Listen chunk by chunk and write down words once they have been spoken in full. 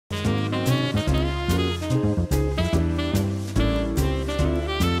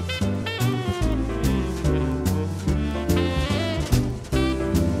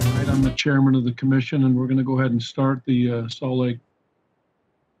chairman of the commission, and we're going to go ahead and start the Salt Lake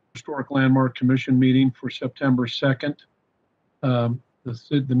Historic Landmark Commission meeting for September 2nd.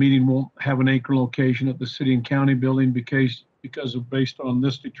 The meeting won't have an anchor location at the city and county building because of based on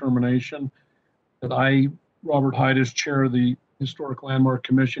this determination that I, Robert Hyde, as chair of the Historic Landmark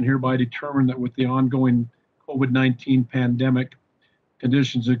Commission, hereby determine that with the ongoing COVID-19 pandemic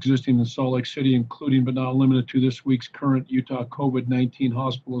conditions existing in Salt Lake City, including but not limited to this week's current Utah COVID-19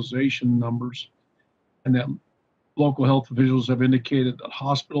 hospitalization numbers, and that local health officials have indicated that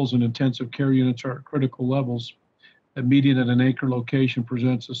hospitals and intensive care units are at critical levels, that meeting at an anchor location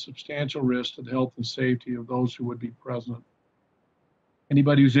presents a substantial risk to the health and safety of those who would be present.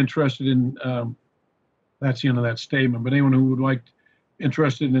 Anybody who's interested in, that's the end of that statement, but anyone who would like,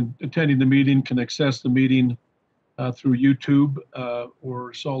 interested in attending the meeting can access the meeting through YouTube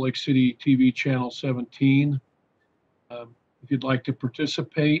or Salt Lake City TV channel 17. If you'd like to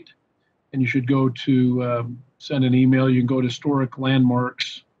participate, and you should go to send an email, you can go to historic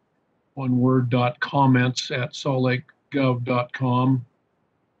landmarks, one word, .comments@saltlakegov.com,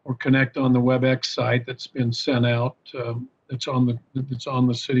 or connect on the WebEx site that's been sent out. It's on the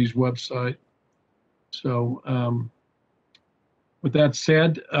city's website. So with that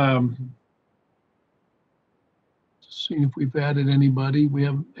said, seeing if we've added anybody. We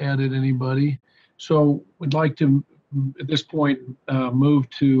haven't added anybody. So we'd like to, at this point, move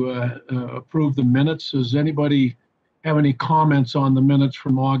to approve the minutes. Does anybody have any comments on the minutes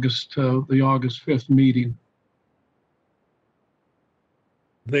from the August 5th meeting?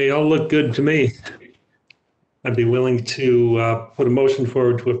 They all look good to me. I'd be willing to put a motion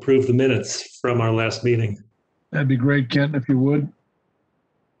forward to approve the minutes from our last meeting. That'd be great, Kenton, if you would.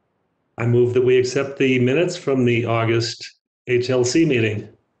 I move that we accept the minutes from the August HLC meeting.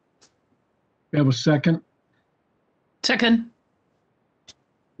 We have a second? Second.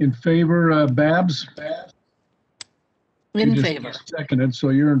 In favor, Babs? In favor. Seconded, so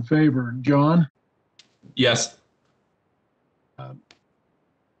you're in favor. John? Yes.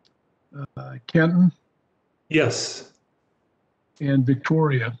 Kenton? Yes. And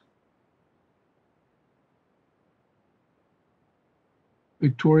Victoria?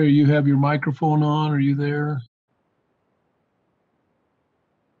 Victoria, you have your microphone on. Are you there?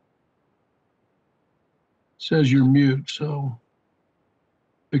 It says you're mute, so.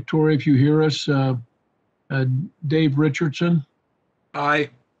 Victoria, if you hear us, Dave Richardson?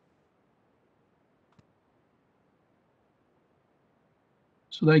 Aye.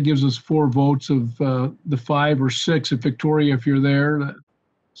 So that gives us 4 votes of the 5 or 6. If Victoria, if you're there,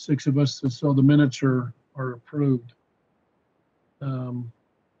 6 of us, so the minutes are approved.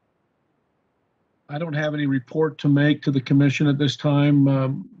 I don't have any report to make to the commission at this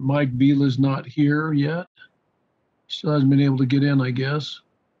time. Mike Vila's not here yet. Still hasn't been able to get in, I guess.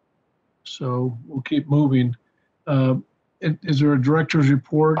 So we'll keep moving. Is there a director's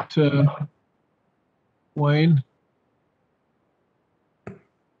report, Wayne?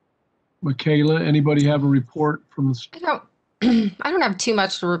 Michaela, anybody have a report from the? I don't have too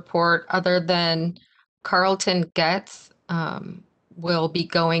much to report other than Carlton Getz will be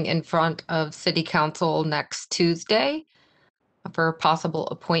going in front of City Council next Tuesday for a possible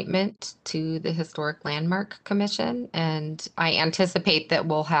appointment to the Historic Landmark Commission. And I anticipate that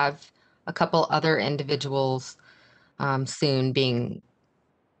we'll have a couple other individuals soon being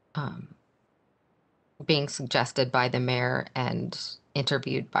suggested by the mayor and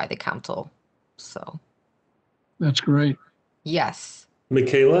interviewed by the council. So that's great. Yes.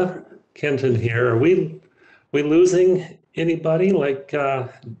 Michaela, Kenton here. Are we losing anybody like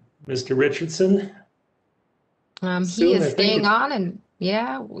Mr. Richardson? He is staying on, and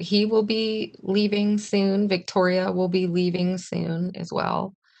yeah, he will be leaving soon. Victoria will be leaving soon as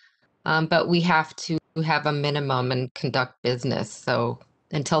well. But we have to have a minimum and conduct business. So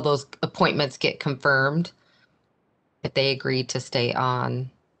until those appointments get confirmed, if they agree to stay on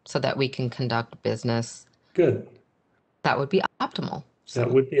so that we can conduct business. Good. That would be optimal. So.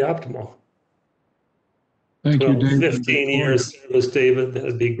 That would be optimal. Thank you, David. 15 years service, David.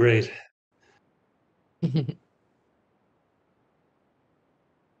 That'd be great.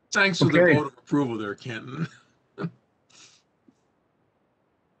 Thanks for the vote of approval there, Kenton.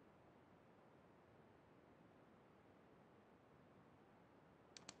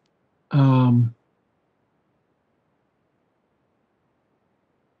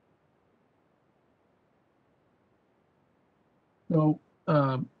 So,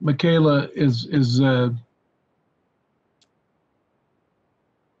 Michaela, is a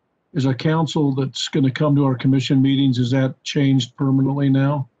council that's going to come to our commission meetings, is that changed permanently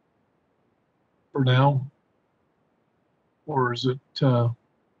now? For now? Or is it,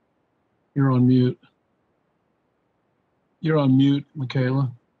 You're on mute. You're on mute,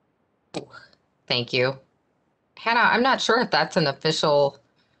 Michaela. Thank you. Hannah, I'm not sure if that's an official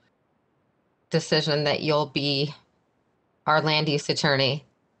decision that you'll be our land use attorney.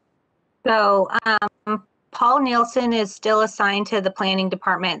 So Paul Nielsen is still assigned to the planning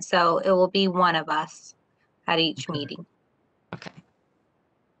department, so it will be one of us at each Okay. meeting. Okay.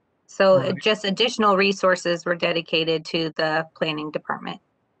 So All right. just additional resources were dedicated to the planning department.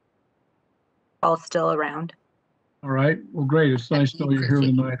 Paul's still around. All right. Well, great. It's nice to know you're here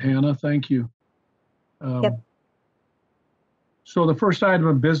Appreciate it. tonight, Hannah. Thank you. Yep. So the first item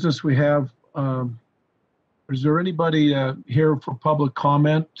of business we have, is there anybody here for public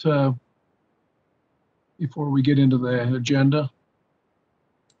comment before we get into the agenda?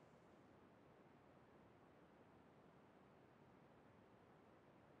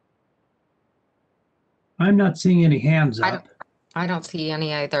 I'm not seeing any hands up. I don't see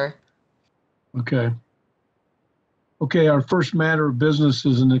any either. Okay. Okay, our first matter of business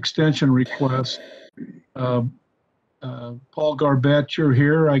is an extension request. Paul Garbett, you're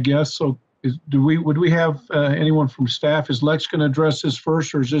here, I guess. So would we have anyone from staff? Is Lex going to address this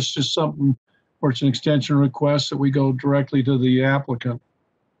first, or is this just something where it's an extension request that we go directly to the applicant?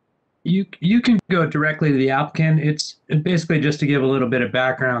 You can go directly to the applicant. It's basically just to give a little bit of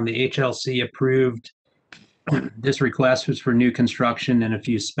background. The HLC approved this request was for new construction and a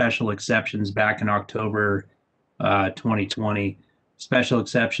few special exceptions back in October 2020. Special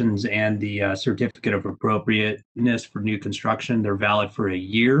exceptions and the certificate of appropriateness for new construction, they're valid for a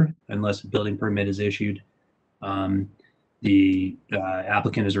year unless a building permit is issued. The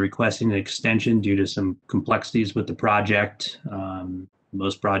applicant is requesting an extension due to some complexities with the project.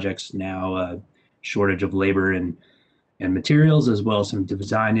 Most projects now shortage of labor and materials, as well as some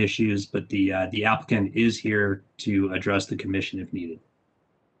design issues, but the applicant is here to address the commission if needed.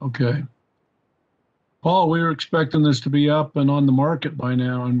 Okay. Paul, we were expecting this to be up and on the market by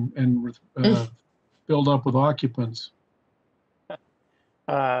now and filled up with occupants.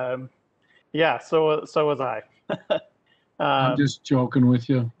 Yeah, so was I. I'm just joking with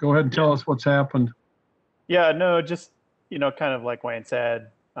you. Go ahead and tell us what's happened. Yeah, no, just, kind of like Wayne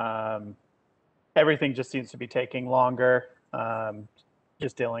said, everything just seems to be taking longer,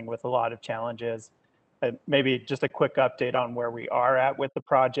 just dealing with a lot of challenges. Maybe just a quick update on where we are at with the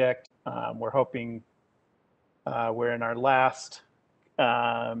project. We're hoping we're in our last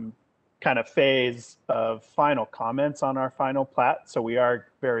kind of phase of final comments on our final plat. So we are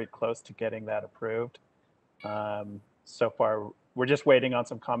very close to getting that approved. So far, we're just waiting on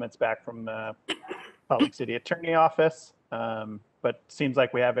some comments back from the Public City Attorney Office. But seems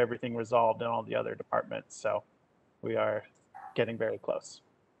like we have everything resolved in all the other departments. So we are getting very close.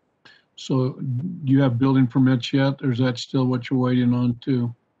 So do you have building permits yet, or is that still what you're waiting on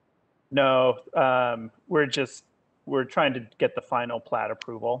too? No, we're trying to get the final plat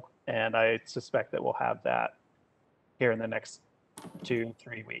approval, and I suspect that we'll have that here in the next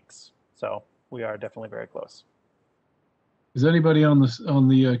 2-3 weeks. So we are definitely very close. Is anybody on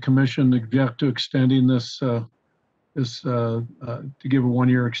the commission object to extending this to give a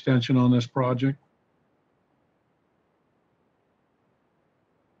 1-year extension on this project?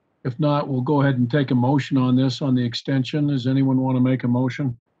 If not, we'll go ahead and take a motion on this on the extension. Does anyone want to make a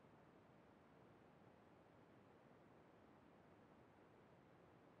motion?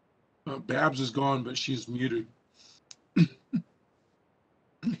 Babs is gone, but she's muted.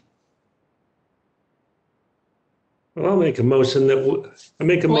 Well, I'll make a motion that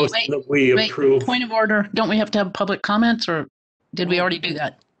we Wait, approve. point of order. Don't we have to have public comments, or did we already do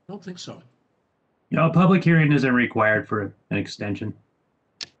that? I don't think so. No, a public hearing isn't required for an extension.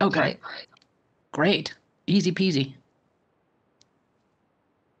 Okay, Right. great. Easy peasy.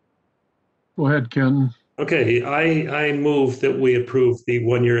 Go ahead, Ken. Okay, I move that we approve the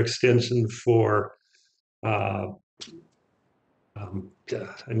 1-year extension for, I don't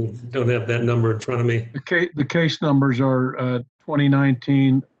have that number in front of me. The case numbers are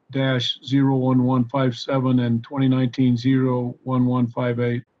 2019-01157 and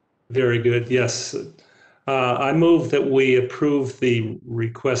 2019-01158. Very good, yes. I move that we approve the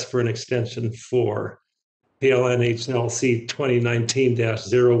request for an extension for PLN HLC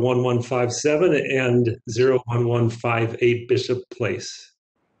 2019-01157 and 01158 Bishop Place.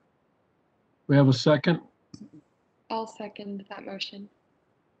 We have a second. I'll second that motion.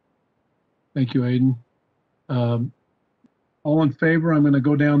 Thank you, Aiden. All in favor? I'm going to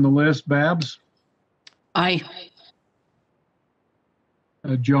go down the list. Babs, Aye.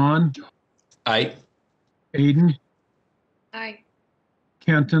 John, Aye. Aiden, Aye.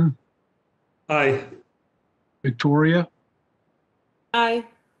 Kenton, Aye. Victoria, Aye.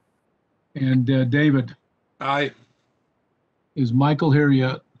 And David, Aye. is Michael here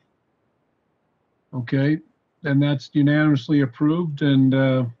yet? Okay, then that's unanimously approved, and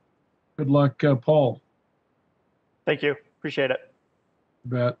good luck, Paul. Thank you. Appreciate it.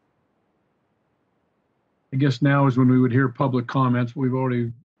 Bet. I guess now is when we would hear public comments. We've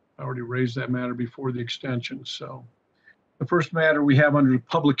already raised that matter before the extension, so. The first matter we have under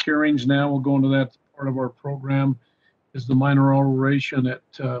public hearings now, we'll go into that part of our program, is the minor alteration at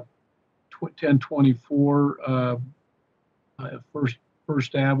 1024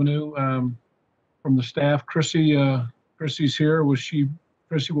 First Avenue. From the staff, Chrissy's here. Chrissy,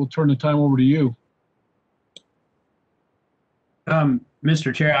 we'll turn the time over to you.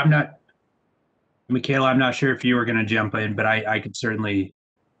 Mr. Chair, Michaela, I'm not sure if you were going to jump in, but I could certainly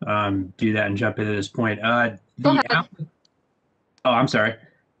do that and jump in at this point. Go ahead. I'm sorry.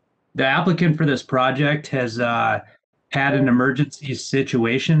 The applicant for this project has had an emergency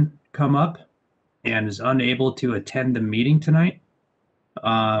situation come up and is unable to attend the meeting tonight.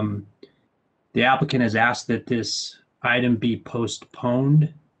 The applicant has asked that this item be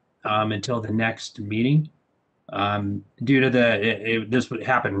postponed until the next meeting. Due to this would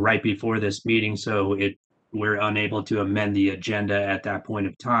happen right before this meeting, so we're unable to amend the agenda at that point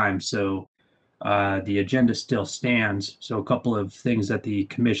of time. So the agenda still stands. So a couple of things that the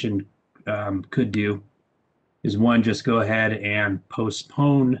commission could do is, one, just go ahead and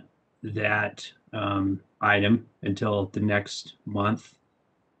postpone that item until the next month.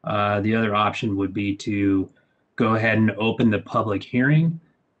 The other option would be to go ahead and open the public hearing.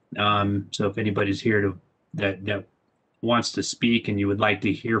 So if anybody's here that wants to speak and you would like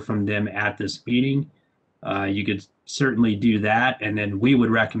to hear from them at this meeting, you could certainly do that. And then we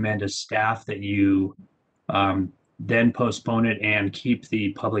would recommend as staff that you then postpone it and keep the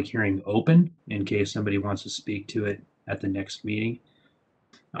public hearing open in case somebody wants to speak to it at the next meeting.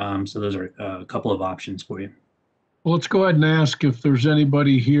 So those are a couple of options for you. Well, let's go ahead and ask if there's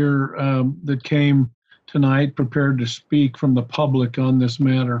anybody here that came tonight prepared to speak from the public on this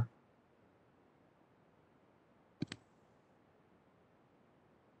matter.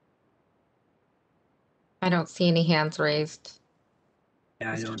 I don't see any hands raised.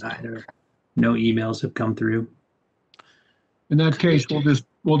 Yeah, I don't either. No emails have come through. In that case,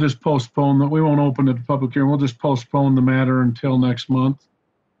 we'll just postpone that. We won't open the public hearing. We'll just postpone the matter until next month.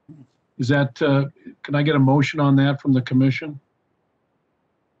 Is that, can I get a motion on that from the commission?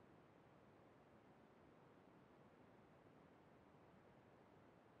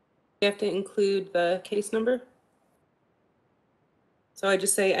 You have to include the case number. So I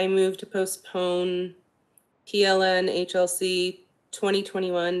just say I move to postpone PLN HLC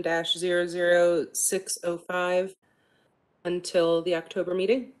 2021-00605 until the October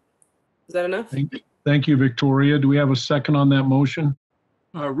meeting. Is that enough? Thank you, Victoria. Do we have a second on that motion?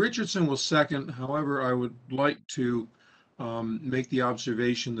 Richardson will second. However, I would like to make the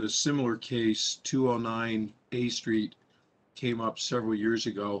observation that a similar case, 209 A Street, came up several years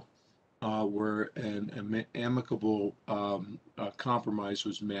ago where an amicable compromise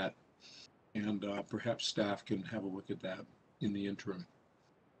was met. And perhaps staff can have a look at that in the interim.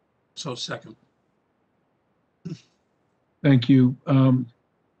 So second. Thank you.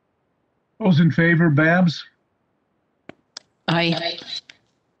 Those in favor, Babs? Aye.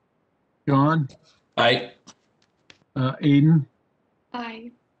 John? Aye. Aiden? Aye.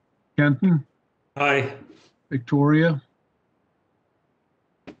 Kenton? Aye. Victoria?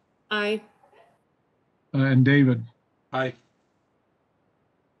 Aye. And David? Aye.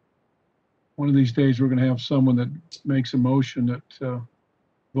 One of these days, we're going to have someone that makes a motion that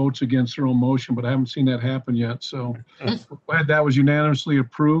votes against their own motion, but I haven't seen that happen yet. So glad that was unanimously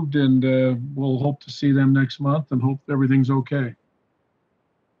approved, and we'll hope to see them next month and hope everything's okay.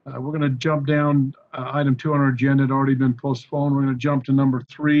 We're going to jump down. Item 2 on our agenda had already been postponed. We're going to jump to number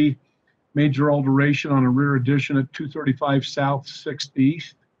 3, major alteration on a rear addition at 235 South 6th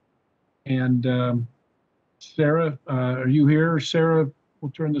East. And Sarah, are you here? Sarah,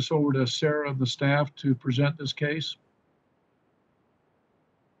 we'll turn this over to Sarah, the staff, to present this case.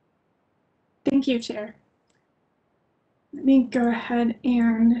 Thank you, Chair. Let me go ahead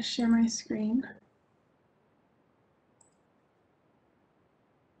and share my screen.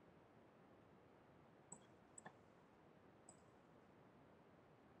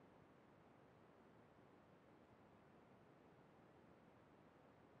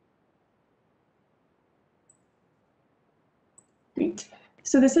 Great.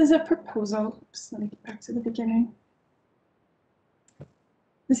 So this is a proposal. Oops, let me get back to the beginning.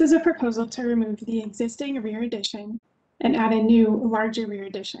 This is a proposal to remove the existing rear addition and add a new, larger rear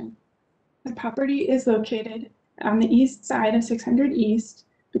addition. The property is located on the east side of 600 East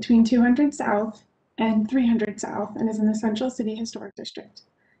between 200 South and 300 South and is in the Central City Historic District.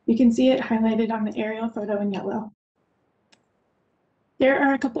 You can see it highlighted on the aerial photo in yellow. Here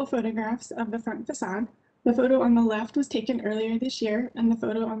are a couple of photographs of the front facade. The photo on the left was taken earlier this year, and the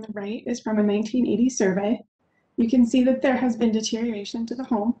photo on the right is from a 1980 survey. You can see that there has been deterioration to the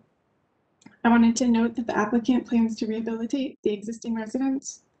home. I wanted to note that the applicant plans to rehabilitate the existing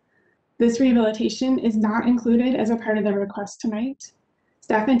residence. This rehabilitation is not included as a part of the request tonight.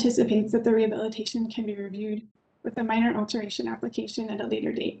 Staff anticipates that the rehabilitation can be reviewed with a minor alteration application at a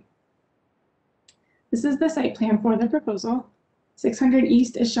later date. This is the site plan for the proposal. 600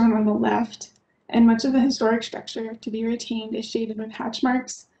 East is shown on the left, and much of the historic structure to be retained is shaded with hatch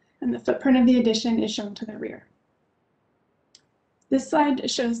marks, and the footprint of the addition is shown to the rear. This slide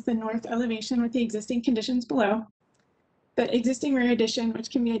shows the north elevation with the existing conditions below. The existing rear addition, which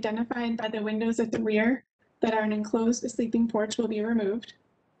can be identified by the windows at the rear that are an enclosed sleeping porch, will be removed.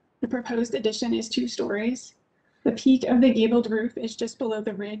 The proposed addition is 2 stories. The peak of the gabled roof is just below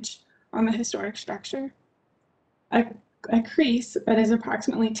the ridge on the historic structure. A crease that is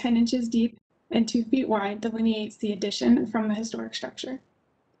approximately 10 inches deep and 2 feet wide delineates the addition from the historic structure.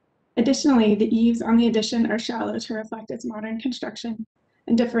 Additionally, the eaves on the addition are shallow to reflect its modern construction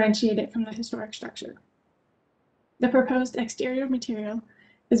and differentiate it from the historic structure. The proposed exterior material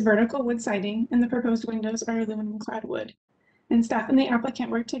is vertical wood siding, and the proposed windows are aluminum-clad wood. And staff and the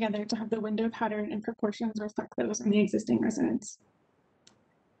applicant work together to have the window pattern and proportions reflect those on the existing residence.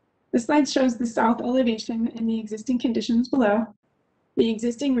 The slide shows the south elevation and the existing conditions below. The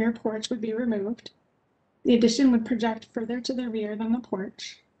existing rear porch would be removed. The addition would project further to the rear than the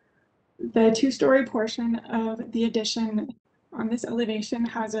porch. The 2-story portion of the addition on this elevation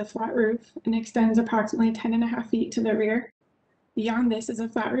has a flat roof and extends approximately 10.5 feet to the rear. Beyond this is a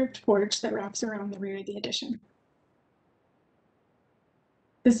flat-roofed porch that wraps around the rear of the addition.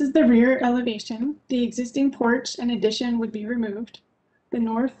 This is the rear elevation. The existing porch and addition would be removed. The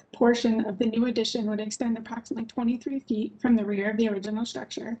north portion of the new addition would extend approximately 23 feet from the rear of the original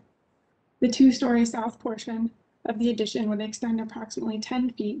structure. The 2-story south portion of the addition would extend approximately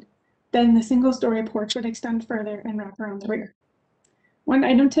 10 feet. Then the single-story porch would extend further and wrap around the rear. One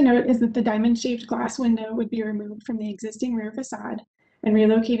item to note is that the diamond-shaped glass window would be removed from the existing rear facade and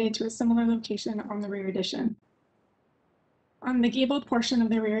relocated to a similar location on the rear addition. On the gabled portion of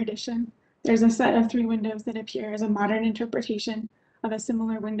the rear addition, there's a set of 3 windows that appear as a modern interpretation of a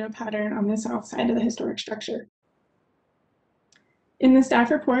similar window pattern on the south side of the historic structure. In the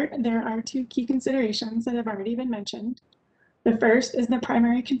staff report, there are 2 key considerations that have already been mentioned. The first is the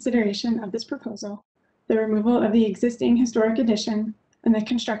primary consideration of this proposal, the removal of the existing historic addition and the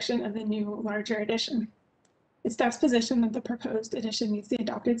construction of the new, larger addition. It's staff's position that the proposed addition meets the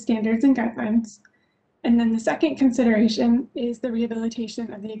adopted standards and guidelines. And then the second consideration is the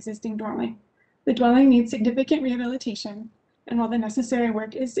rehabilitation of the existing dwelling. The dwelling needs significant rehabilitation, and while the necessary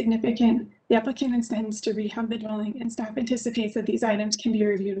work is significant, the applicant intends to rehab the dwelling, and staff anticipates that these items can be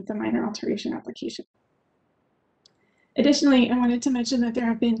reviewed with a minor alteration application. Additionally, I wanted to mention that there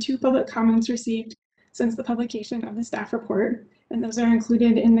have been 2 public comments received since the publication of the staff report, and those are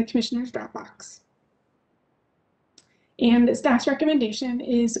included in the Commissioner's Dropbox. And the staff's recommendation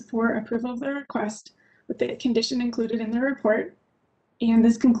is for approval of the request with the condition included in the report. And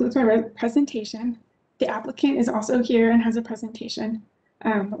this concludes my presentation. The applicant is also here and has a presentation.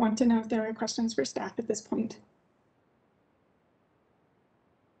 I want to know if there are questions for staff at this point.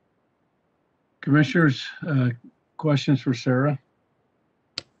 Commissioners, questions for Sarah?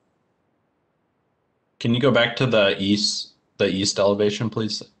 Can you go back to the east elevation,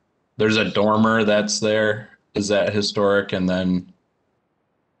 please? There's a dormer that's there. Is that historic? And then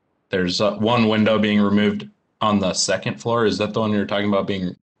there's one window being removed on the second floor. Is that the one you're talking about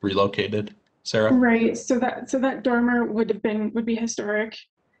being relocated, Sarah? Right. So that dormer would be historic,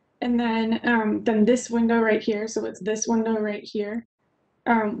 and then this window right here. So it's this window right here.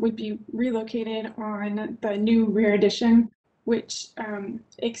 Would be relocated on the new rear addition, which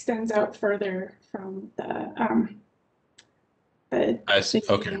extends out further from the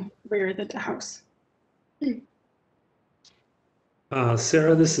Okay. rear of the house.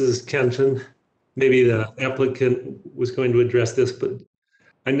 Sarah, this is Kenton. Maybe the applicant was going to address this, but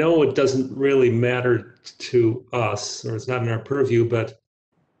I know it doesn't really matter to us, or it's not in our purview, but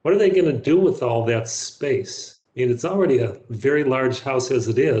what are they going to do with all that space? I mean, it's already a very large house as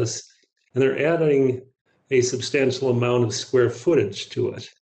it is, and they're adding a substantial amount of square footage to it.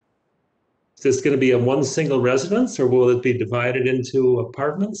 Is this going to be a one single residence, or will it be divided into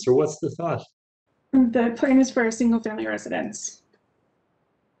apartments, or what's the thought? The plan is for a single family residence.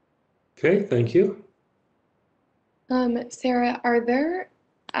 Okay, thank you. Sarah, are there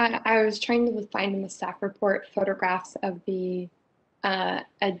I was trying to find in the staff report photographs of the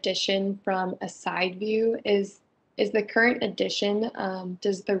addition from a side view. Is the current addition,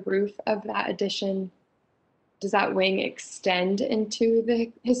 does the roof of that addition, does that wing extend into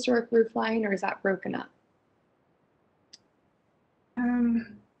the historic roof line, or is that broken up? Let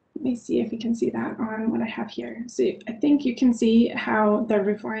me see if you can see that on what I have here. So I think you can see how the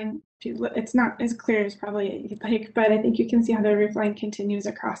roof line, it's not as clear as probably you'd like, but I think you can see how the roof line continues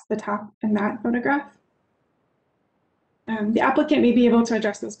across the top in that photograph. The applicant may be able to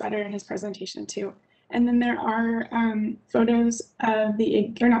address this better in his presentation too. And then there are photos of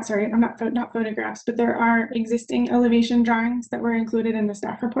the, or not, sorry, not photographs, but there are existing elevation drawings that were included in the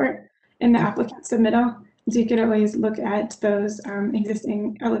staff report in the applicant submittal. So you could always look at those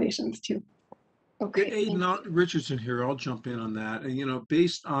existing elevations too. Okay. Aidan Richardson here. I'll jump in on that. And, you know,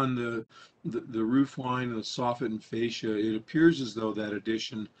 based on the roof line and the soffit and fascia, it appears as though that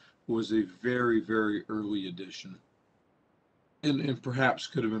addition was a very, very early addition. And perhaps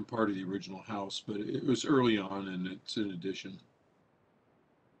could have been part of the original house, but it was early on and it's an addition.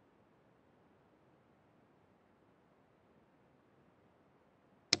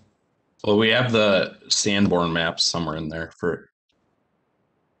 Well, we have the Sanborn maps somewhere in there for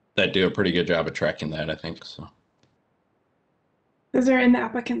that do a pretty good job of tracking that, I think. So Those are in the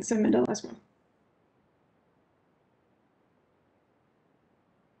applicant submittal as well.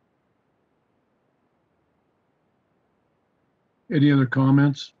 Any other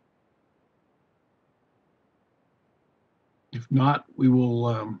comments? If not, we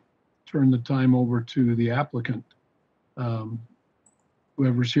will turn the time over to the applicant.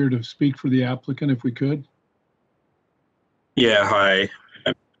 Whoever's here to speak for the applicant, if we could. Yeah, hi.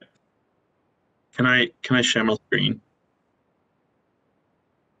 Can I share my screen?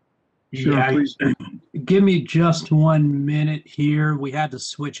 Sure, Yeah, please. give me just 1 minute here. We had to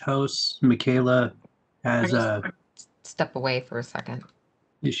switch hosts. Michaela has a Step away for a second.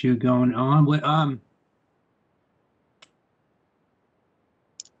 issue going on.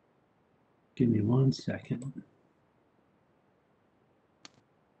 Give me 1 second.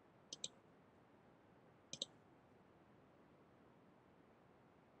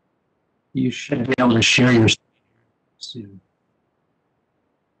 You should be able to share your soon.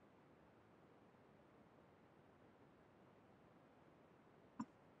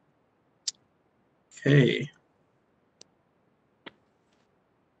 Okay.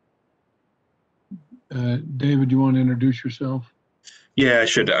 David, you want to introduce yourself? Yeah, I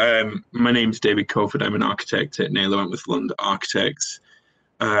should. My name's David Coford. I'm an architect at Naylor Wentworth Lund Architects.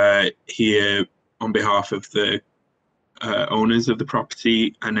 Here on behalf of the owners of the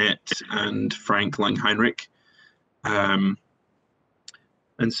property, Annette and Frank Langheinrich. And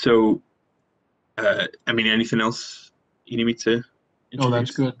so, I mean, anything else you need me to introduce? Oh,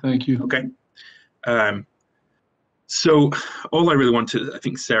 that's good. Thank you. Okay. So all I really wanted, I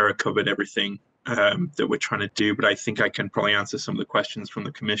think Sarah covered everything that we're trying to do, but I think I can probably answer some of the questions from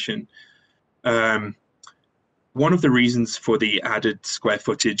the commission. One of the reasons for the added square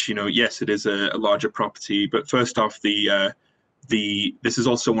footage, you know, yes, it is a larger property, but first off, this is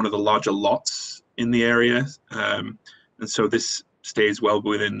also one of the larger lots in the area, and so this stays well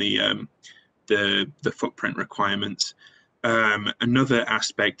within the footprint requirements. Another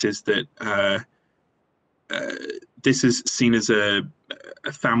aspect is that this is seen as a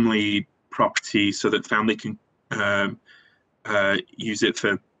family property, so that family can use it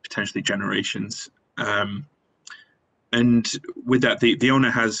for potentially generations. And with that, the owner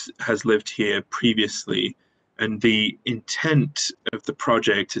has lived here previously, and the intent of the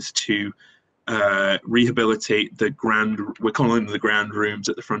project is to rehabilitate we're calling them the grand rooms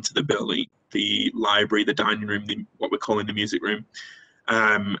at the front of the building, the library, the dining room, what we're calling the music room,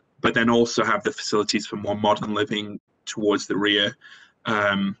 but then also have the facilities for more modern living towards the rear,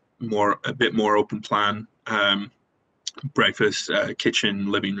 a bit more open plan, breakfast, kitchen,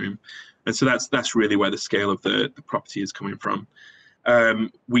 living room. And so that's really where the scale of the property is coming from.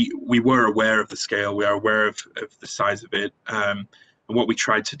 We were aware of the scale, we are aware of the size of it, and what we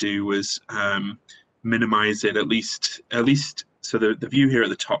tried to do was minimize it at least. So the view here at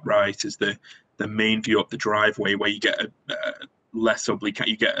the top right is the main view up the driveway, where you get a less oblique,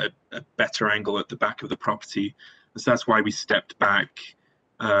 you get a better angle at the back of the property. And so that's why we stepped back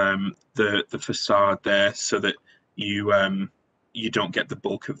the facade there, so that you don't get the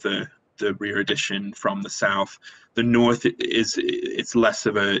bulk of the rear addition from the south. The north it's less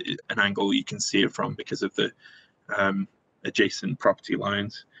of an angle you can see it from because of the adjacent property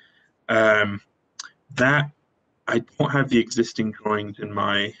lines. That I don't have the existing drawings in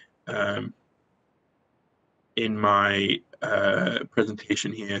my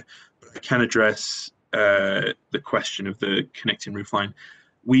presentation here, but I can address the question of the connecting roof line.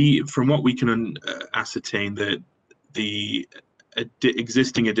 From what we can ascertain, that the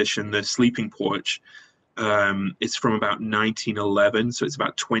existing addition, the sleeping porch, it's from about 1911, so it's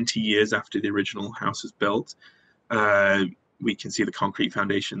about 20 years after the original house was built. We can see the concrete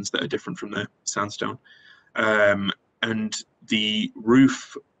foundations that are different from the sandstone. And the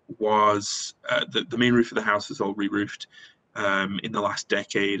roof was, the main roof of the house was all re-roofed in the last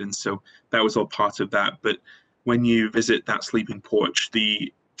decade, and so that was all part of that. But when you visit that sleeping porch,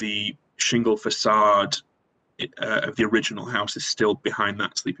 the shingle facade of the original house is still behind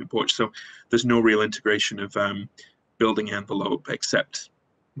that sleeping porch, so there's no real integration of building envelope except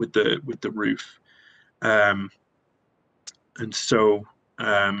with the roof. And so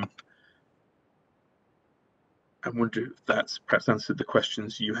I wonder if that's perhaps answered the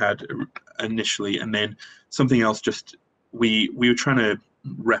questions you had initially. And then something else, just we were trying to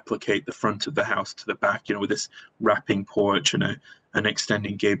replicate the front of the house to the back, with this wrapping porch and an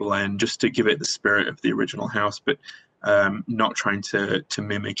extending gable end, just to give it the spirit of the original house, but not trying to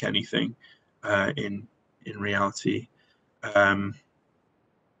mimic anything in reality.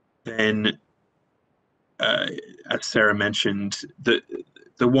 Then, as Sarah mentioned, the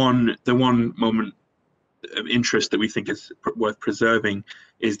one moment of interest that we think is worth preserving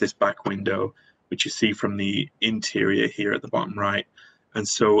is this back window, which you see from the interior here at the bottom right. And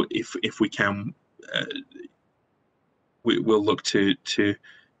so if we can, we'll look to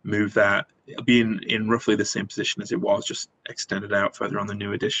move that. It'll be in roughly the same position as it was, just extended out further on the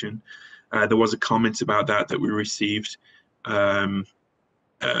new addition. There was a comment about that we received on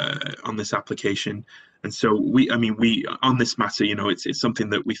this application. And so we on this matter, it's something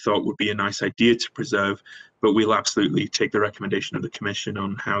that we thought would be a nice idea to preserve, but we'll absolutely take the recommendation of the commission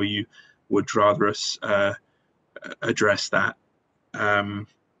on how you would rather us address that. And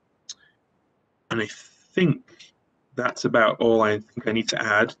I think that's about all I think I need to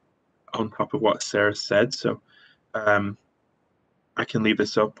add on top of what Sarah said. So I can leave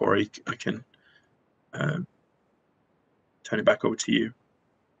this up, or I can turn it back over to you.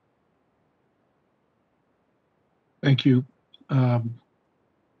 Thank you. We'll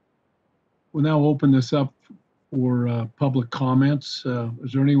now open this up for public comments.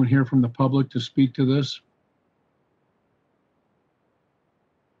 Is there anyone here from the public to speak to this?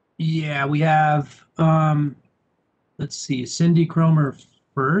 Yeah, we have, let's see, Cindy Cromer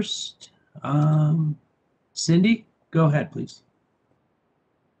first. Cindy, go ahead, please.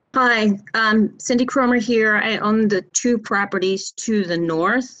 Hi, Cindy Cromer here. I own the two properties to the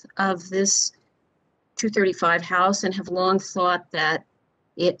north of this 235 house and have long thought that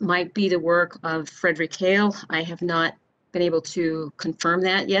it might be the work of Frederick Hale. I have not been able to confirm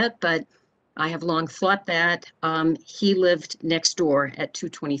that yet, but I have long thought that. He lived next door at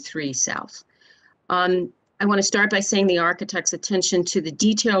 223 South. I want to start by saying the architect's attention to the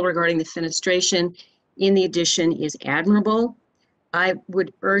detail regarding the fenestration in the addition is admirable. I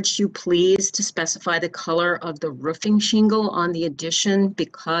would urge you please to specify the color of the roofing shingle on the addition,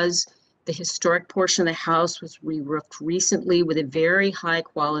 because the historic portion of the house was re-roofed recently with a very high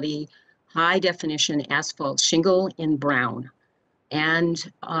quality, high definition asphalt shingle in brown. And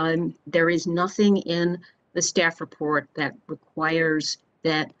there is nothing in the staff report that requires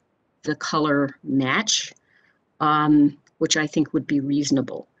that the color match, which I think would be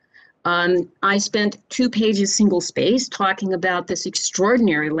reasonable. I spent 2 pages single space talking about this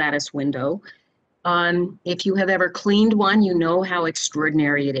extraordinary lattice window. If you have ever cleaned one, you know how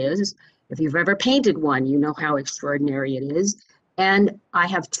extraordinary it is. If you've ever painted one, you know how extraordinary it is. And I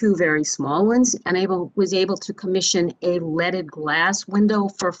have 2 very small ones, and I was able to commission a leaded glass window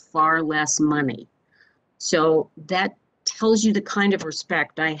for far less money. So that tells you the kind of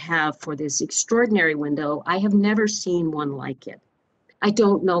respect I have for this extraordinary window. I have never seen one like it. I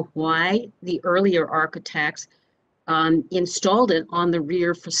don't know why the earlier architects installed it on the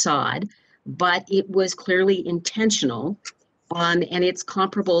rear facade, but it was clearly intentional. And it's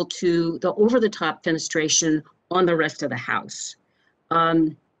comparable to the over-the-top fenestration on the rest of the house.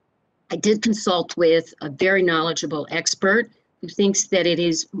 I did consult with a very knowledgeable expert who thinks that it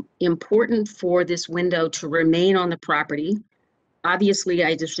is important for this window to remain on the property. Obviously,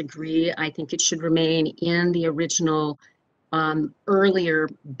 I disagree. I think it should remain in the original earlier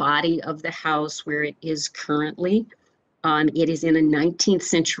body of the house where it is currently. It is in a 19th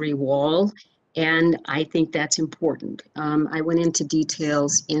century wall, and I think that's important. I went into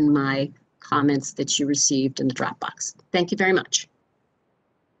details in my comments that you received in the Dropbox. Thank you very much.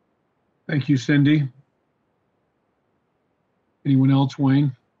 Thank you, Cindy. Anyone else,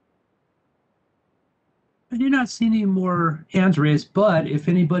 Wayne? I do not see any more hands raised, but if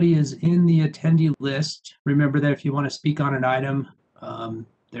anybody is in the attendee list, remember that if you want to speak on an item,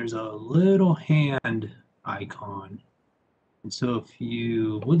 there's a little hand icon. And so if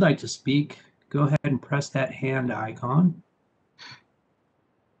you would like to speak, go ahead and press that hand icon.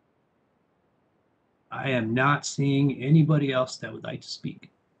 I am not seeing anybody else that would like to speak.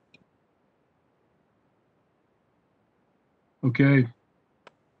 Okay.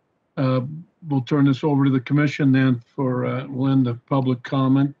 We'll turn this over to the commission then for, we'll end the public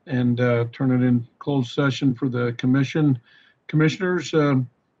comment and turn it in closed session for the commission. Commissioners,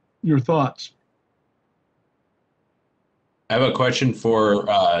 your thoughts? I have a question for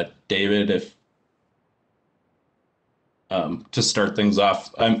David. If to start things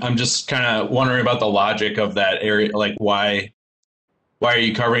off, I'm just kind of wondering about the logic of that area. Like, why are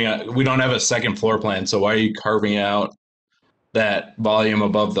you carving out? We don't have a second floor plan, so why are you carving out that volume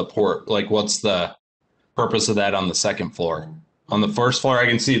above the port? Like, what's the purpose of that on the second floor? On the first floor, I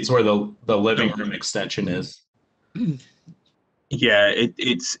can see it's where the living room extension is. Yeah,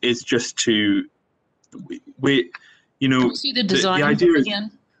 it's just to we you know, Can we see the design the idea is,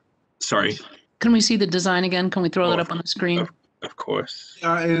 again? sorry. Can we see the design again? Can we throw that up on the screen? Of course.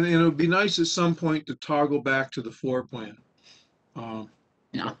 And it would be nice at some point to toggle back to the floor plan.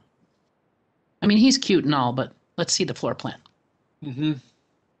 Yeah. I mean, he's cute and all, but let's see the floor plan. Mm-hmm.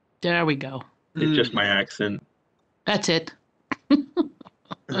 There we go. It's just my accent. That's it. It's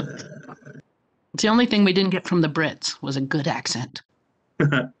the only thing we didn't get from the Brits was a good accent.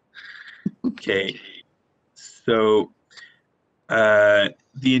 Okay. So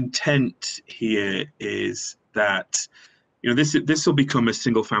the intent here is that, you know, this will become a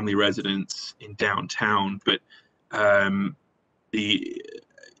single family residence in downtown, but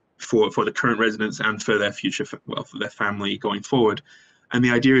for the current residents and for their future, well, for their family going forward. And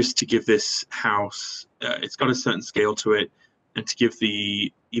the idea is to give this house, it's got a certain scale to it, and to give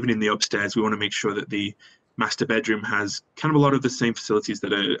even in the upstairs, we want to make sure that the master bedroom has kind of a lot of the same facilities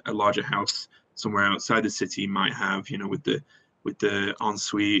that a larger house somewhere outside the city might have, you know, with the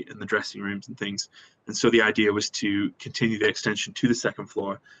ensuite and the dressing rooms and things. And so the idea was to continue the extension to the second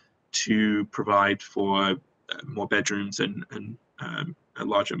floor to provide for more bedrooms and a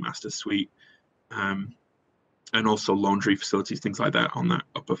larger master suite, and also laundry facilities, things like that on that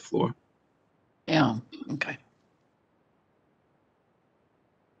upper floor. Yeah, okay.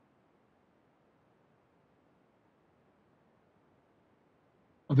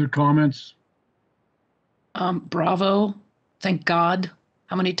 Other comments? Bravo. Thank God.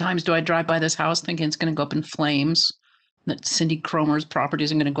 How many times do I drive by this house thinking it's going to go up in flames? That Cindy Cromer's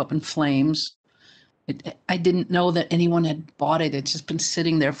properties are going to go up in flames. I didn't know that anyone had bought it. It's just been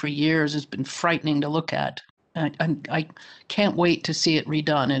sitting there for years. It's been frightening to look at. I can't wait to see it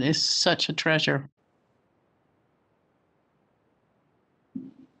redone. It is such a treasure.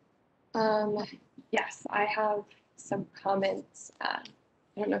 Yes, I have some comments. I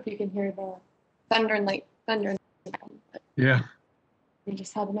don't know if you can hear the thunder and lightning. Yeah. We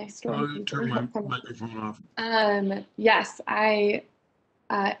just had a nice storm. Turn my microphone off. Yes, I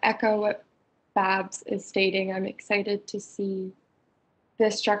echo what Babs is stating. I'm excited to see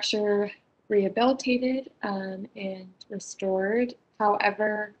this structure rehabilitated and restored.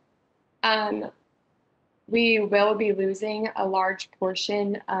 However, we will be losing a large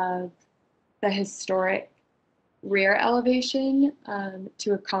portion of the historic rear elevation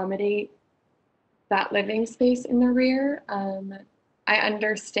to accommodate that living space in the rear. I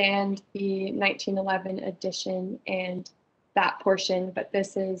understand the 1911 addition and that portion, but it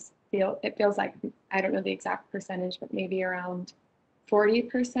feels like, I don't know the exact percentage, but maybe around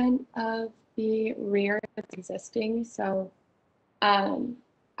 40% of the rear is existing. So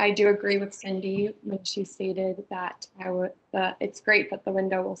I do agree with Cindy when she stated that it's great that the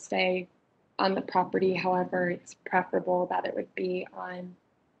window will stay on the property. However, it's preferable that it would be on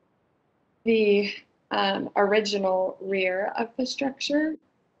the original rear of the structure.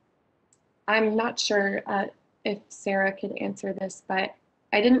 I'm not sure if Sarah could answer this, but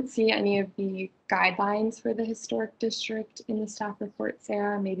I didn't see any of the guidelines for the historic district in the staff report,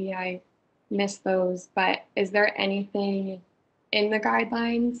 Sarah. Maybe I missed those, but is there anything in the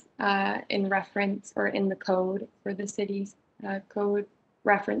guidelines in reference or in the code for the city's code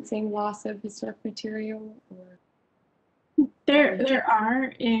referencing loss of historic material? Or There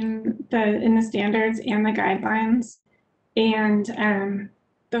are in the standards and the guidelines, and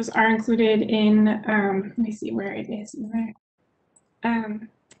those are included in, let me see where it is in there.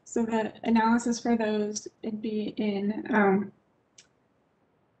 So the analysis for those would be in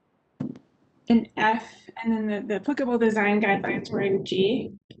F, and then the applicable design guidelines were in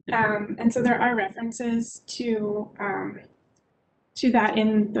G. And so there are references to that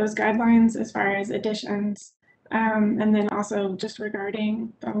in those guidelines as far as additions, and then also just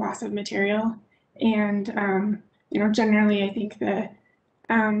regarding the loss of material. And generally, I think the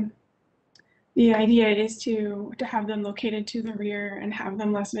idea is to have them located to the rear and have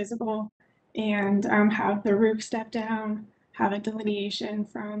them less visible, and have the roof step down, have a delineation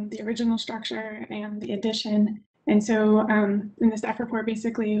from the original structure and the addition. And so in the staff report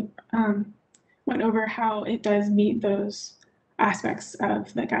basically went over how it does meet those aspects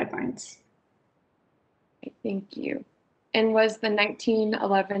of the guidelines. Thank you. And was the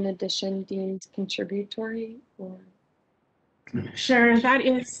 1911 edition deemed contributory, or? Sure, that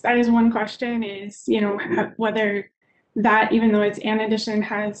is one question, is whether that, even though it's an addition,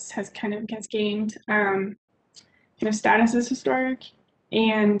 has gained status as historic.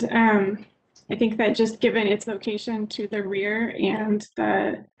 And I think that just given its location to the rear and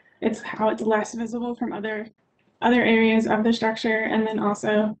it's less visible from other areas of the structure, and then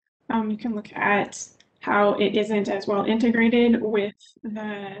also you can look at how it isn't as well integrated with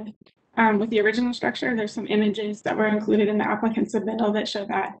the original structure. There's some images that were included in the applicant submittal that show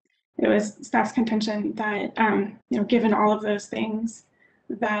that it was staff's contention that given all of those things,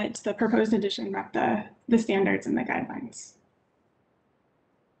 that the proposed addition met the standards and the guidelines.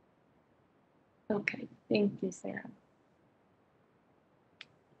 Okay, thank you, Sarah.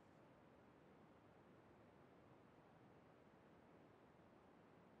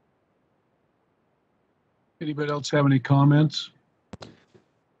 Anybody else have any comments?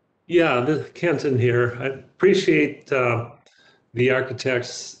 Yeah, Kenton here. I appreciate the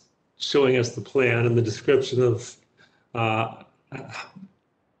architects showing us the plan and the description of why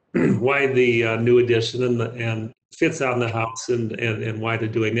the new addition and fits out in the house and why they're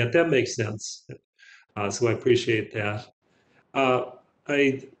doing that. That makes sense. So I appreciate that.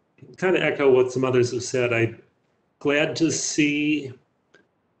 I kind of echo what some others have said. I'm glad to see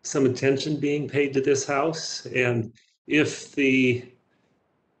some attention being paid to this house. And if the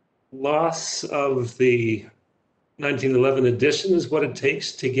loss of the 1911 edition is what it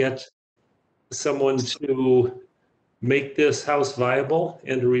takes to get someone to make this house viable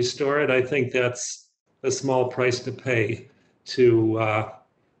and to restore it, I think that's a small price to pay to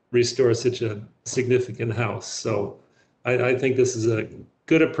restore such a significant house. So I think this is a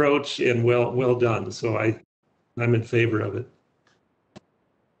good approach and well done. So I'm in favor of it.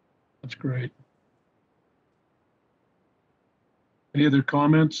 That's great. Any other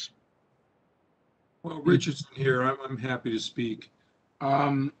comments? Well, Richardson here. I'm happy to speak.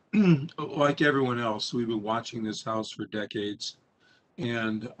 Like everyone else, we've been watching this house for decades,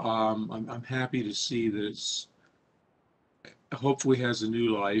 and I'm happy to see that it's hopefully has a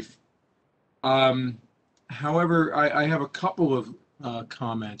new life. However, I have a couple of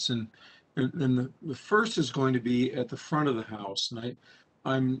comments, and the first is going to be at the front of the house, and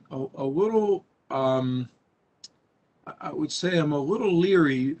I'm a little I would say I'm a little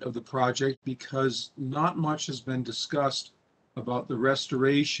leery of the project because not much has been discussed about the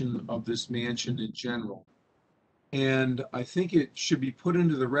restoration of this mansion in general. And I think it should be put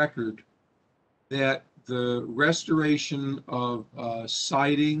into the record that the restoration of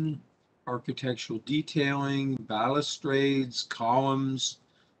siding, architectural detailing, balustrades, columns,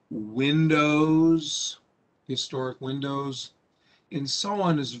 windows, historic windows, and so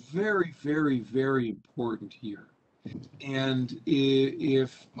on is very, very, very important here. And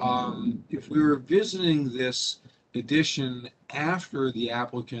if we were visiting this addition after the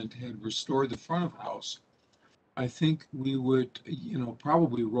applicant had restored the front of house, I think we would,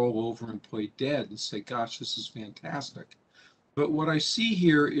 probably roll over and play dead and say, gosh, this is fantastic. But what I see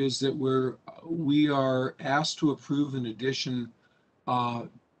here is that we are asked to approve an addition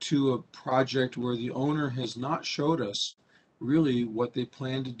to a project where the owner has not showed us really what they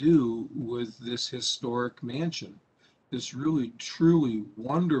plan to do with this historic mansion. This really, truly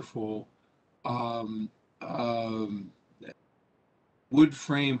wonderful wood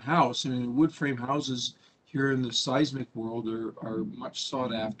frame house. I mean, wood frame houses here in the seismic world are much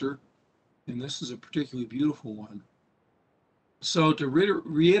sought after, and this is a particularly beautiful one. So to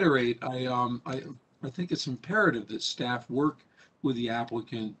reiterate, I think it's imperative that staff work with the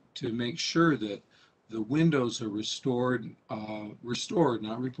applicant to make sure that the windows are restored,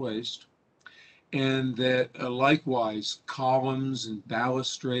 not replaced, and that likewise columns and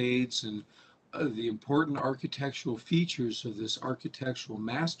balustrades and the important architectural features of this architectural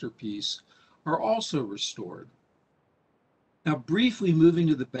masterpiece are also restored. Now, briefly moving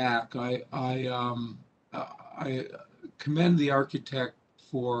to the back, I commend the architect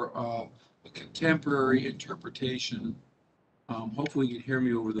for a contemporary interpretation Hopefully you can hear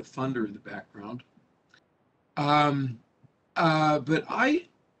me over the thunder in the background. But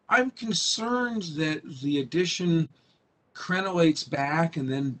I'm concerned that the addition crenellates back and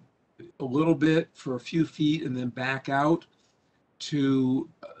then a little bit for a few feet and then back out to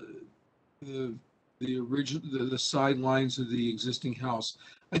the original the sidelines of the existing house.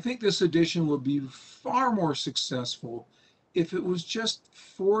 I think this addition would be far more successful if it was just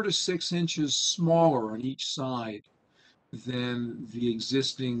 4 to 6 inches smaller on each side than the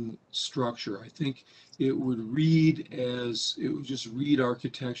existing structure. I think it would just read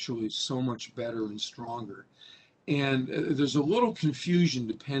architecturally so much better and stronger. And there's a little confusion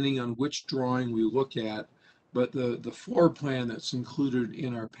depending on which drawing we look at, but the floor plan that's included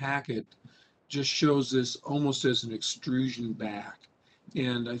in our packet just shows this almost as an extrusion back.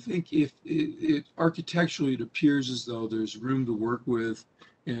 And I think if it architecturally, it appears as though there's room to work with,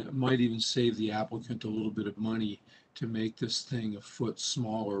 and it might even save the applicant a little bit of money to make this thing a foot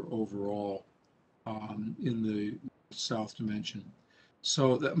smaller overall in the south dimension.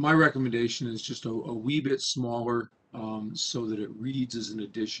 So my recommendation is just a wee bit smaller so that it reads as an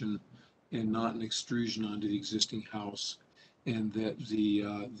addition and not an extrusion onto the existing house, and that the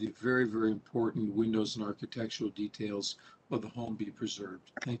very, very important windows and architectural details of the home be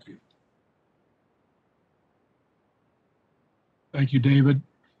preserved. Thank you. Thank you, David.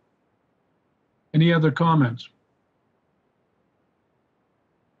 Any other comments?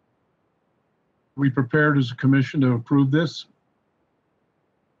 Are we prepared as a commission to approve this?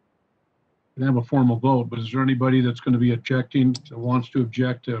 We can have a formal vote, but is there anybody that's going to be objecting, that wants to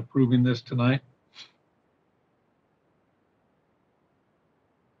object to approving this tonight?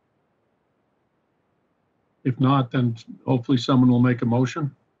 If not, then hopefully someone will make a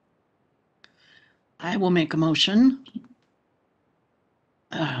motion. I will make a motion.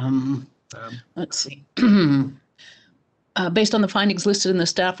 Let's see. Based on the findings listed in the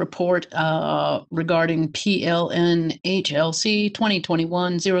staff report regarding PLN HLC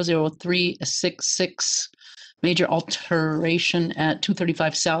 2021-00366, major alteration at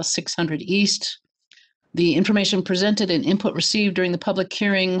 235 South 600 East. The information presented and input received during the public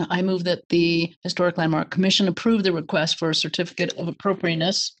hearing, I move that the Historic Landmark Commission approve the request for a certificate of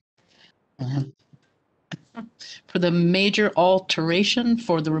appropriateness for the major alteration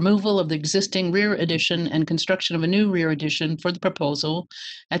for the removal of the existing rear addition and construction of a new rear addition for the proposal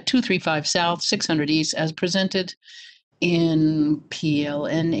at 235 South 600 East as presented in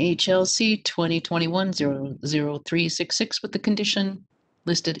PLN HLC 2021-00366 with the condition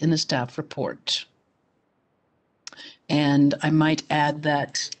listed in the staff report. And I might add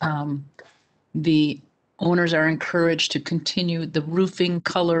that the owners are encouraged to continue the roofing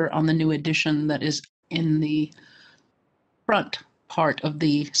color on the new addition that is in the front part of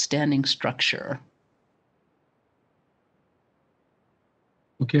the standing structure.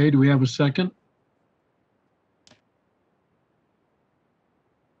 Okay, do we have a second?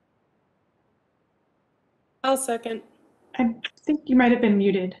 I'll second. I think you might have been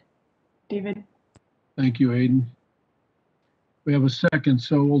muted, David. Thank you, Aidan. We have a second,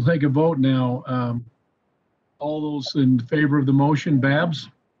 so we'll take a vote now. All those in favor of the motion, Babs?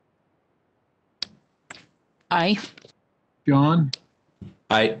 Aye. John?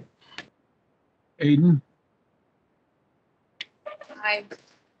 Aye. Aidan? Aye.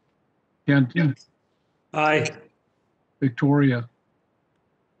 Kenton? Aye. Victoria?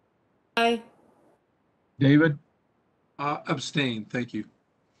 Aye. David? Abstain. Thank you.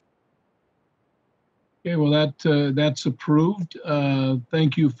 Okay, well, that's approved.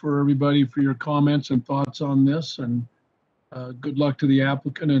 Thank you for everybody for your comments and thoughts on this, and good luck to the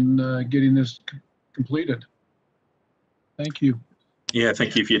applicant in getting this completed. Thank you. Yeah,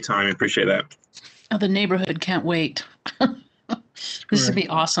 thank you for your time. I appreciate that. Oh, the neighborhood can't wait. This would be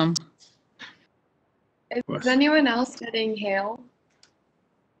awesome. Is anyone else getting hail?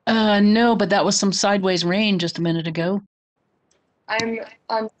 No, but that was some sideways rain just a minute ago. I'm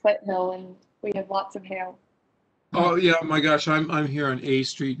on Foothill and we have lots of hail. Oh yeah, my gosh, I'm here on A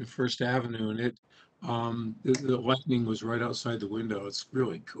Street and First Avenue, and it the lightning was right outside the window. It's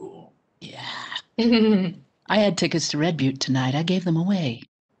really cool. Yeah. I had tickets to Red Butte tonight. I gave them away.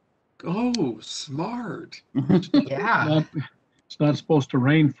 Oh, smart. Yeah. It's not supposed to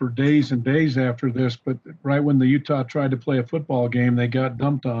rain for days and days after this, but right when the Utah tried to play a football game, they got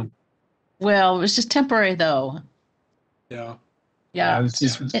dumped on. Well, it was just temporary though. Yeah. Yeah. it's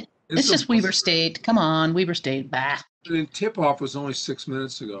It's just Weber State. Come on, Weber State. Bah. And tip-off was only 6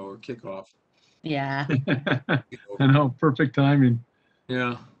 minutes ago, or kickoff. Yeah. I know, perfect timing.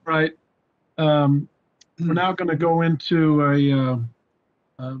 Yeah. Right. We're now going to go into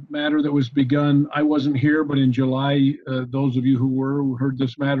matter that was begun. I wasn't here, but in July, those of you who were who heard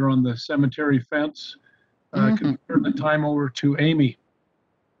this matter on the cemetery fence. Can turn the time over to Amy.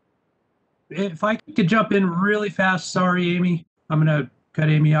 If I could jump in really fast, sorry, Amy. I'm going to cut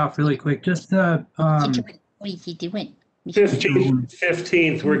Amy off really quick. Just What is he doing?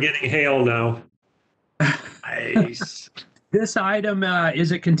 15th, we're getting hail now. Nice. This item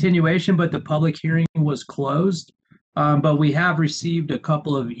is a continuation, but the public hearing was closed. But we have received a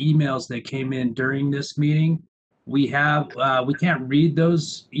couple of emails that came in during this meeting. We can't read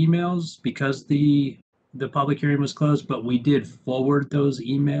those emails because the public hearing was closed, but we did forward those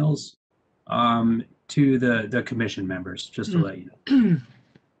emails to the commission members, just to let you know.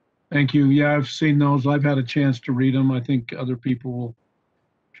 Thank you. Yeah, I've seen those. I've had a chance to read them. I think other people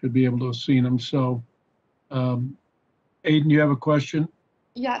should be able to have seen them. So, Aiden, you have a question?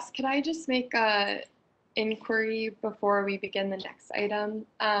 Yes, could I just make a inquiry before we begin the next item?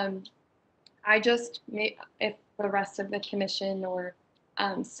 If the rest of the commission or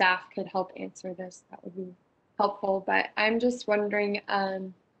staff could help answer this, that would be helpful. But I'm just wondering,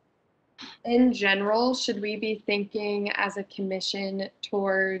 in general, should we be thinking as a commission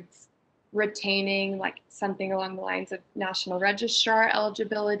towards retaining like something along the lines of National Registrar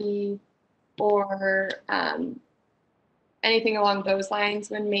eligibility or anything along those lines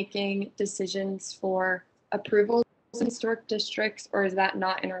when making decisions for approvals in historic districts, or is that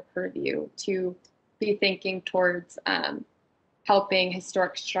not in our purview to be thinking towards helping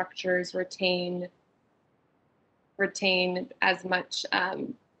historic structures retain as much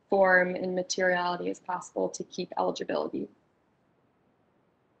form and materiality as possible to keep eligibility?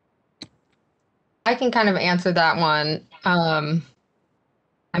 I can kind of answer that one. I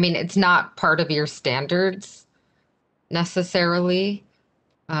mean, it's not part of your standards necessarily.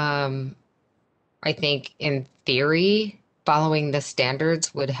 I think in theory, following the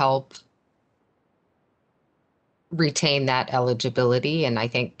standards would help retain that eligibility, and I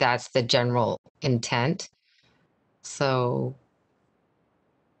think that's the general intent. So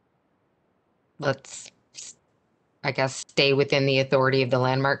let's, I guess, stay within the authority of the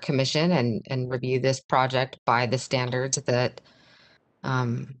Landmark Commission and review this project by the standards that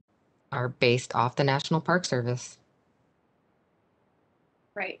are based off the National Park Service.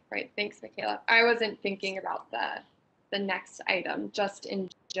 Right. Thanks, Michaela. I wasn't thinking about the next item, just in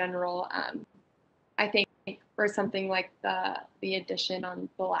general. I think for something like the addition on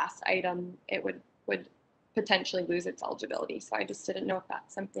the last item, it would potentially lose its eligibility. So I just didn't know if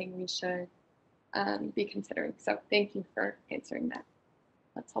that's something we should be considering. So thank you for answering that.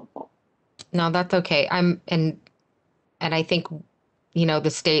 That's helpful. No, that's okay. And I think, you know, the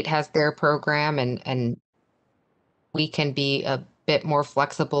state has their program and we can be a bit more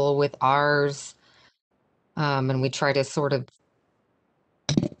flexible with ours. And we try to sort of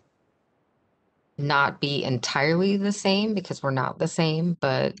not be entirely the same because we're not the same,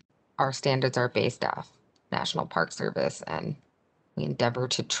 but our standards are based off National Park Service, and we endeavor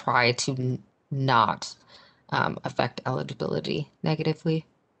to try to not affect eligibility negatively.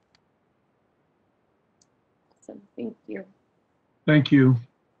 Awesome. Thank you. Thank you.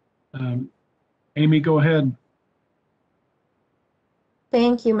 Amy, go ahead.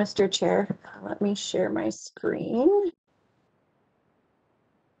 Thank you, Mr. Chair. Let me share my screen.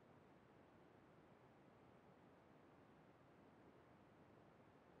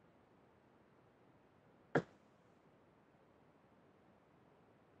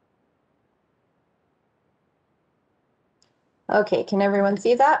 Okay, can everyone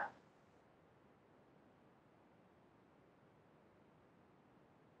see that?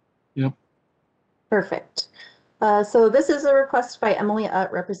 Yep. Perfect. So this is a request by Emily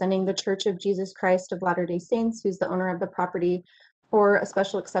Utt representing the Church of Jesus Christ of Latter-day Saints, who's the owner of the property, for a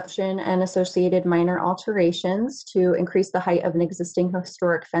special exception and associated minor alterations to increase the height of an existing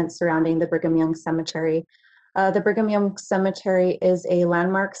historic fence surrounding the Brigham Young Cemetery. The Brigham Young Cemetery is a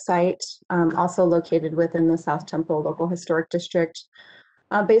landmark site, also located within the South Temple Local Historic District.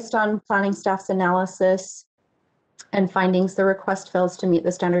 Based on planning staff's analysis and findings, the request fails to meet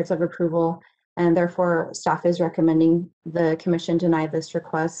the standards of approval, and therefore staff is recommending the commission deny this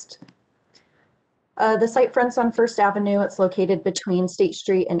request. The site fronts on First Avenue. It's located between State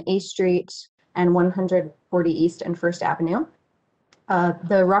Street and A Street and 140 East and First Avenue.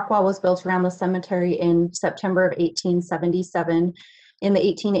 The rock wall was built around the cemetery in September of 1877. In the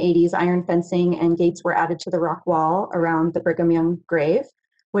 1880s, iron fencing and gates were added to the rock wall around the Brigham Young grave,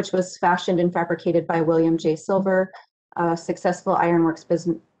 which was fashioned and fabricated by William J. Silver, a successful ironworks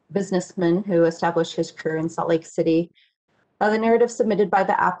businessman who established his career in Salt Lake City. The narrative submitted by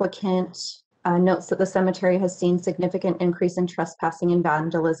the applicant notes that the cemetery has seen significant increase in trespassing and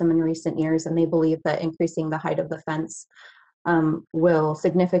vandalism in recent years, and they believe that increasing the height of the fence will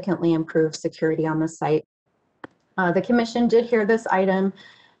significantly improve security on the site. The commission did hear this item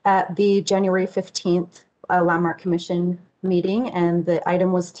at the January 15th Landmark Commission meeting, and the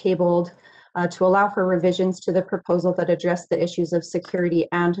item was tabled to allow for revisions to the proposal that address the issues of security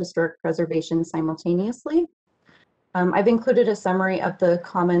and historic preservation simultaneously. I've included a summary of the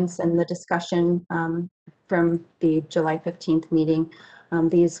comments and the discussion from the July 15th meeting.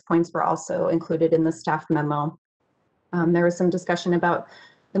 These points were also included in the staff memo. There was some discussion about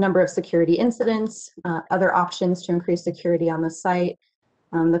the number of security incidents, other options to increase security on the site,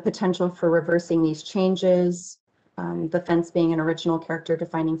 the potential for reversing these changes, the fence being an original character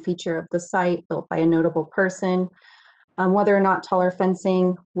defining feature of the site built by a notable person, whether or not taller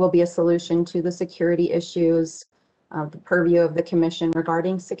fencing will be a solution to the security issues, the purview of the commission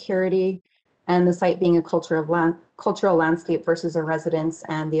regarding security, and the site being a cultural landscape versus a residence,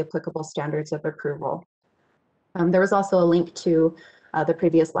 and the applicable standards of approval. There was also a link to the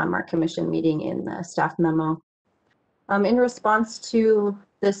previous Landmark Commission meeting in the staff memo. In response to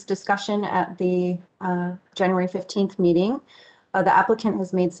this discussion at the January 15th meeting, the applicant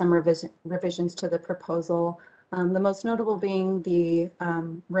has made some revisions to the proposal. The most notable being the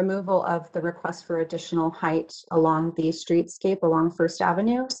removal of the request for additional height along the streetscape along First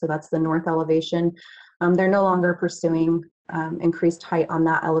Avenue. So that's the north elevation. They're no longer pursuing increased height on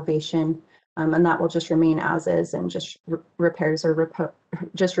that elevation, and that will just remain as is, and just repairs are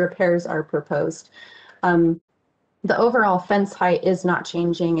proposed. The overall fence height is not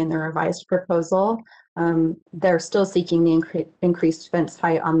changing in the revised proposal. They're still seeking the increased fence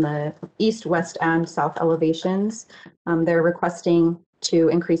height on the east, west, and south elevations. They're requesting to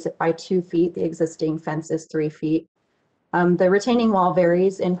increase it by 2 feet. The existing fence is 3 feet. The retaining wall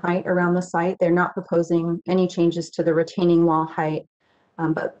varies in height around the site. They're not proposing any changes to the retaining wall height,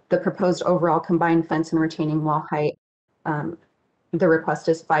 but the proposed overall combined fence and retaining wall height, the request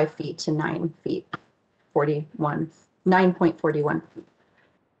is 5 feet to 9 feet. 9.41 feet.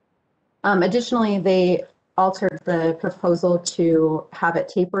 Additionally, they altered the proposal to have it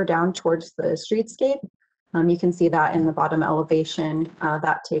taper down towards the streetscape. You can see that in the bottom elevation.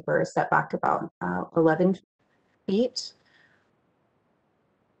 That taper is set back about 11 feet.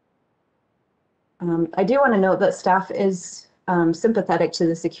 I do want to note that staff is sympathetic to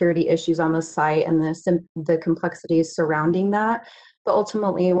the security issues on the site and the complexities surrounding that. But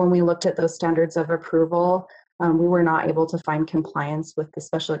ultimately, when we looked at those standards of approval, we were not able to find compliance with the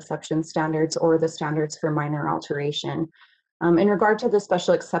special exception standards or the standards for minor alteration. In regard to the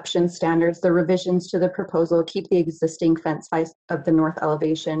special exception standards, the revisions to the proposal keep the existing fence size of the north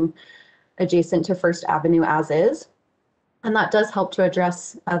elevation adjacent to First Avenue as is. And that does help to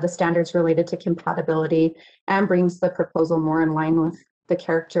address the standards related to compatibility and brings the proposal more in line with the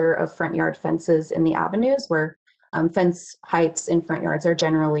character of front yard fences in the avenues, where fence heights in front yards are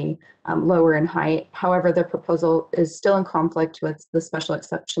generally lower in height. However, the proposal is still in conflict with the special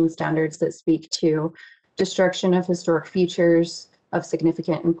exception standards that speak to destruction of historic features of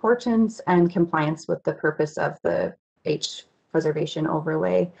significant importance and compliance with the purpose of the H preservation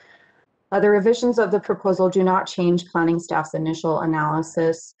overlay. The revisions of the proposal do not change planning staff's initial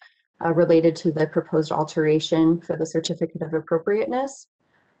analysis related to the proposed alteration for the certificate of appropriateness.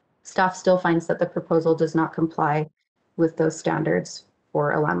 Staff still finds that the proposal does not comply with those standards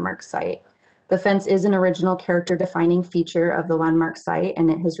for a landmark site. The fence is an original character defining feature of the landmark site,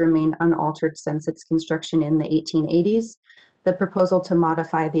 and it has remained unaltered since its construction in the 1880s. The proposal to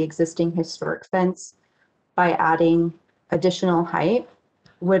modify the existing historic fence by adding additional height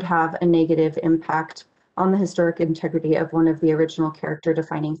would have a negative impact on the historic integrity of one of the original character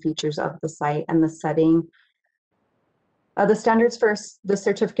defining features of the site and the setting. The standards for the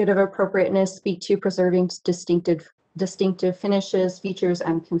certificate of appropriateness speak to preserving distinctive finishes, features,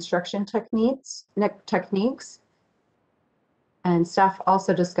 and construction techniques. And staff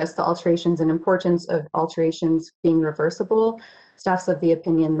also discussed the alterations and importance of alterations being reversible. Staff's of the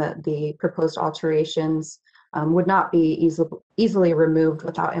opinion that the proposed alterations would not be easily removed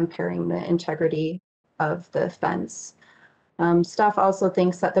without impairing the integrity of the fence. Staff also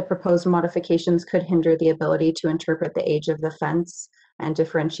thinks that the proposed modifications could hinder the ability to interpret the age of the fence and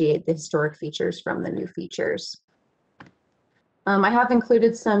differentiate the historic features from the new features. I have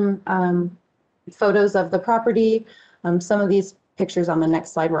included some photos of the property. Some of these pictures on the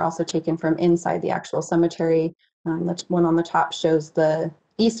next slide were also taken from inside the actual cemetery. The one on the top shows the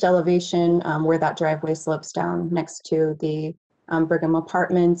east elevation where that driveway slopes down next to the Brigham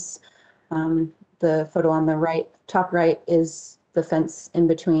Apartments. The photo on the right, top right, is the fence in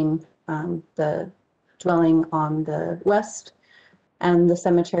between the dwelling on the west and the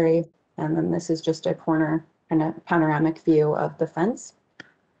cemetery. And then this is just a corner and a panoramic view of the fence.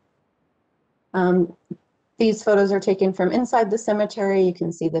 These photos are taken from inside the cemetery. You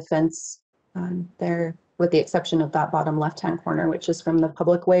can see the fence there, with the exception of that bottom left-hand corner, which is from the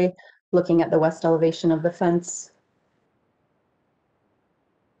public way, looking at the west elevation of the fence.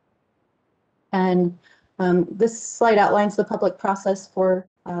 And this slide outlines the public process for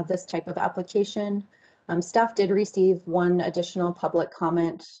this type of application. Staff did receive one additional public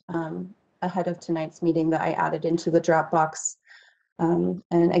comment ahead of tonight's meeting that I added into the Dropbox. And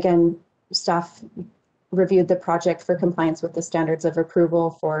again, staff reviewed the project for compliance with the standards of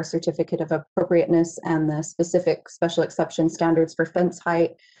approval for certificate of appropriateness and the specific special exception standards for fence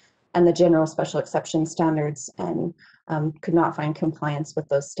height and the general special exception standards, and could not find compliance with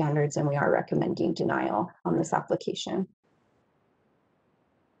those standards, and we are recommending denial on this application.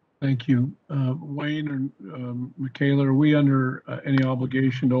 Thank you. Wayne or Michaela, are we under any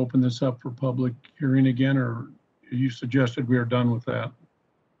obligation to open this up for public hearing again, or you suggested we are done with that?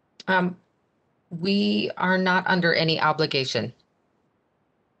 We are not under any obligation.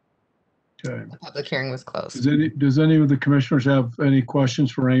 Okay. The public hearing was closed. Does any of the commissioners have any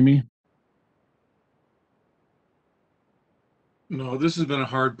questions for Amy? No, this has been a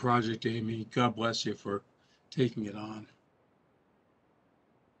hard project, Amy. God bless you for taking it on.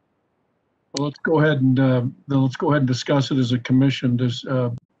 Well, let's go ahead and discuss it as a commission. Does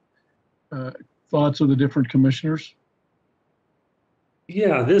thoughts of the different commissioners?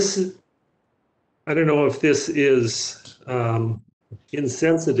 Yeah, I don't know if this is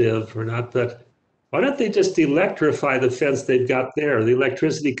insensitive or not, but why don't they just electrify the fence they've got there? The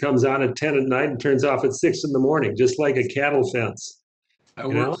electricity comes on at 10 at night and turns off at 6 in the morning, just like a cattle fence. That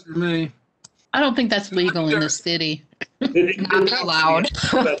works for me. I don't think that's legal in this city. Not allowed.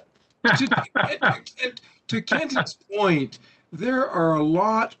 To Kenton's point, there are a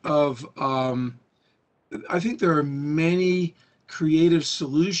lot of, I think there are many creative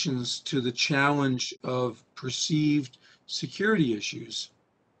solutions to the challenge of perceived security issues,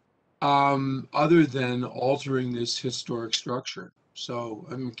 other than altering this historic structure. So,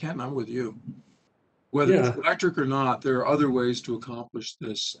 I mean, Kenton, I'm with you. Whether it's electric or not, there are other ways to accomplish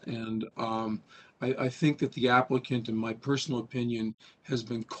this. And I think that the applicant, in my personal opinion, has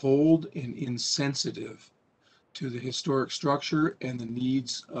been cold and insensitive to the historic structure and the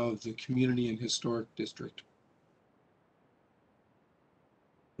needs of the community and historic district.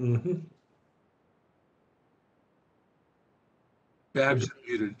 Mm-hmm. Babs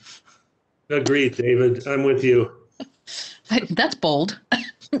muted. Agreed, David. I'm with you. That's bold.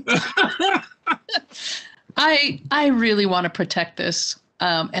 I really want to protect this,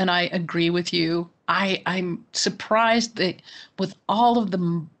 and I agree with you. I'm surprised that with all of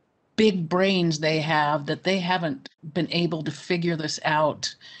the big brains they have, that they haven't been able to figure this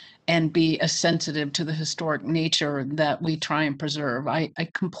out and be as sensitive to the historic nature that we try and preserve. I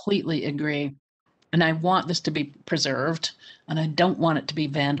completely agree. And I want this to be preserved, and I don't want it to be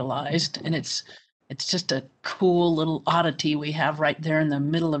vandalized. And it's just a cool little oddity we have right there in the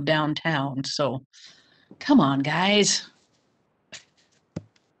middle of downtown. So come on, guys.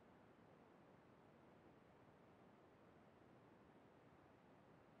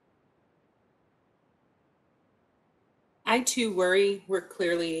 I too worry. We're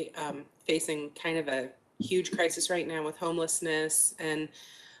clearly facing kind of a huge crisis right now with homelessness and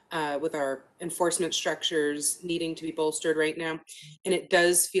with our enforcement structures needing to be bolstered right now. And it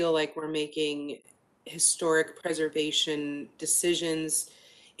does feel like we're making historic preservation decisions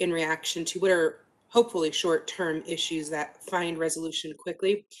in reaction to what are hopefully short-term issues that find resolution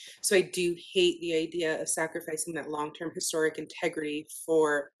quickly. So I do hate the idea of sacrificing that long-term historic integrity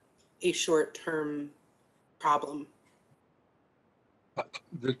for a short-term problem.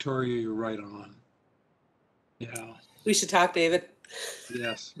 Victoria, you're right on. Yeah. We should talk, David.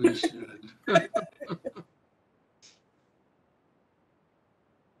 Yes, we should.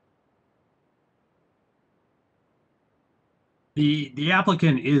 The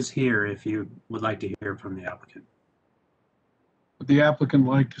applicant is here if you would like to hear from the applicant. Would the applicant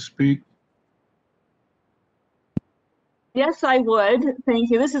like to speak? Yes, I would. Thank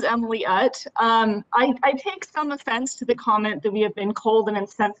you. This is Emily Utt. I take some offense to the comment that we have been cold and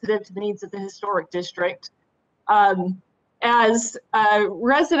insensitive to the needs of the historic district. As a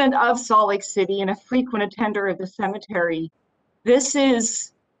resident of Salt Lake City and a frequent attender of the cemetery, this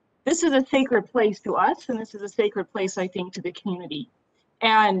is a sacred place to us, and this is a sacred place, I think, to the community.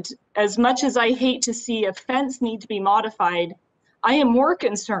 And as much as I hate to see a fence need to be modified, I am more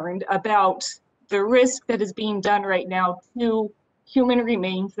concerned about the risk that is being done right now to human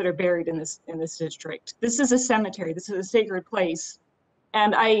remains that are buried in this district. This is a cemetery. This is a sacred place.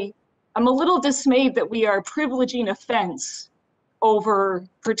 And I'm a little dismayed that we are privileging a fence over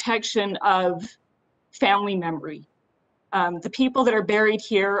protection of family memory. The people that are buried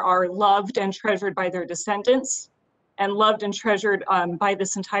here are loved and treasured by their descendants and loved and treasured by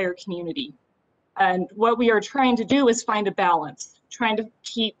this entire community. And what we are trying to do is find a balance, trying to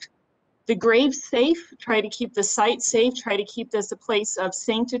keep the grave safe, try to keep the site safe, try to keep this a place of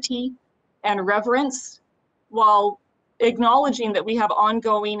sanctity and reverence, while acknowledging that we have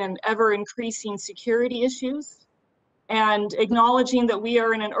ongoing and ever increasing security issues, and acknowledging that we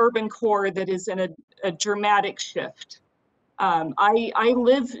are in an urban core that is in a dramatic shift. I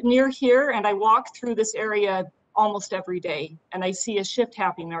live near here and I walk through this area almost every day, and I see a shift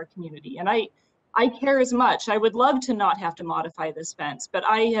happening in our community. And I care as much. I would love to not have to modify this fence, but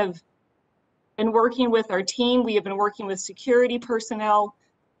I have been working with our team. We have been working with security personnel,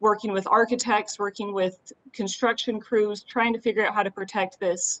 working with architects, working with construction crews, trying to figure out how to protect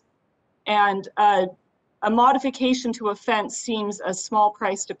this. And a modification to a fence seems a small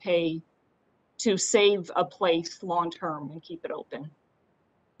price to pay to save a place long-term and keep it open.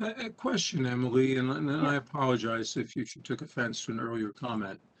 A question, Emily, and I apologize if you took offense to an earlier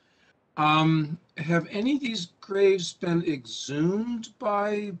comment. Have any of these graves been exhumed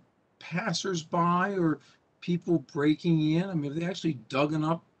by passersby or people breaking in? I mean, have they actually dug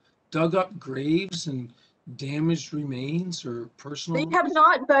up graves and damaged remains or personal? They have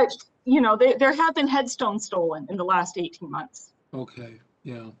not, but you know, there have been headstones stolen in the last 18 months. Okay,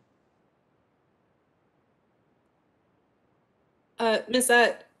 yeah. Ms.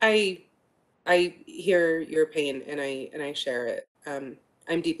 Utt, I hear your pain and I share it.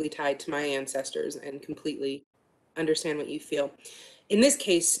 I'm deeply tied to my ancestors and completely understand what you feel. In this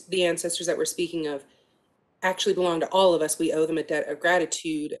case, the ancestors that we're speaking of actually belong to all of us. We owe them a debt of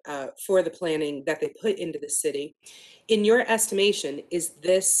gratitude for the planning that they put into the city. In your estimation, is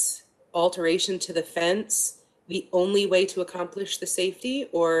this alteration to the fence the only way to accomplish the safety,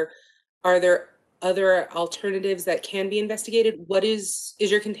 or are there other alternatives that can be investigated? What is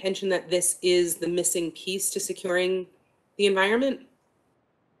your contention that this is the missing piece to securing the environment?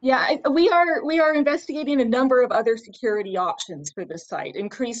 Yeah, we are investigating a number of other security options for this site.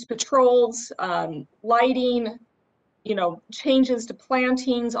 Increased patrols, lighting, you know, changes to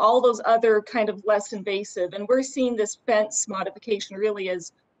plantings, all those other kind of less invasive. And we're seeing this fence modification really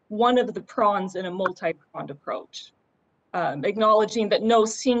as one of the prongs in a multi-pronged approach, acknowledging that no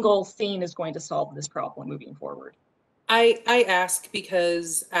single thing is going to solve this problem moving forward. I ask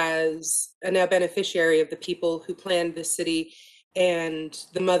because as a now beneficiary of the people who planned this city and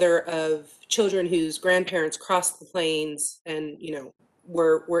the mother of children whose grandparents crossed the plains and, you know,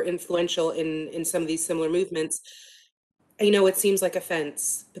 were influential in some of these similar movements, you know, it seems like a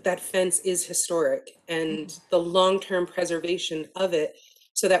fence, but that fence is historic, and the long-term preservation of it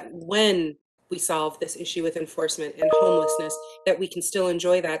so that when we solve this issue with enforcement and homelessness, that we can still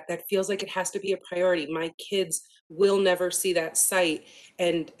enjoy that feels like it has to be a priority. My kids will never see that site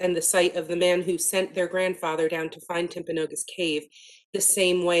and the site of the man who sent their grandfather down to find Timpanogos Cave the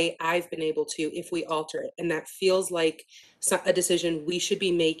same way I've been able to if we alter it. And that feels like a decision we should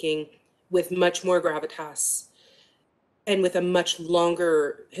be making with much more gravitas and with a much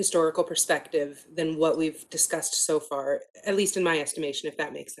longer historical perspective than what we've discussed so far, at least in my estimation, if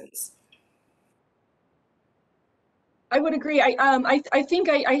that makes sense. I would agree. I think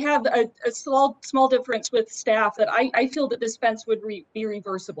I have a small difference with staff that I feel that this fence would be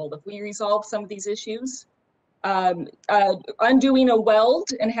reversible if we resolve some of these issues. Undoing a weld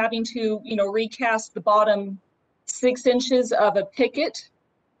and having to, you know, recast the bottom 6 inches of a picket,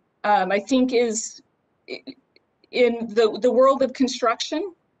 I think is, in the world of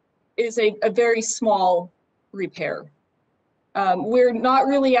construction, is a very small repair. We're not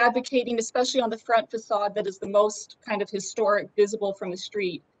really advocating, especially on the front facade that is the most kind of historic, visible from the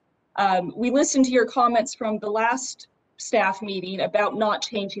street. We listened to your comments from the last staff meeting about not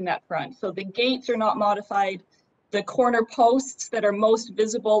changing that front. So the gates are not modified. The corner posts that are most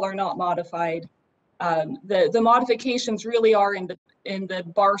visible are not modified. The modifications really are in the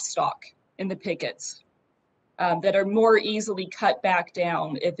bar stock, in the pickets, that are more easily cut back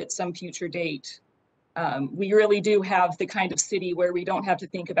down if it's some future date. We really do have the kind of city where we don't have to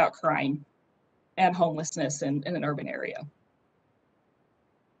think about crime and homelessness in an urban area.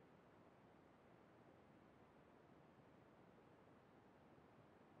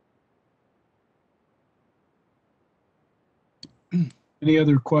 Any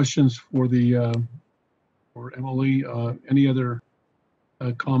other questions for for Emily? Any other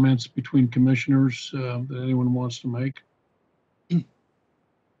comments between commissioners that anyone wants to make?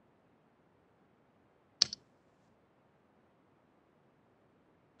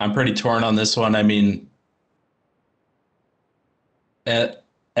 I'm pretty torn on this one. I mean, as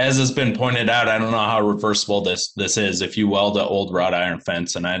has been pointed out, I don't know how reversible this is. If you weld an old wrought iron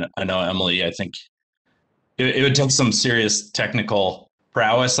fence, and I know Emily, I think it would take some serious technical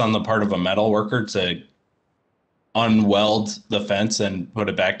prowess on the part of a metal worker to unweld the fence and put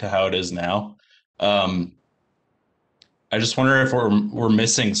it back to how it is now. I just wonder if we're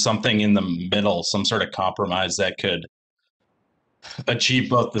missing something in the middle, some sort of compromise that could achieve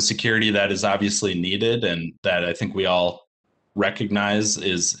both the security that is obviously needed and that I think we all recognize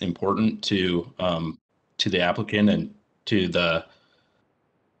is important to the applicant and to the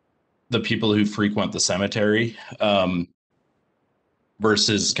people who frequent the cemetery,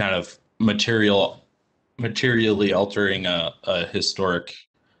 versus kind of materially altering a historic,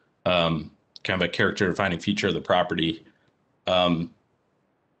 kind of a character defining feature of the property.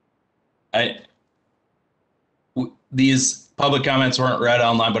 These public comments weren't read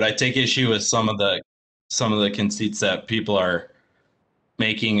online, but I take issue with some of the conceits that people are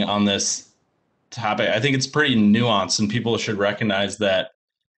making on this topic. I think it's pretty nuanced, and people should recognize that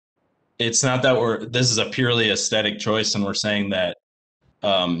it's not that this is a purely aesthetic choice, and we're saying that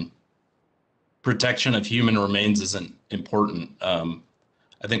protection of human remains isn't important. I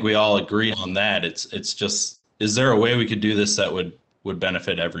think we all agree on that. It's just, is there a way we could do this that would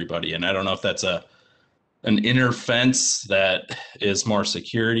benefit everybody? And I don't know if that's an inner fence that is more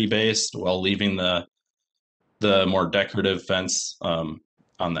security based while leaving the more decorative fence on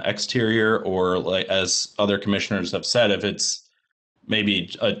the exterior, or, like as other commissioners have said, if it's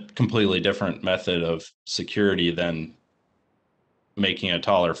maybe a completely different method of security than making a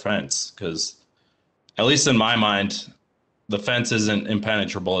taller fence. Because at least in my mind, the fence isn't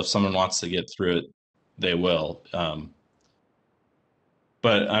impenetrable. If someone wants to get through it, they will.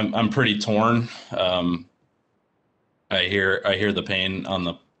 But I'm pretty torn. I hear the pain on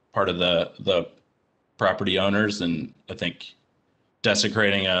the part of the property owners, and I think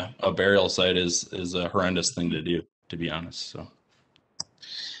desecrating a burial site is a horrendous thing to do, to be honest. So,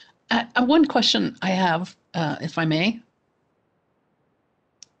 one question I have, if I may,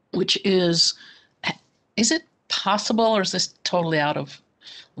 which is it possible, or is this totally out of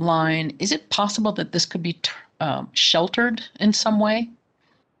line? Is it possible that this could be sheltered in some way?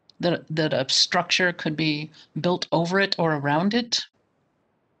 That a structure could be built over it or around it?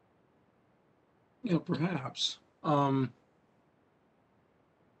 Yeah, perhaps. I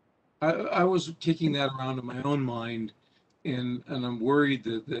was kicking that around in my own mind, and I'm worried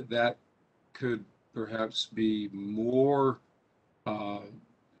that could perhaps be more,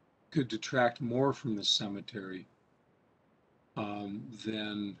 could detract more from the cemetery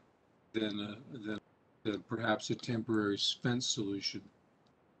than perhaps a temporary fence solution.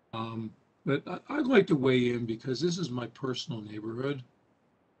 But I'd like to weigh in because this is my personal neighborhood.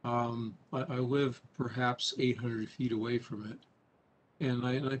 I live perhaps 800 feet away from it. And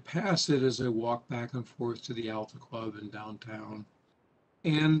I pass it as I walk back and forth to the Alta Club in downtown.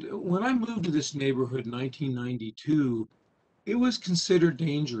 And when I moved to this neighborhood in 1992, it was considered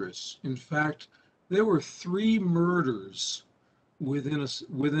dangerous. In fact, there were 3 murders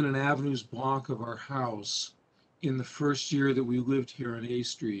within an avenues block of our house in the first year that we lived here on A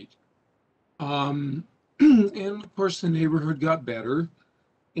Street. And of course, the neighborhood got better.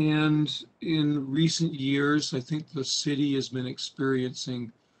 And in recent years, I think the city has been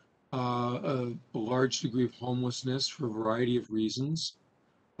experiencing a large degree of homelessness for a variety of reasons.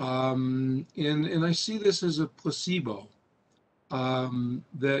 And I see this as a placebo,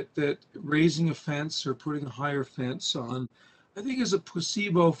 that raising a fence or putting a higher fence on, I think is a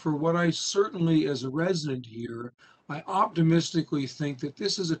placebo for what I certainly, as a resident here, I optimistically think that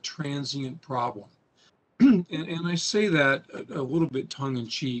this is a transient problem. And I say that a little bit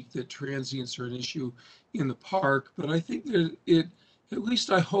tongue-in-cheek, that transients are an issue in the park, but I think that at least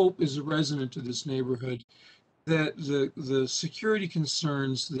I hope as a resident of this neighborhood, that the security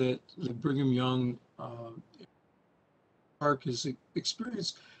concerns that the Brigham Young Park has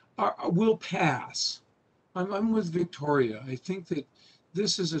experienced will pass. I'm with Victoria. I think that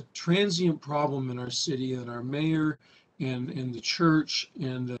this is a transient problem in our city, and our mayor and the church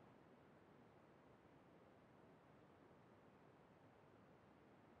and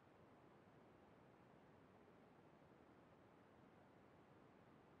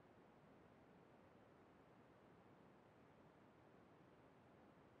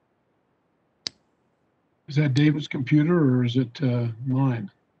Is that David's computer or is it mine?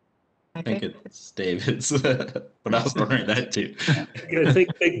 I think it's David's, but I was wondering that too. I think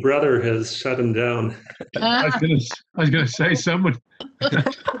Big Brother has shut him down. I was gonna say someone.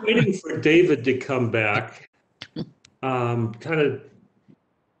 Waiting for David to come back. Kind of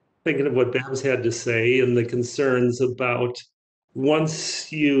thinking of what Babs had to say and the concerns about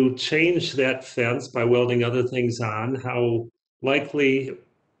once you change that fence by welding other things on, how likely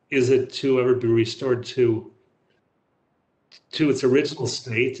is it to ever be restored to its original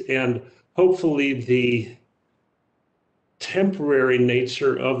state? And hopefully the temporary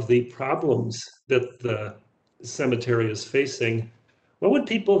nature of the problems that the cemetery is facing, what would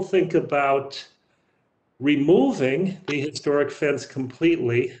people think about removing the historic fence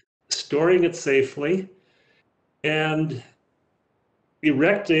completely, storing it safely, and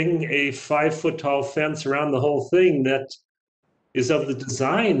erecting a 5-foot tall fence around the whole thing that is of the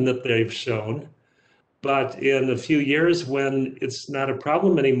design that they've shown? But in a few years, when it's not a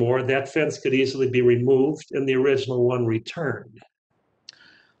problem anymore, that fence could easily be removed and the original one returned.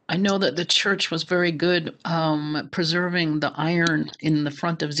 I know that the church was very good preserving the iron in the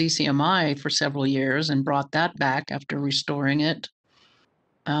front of ZCMI for several years and brought that back after restoring it.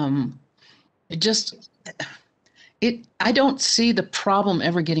 I don't see the problem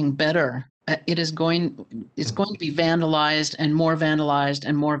ever getting better. It's going to be vandalized and more vandalized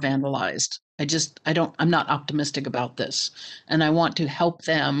and more vandalized. I'm not optimistic about this. And I want to help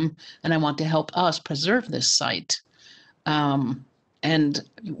them and I want to help us preserve this site. And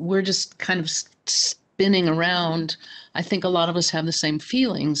we're just kind of spinning around. I think a lot of us have the same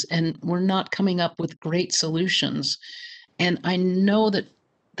feelings and we're not coming up with great solutions. And I know that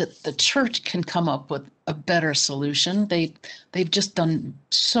the church can come up with a better solution. They've just done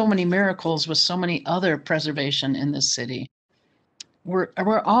so many miracles with so many other preservation in this city.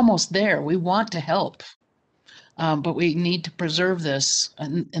 We're almost there. We want to help, but we need to preserve this.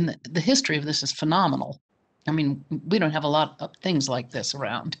 And the history of this is phenomenal. I mean, we don't have a lot of things like this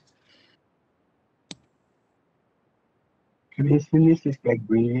around. Commission, this is Greg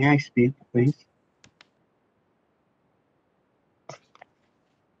Green. May I speak, please?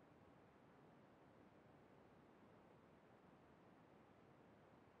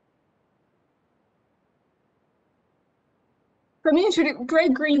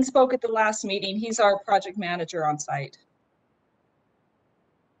 Greg Green spoke at the last meeting. He's our project manager on site.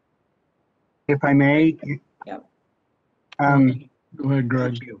 If I may. Yep. Go ahead,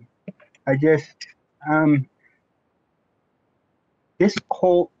 Greg. Thank you. I just, this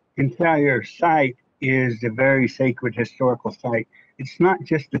whole entire site is a very sacred historical site. It's not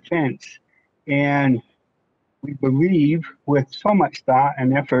just the fence. And we believe with so much thought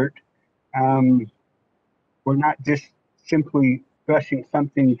and effort, we're not just simply brushing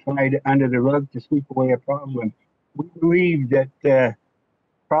something tried under the rug to sweep away a problem. We believe that the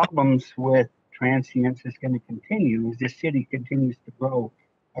problems with transients is going to continue as the city continues to grow.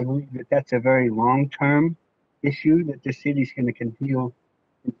 I believe that that's a very long-term issue that the city's going to continue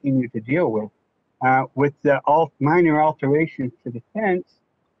to deal with. With the minor alterations to the fence,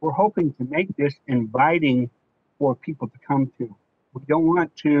 we're hoping to make this inviting for people to come to. We don't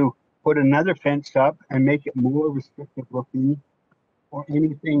want to put another fence up and make it more restrictive looking or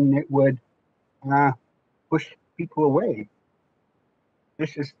anything that would push people away.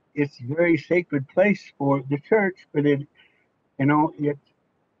 It's a very sacred place for the church, but I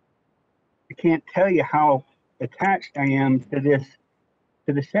can't tell you how attached I am to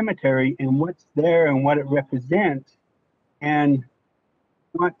the cemetery and what's there and what it represents, and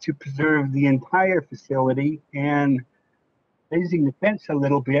want to preserve the entire facility. And raising the fence a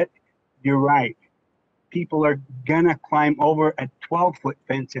little bit, you're right. People are gonna climb over a 12-foot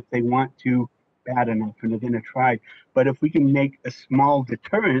fence if they want to bad enough, and they're gonna try. But if we can make a small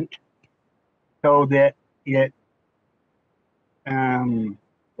deterrent so that it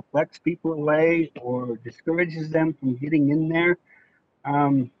deflects people away or discourages them from getting in there,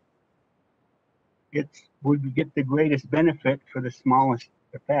 would get the greatest benefit for the smallest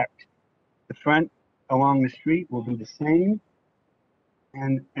effect. The front along the street will be the same,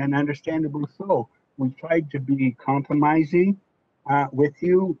 and understandably so. We tried to be compromising with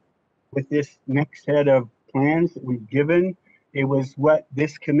you with this next set of plans that we've given. It was what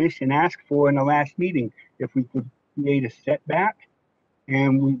this commission asked for in the last meeting, if we could create a setback,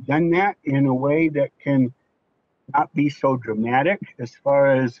 and we've done that in a way that can not be so dramatic as far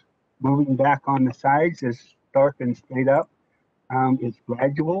as moving back on the sides as stark and straight up. It's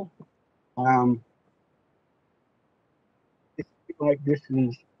gradual. It's like this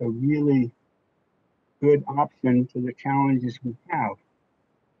is a really good option to the challenges we have.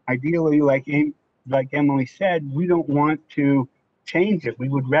 Ideally, like Emily said, we don't want to change it. We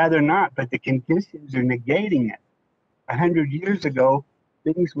would rather not, but the conditions are negating it. 100 years ago,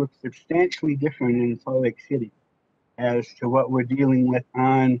 things were substantially different in Salt Lake City as to what we're dealing with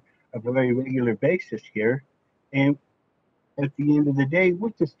on a very regular basis here. And at the end of the day,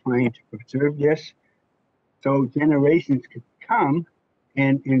 we're just trying to preserve this so generations could come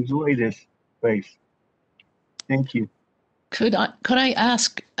and enjoy this place. Thank you. Could I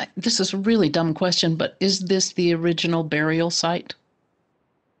ask, this is a really dumb question, but is this the original burial site?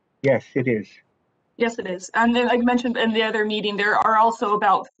 Yes, it is. Yes, it is. And then, like I mentioned in the other meeting, there are also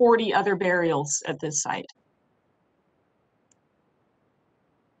about 40 other burials at this site.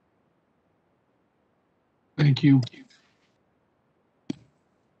 Thank you.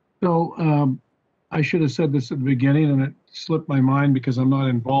 So I should have said this at the beginning and it slipped my mind because I'm not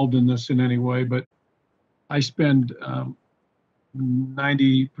involved in this in any way, but I spend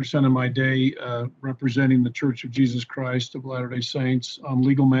 90% of my day representing the Church of Jesus Christ of Latter-day Saints on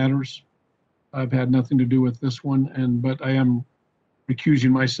legal matters. I've had nothing to do with this one, but I am recusing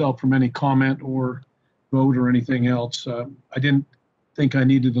myself from any comment or vote or anything else. I didn't think I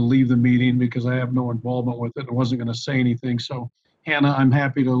needed to leave the meeting because I have no involvement with it. I wasn't going to say anything. So, Hannah, I'm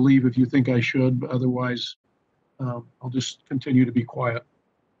happy to leave if you think I should, but otherwise, I'll just continue to be quiet.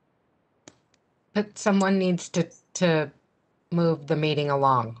 But someone needs to move the meeting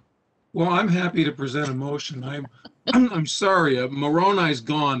along. Well, I'm happy to present a motion. I'm sorry, Moroni's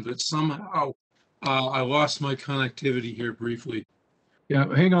gone, but somehow I lost my connectivity here briefly. Yeah,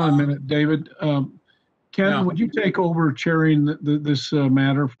 hang on a minute, David. Ken, Yeah. would you take over chairing this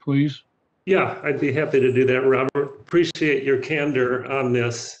matter, please? Yeah, I'd be happy to do that, Robert. Appreciate your candor on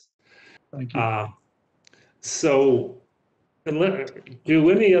this. Thank you. So, do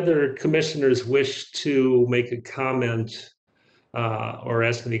any other commissioners wish to make a comment or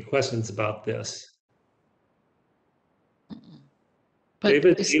ask any questions about this? But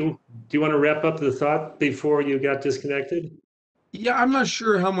David, do you want to wrap up the thought before you got disconnected? Yeah, I'm not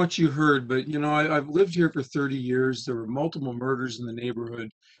sure how much you heard, but you know, I've lived here for 30 years. There were multiple murders in the neighborhood.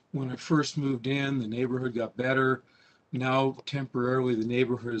 When I first moved in, the neighborhood got better. Now, temporarily, the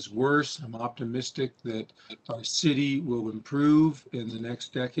neighborhood is worse. I'm optimistic that our city will improve in the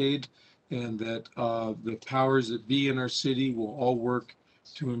next decade and that the powers that be in our city will all work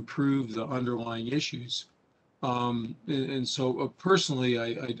to improve the underlying issues. And so personally,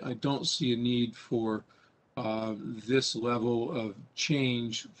 I don't see a need for this level of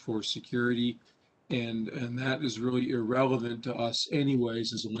change for security, and that is really irrelevant to us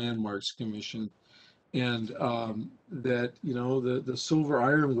anyways as a landmarks commission. And that, you know, the Silver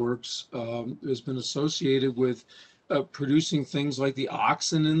Iron Works has been associated with producing things like the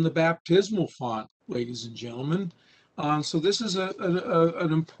oxen in the baptismal font, ladies and gentlemen. So this is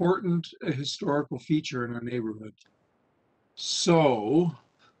an important historical feature in our neighborhood. So,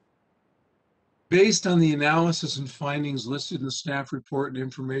 based on the analysis and findings listed in the staff report and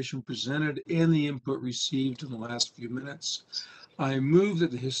information presented and the input received in the last few minutes, I move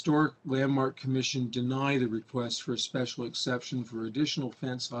that the Historic Landmark Commission deny the request for a special exception for additional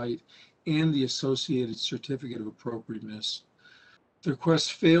fence height and the associated certificate of appropriateness. The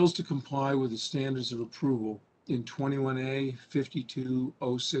request fails to comply with the standards of approval in 21A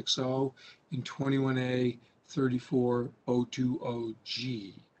 52060 and 21A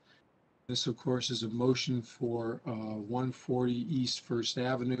 34020G. This, of course, is a motion for 140 East First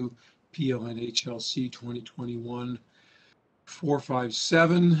Avenue, PLN HLC 2021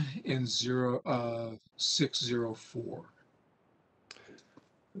 457 and 0604.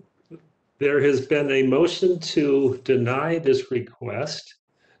 There has been a motion to deny this request.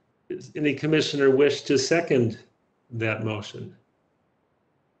 Does any commissioner wish to second that motion?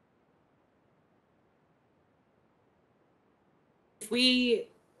 If we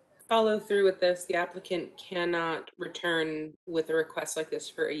follow through with this, the applicant cannot return with a request like this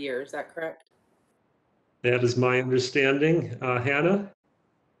for a year. Is that correct? That is my understanding. Hannah?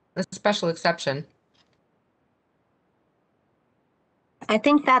 A special exception. I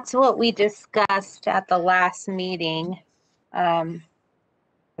think that's what we discussed at the last meeting. But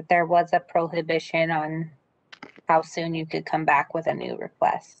there was a prohibition on how soon you could come back with a new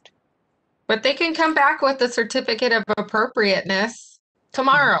request. But they can come back with the certificate of appropriateness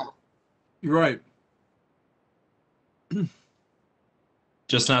tomorrow. You're right.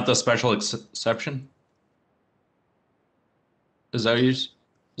 Just not the special exception? Is that what you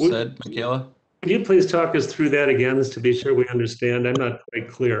said, Michaela? Could you please talk us through that again to be sure we understand? I'm not quite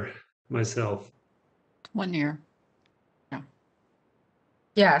clear myself. 1 year.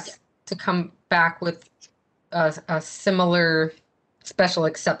 Yes, to come back with a similar special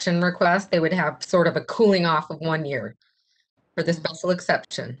exception request, they would have sort of a cooling off of 1 year for the special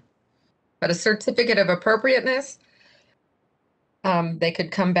exception. But a certificate of appropriateness, they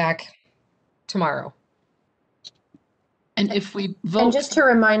could come back tomorrow. And if we vote. And just to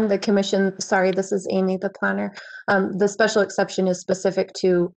remind the commission, sorry, this is Amy, the planner. The special exception is specific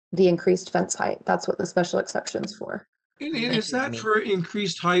to the increased fence height. That's what the special exception's for. And is that for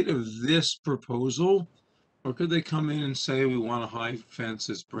increased height of this proposal? Or could they come in and say, we want a high fence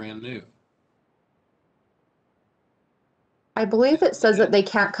that's brand new? I believe it says that they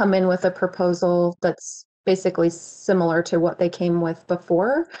can't come in with a proposal that's basically similar to what they came with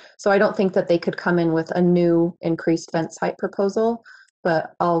before. So I don't think that they could come in with a new increased fence height proposal,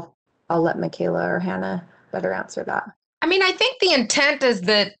 but I'll let Michaela or Hannah better answer that. I mean, I think the intent is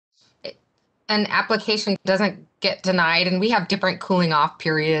that an application doesn't get denied, and we have different cooling off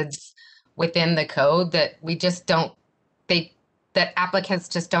periods within the code that we just don't, that applicants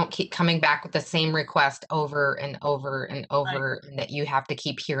just don't keep coming back with the same request over and over and over, and that you have to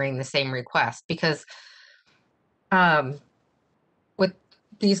keep hearing the same request, because with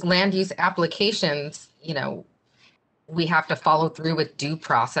these land use applications, you know, we have to follow through with due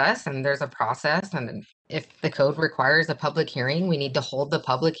process, and there's a process, and if the code requires a public hearing, we need to hold the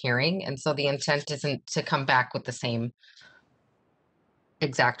public hearing. And so the intent isn't to come back with the same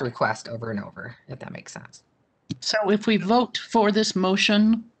exact request over and over, if that makes sense. So if we vote for this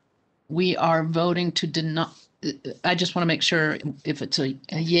motion, we are voting to deny. I just want to make sure if it's a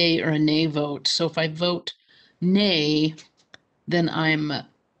yay or a nay vote. So if I vote nay, then I'm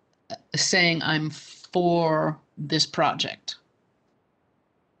saying I'm for this project.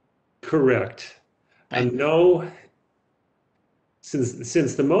 Correct. And no,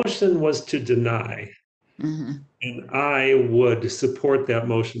 since the motion was to deny, and I would support that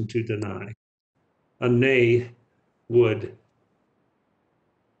motion to deny, a nay would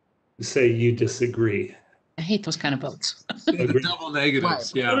say you disagree. I hate those kind of votes. Double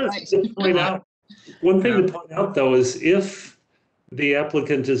negatives, yeah. One thing to point out, though, is if the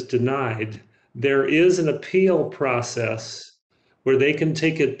applicant is denied, there is an appeal process where they can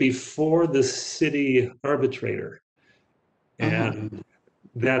take it before the city arbitrator. And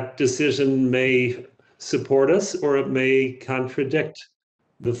that decision may support us, or it may contradict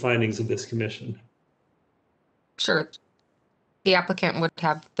the findings of this commission. Sure. The applicant would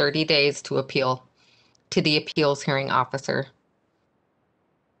have 30 days to appeal to the appeals hearing officer.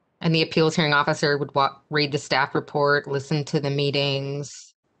 And the appeals hearing officer would read the staff report, listen to the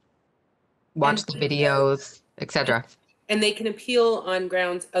meetings, watch the videos, etc. And they can appeal on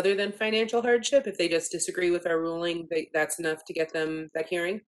grounds other than financial hardship if they just disagree with our ruling. That's enough to get them that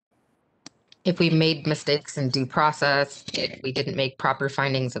hearing? If we made mistakes in due process, if we didn't make proper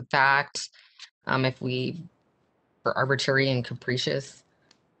findings of fact, if we were arbitrary and capricious.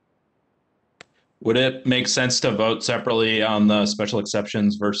 Would it make sense to vote separately on the special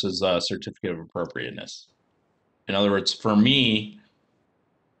exceptions versus certificate of appropriateness? In other words, for me,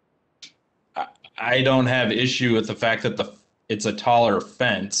 I don't have issue with the fact that it's a taller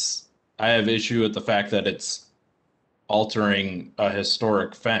fence. I have issue with the fact that it's altering a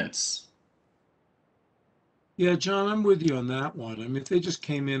historic fence. Yeah, John, I'm with you on that one. I mean, if they just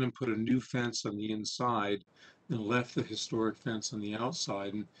came in and put a new fence on the inside and left the historic fence on the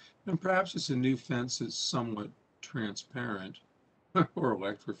outside, and perhaps it's a new fence that's somewhat transparent or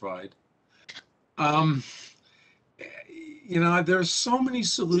electrified. You know, there's so many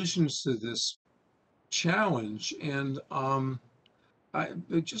solutions to this challenge, and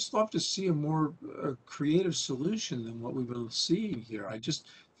I'd just love to see a more creative solution than what we've been seeing here. I just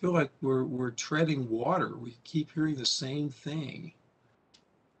feel like we're treading water. We keep hearing the same thing.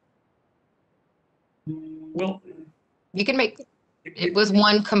 Well, you can make it was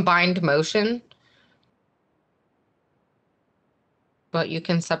one combined motion, but you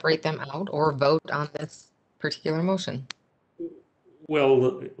can separate them out or vote on this particular motion.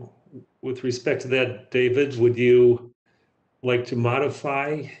 Well, with respect to that, David, would you like to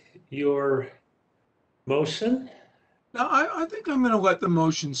modify your motion? No, I think I'm going to let the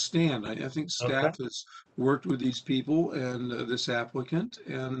motion stand. I think staff has worked with these people and this applicant,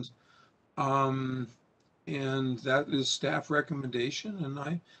 and that is staff recommendation.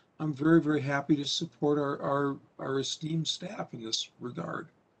 And I'm very, very happy to support our esteemed staff in this regard.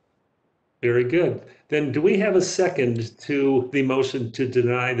 Very good. Then do we have a second to the motion to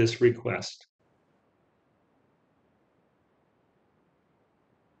deny this request?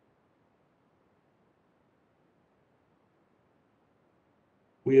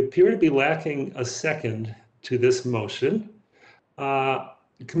 We appear to be lacking a second to this motion.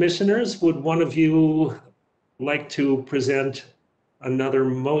 Commissioners, would one of you like to present another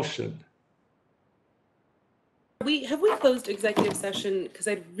motion? Have we closed executive session? Because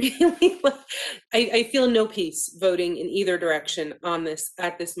I'd really I feel no peace voting in either direction on this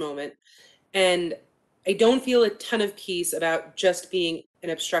at this moment. And I don't feel a ton of peace about just being an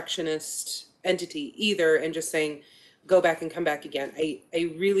obstructionist entity either and just saying, go back and come back again. I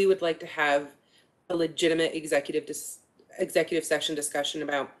really would like to have a legitimate executive session discussion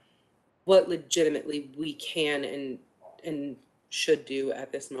about what legitimately we can and should do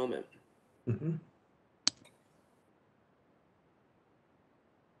at this moment. Mhm.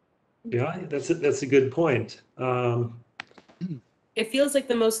 Yeah, that's a good point. It feels like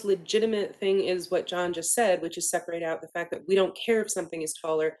the most legitimate thing is what John just said, which is separate out the fact that we don't care if something is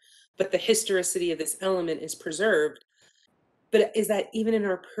taller, but the historicity of this element is preserved. But is that even in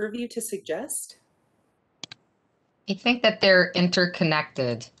our purview to suggest? I think that they're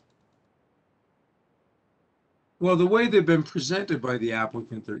interconnected. Well, the way they've been presented by the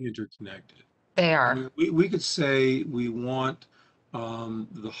applicant, they're interconnected. They I are. mean, we could say we want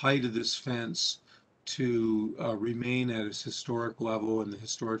the height of this fence to remain at its historic level and the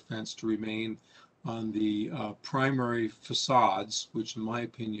historic fence to remain on the primary facades, which in my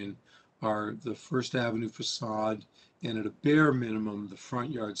opinion are the First Avenue facade and at a bare minimum, the front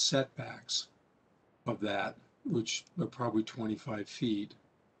yard setbacks of that, which are probably 25 feet.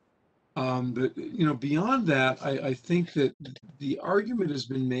 But you know, beyond that, I think that the argument has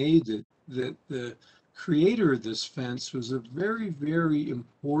been made that the creator of this fence was a very, very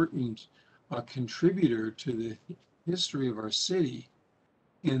important contributor to the history of our city,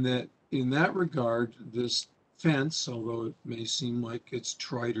 and that in that regard, this fence, although it may seem like it's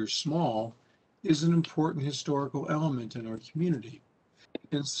trite or small, is an important historical element in our community.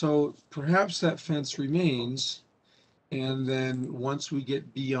 And so perhaps that fence remains. And then once we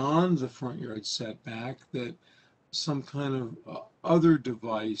get beyond the front yard setback, that some kind of other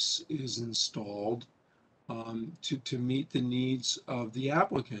device is installed to meet the needs of the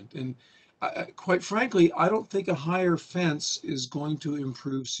applicant. And quite frankly, I don't think a higher fence is going to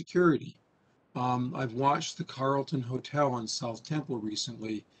improve security. I've watched the Carlton Hotel on South Temple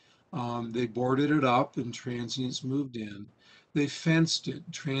recently. They boarded it up and transients moved in. They fenced it,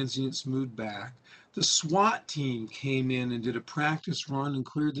 transients moved back. The SWAT team came in and did a practice run and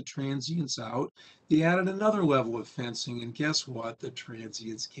cleared the transients out. They added another level of fencing, and guess what? The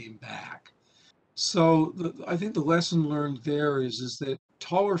transients came back. So I think the lesson learned there is that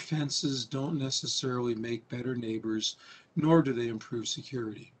taller fences don't necessarily make better neighbors, nor do they improve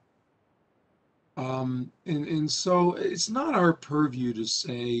security. And so it's not our purview to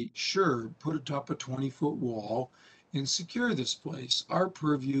say, sure, put up a 20-foot wall and secure this place. Our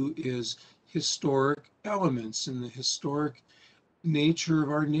purview is historic elements and the historic nature of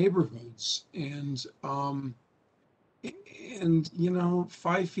our neighborhoods. And you know,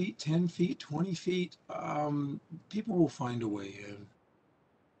 5 feet, 10 feet, 20 feet, people will find a way in.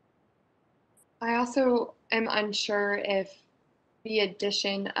 I also am unsure if the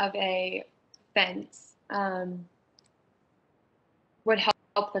addition of a fence would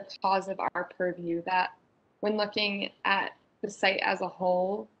help the cause of our purview, that when looking at the site as a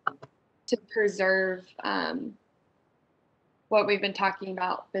whole, to preserve what we've been talking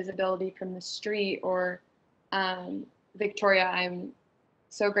about, visibility from the street, or Victoria, I'm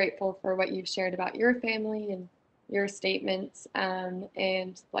so grateful for what you've shared about your family and your statements,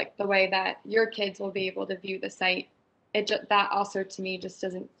 and like the way that your kids will be able to view the site. That also to me just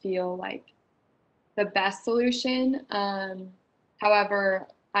doesn't feel like the best solution. However,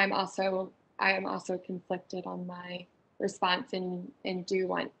 I am also conflicted on my response and do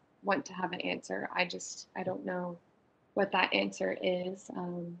want to have an answer. I don't know what that answer is.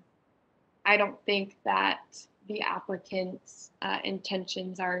 I don't think that the applicant's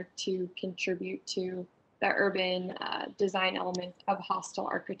intentions are to contribute to the urban design element of hostile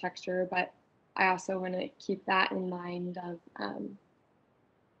architecture, but I also want to keep that in mind of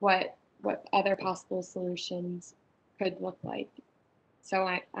what other possible solutions could look like. So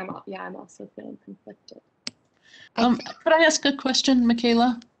I'm also feeling conflicted. Could I ask a question,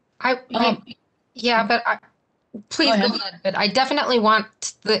 Michaela? Yeah, but please go ahead. But I definitely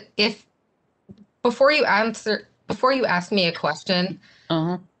want before you ask me a question,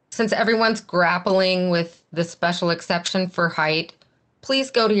 since everyone's grappling with the special exception for height,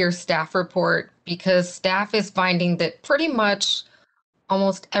 please go to your staff report, because staff is finding that pretty much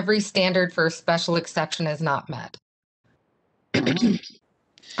almost every standard for a special exception is not met.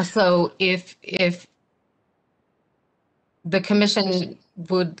 So if the commission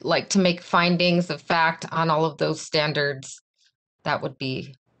would like to make findings of fact on all of those standards, that's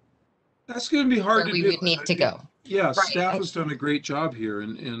going to be hard to do. We would need to go. Yeah, Right. Staff has done a great job here,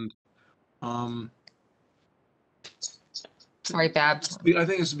 and sorry, Babs. I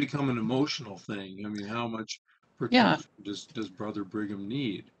think it's become an emotional thing. I mean, how much protection does Brother Brigham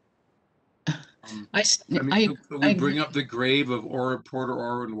need? I mean, could we bring up the grave of Porter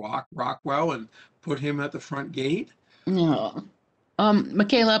Orrin Rockwell and put him at the front gate? No.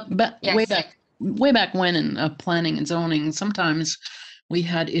 Michaela, Yes. way back when in planning and zoning, sometimes we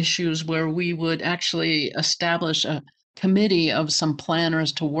had issues where we would actually establish a committee of some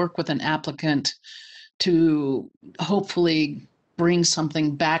planners to work with an applicant to hopefully bring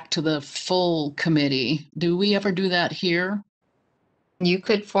something back to the full committee. Do we ever do that here? You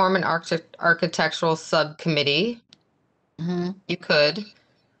could form an architectural subcommittee. You could.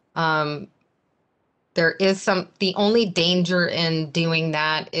 There is the only danger in doing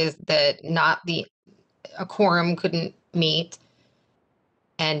that is that a quorum couldn't meet.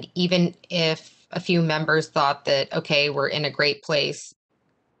 And even if a few members thought that, okay, we're in a great place,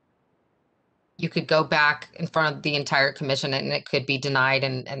 you could go back in front of the entire commission and it could be denied.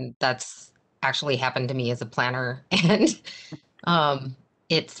 And that's actually happened to me as a planner. And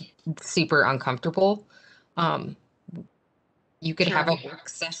it's super uncomfortable. You could have a work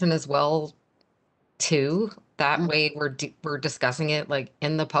session as well, too. That way we're discussing it like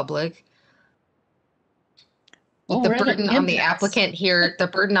in the public. Well, The we're at an burden on the impasse. applicant here, the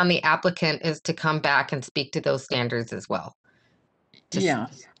burden on the applicant is to come back and speak to those standards as well. Yeah.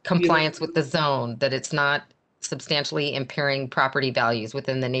 Compliance with the zone, that it's not substantially impairing property values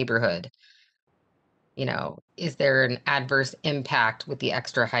within the neighborhood. You know, is there an adverse impact with the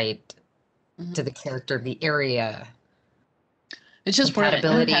extra height to the character of the area? It's just we're at an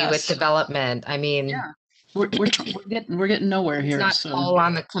Compatibility with impasse. development. I mean, Yeah. We're getting nowhere it's here. not So all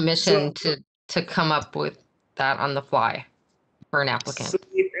on the commission to come up with that on the fly for an applicant. So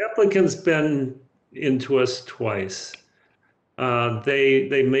the applicant's been into us twice.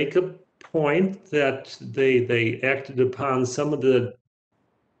 They make a point that they acted upon some of the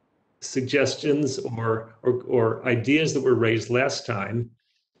suggestions or ideas that were raised last time,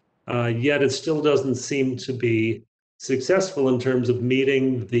 yet it still doesn't seem to be successful in terms of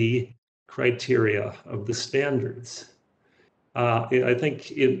meeting the criteria of the standards. I think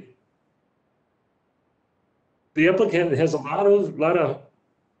the applicant has a lot of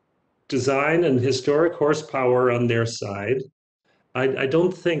design and historic horsepower on their side. I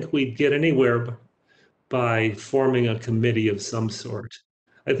don't think we'd get anywhere by forming a committee of some sort.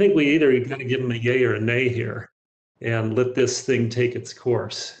 I think we either got to give them a yay or a nay here and let this thing take its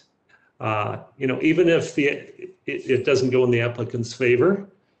course. Even if it doesn't go in the applicant's favor,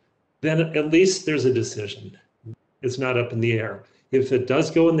 then at least there's a decision. It's not up in the air. If it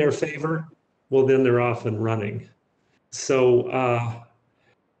does go in their favor, well, then they're off and running. So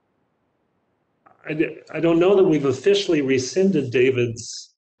I don't know that we've officially rescinded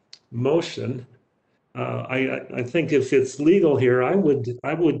David's motion. I think if it's legal here, I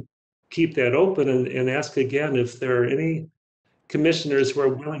would keep that open and ask again if there are any commissioners who are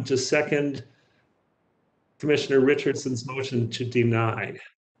willing to second Commissioner Richardson's motion to deny.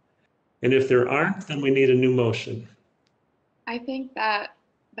 And if there aren't, then we need a new motion. I think that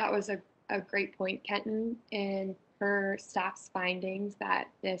was a great point, Kenton, in her staff's findings that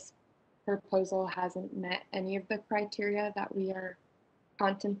this proposal hasn't met any of the criteria that we are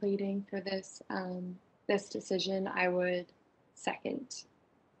contemplating for this this decision. I would second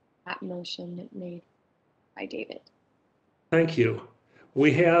that motion made by David. Thank you.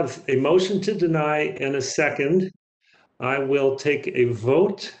 We have a motion to deny and a second. I will take a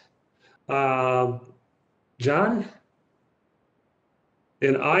vote. John?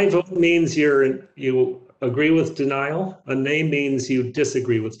 An aye vote means you agree with denial. A nay means you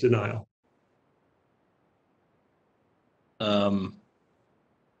disagree with denial.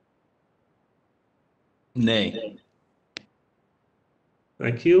 Nay.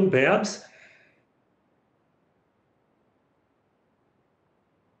 Thank you. Babs?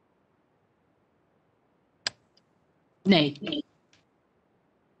 nay.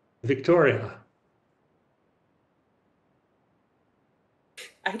 Victoria?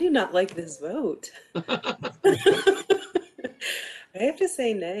 I do not like this vote. I have to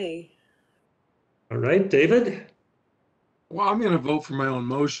say nay. All right, David? Well, I'm going to vote for my own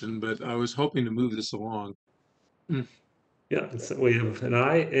motion, but I was hoping to move this along. Yeah, so we have an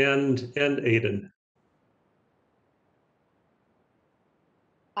aye and Aiden.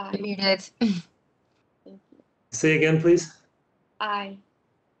 I muted. Say again, please. Aye.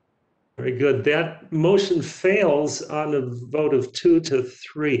 Very good. That motion fails on a vote of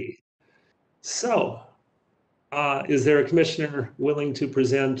 2-3. So, is there a commissioner willing to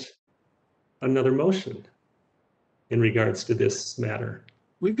present another motion in regards to this matter?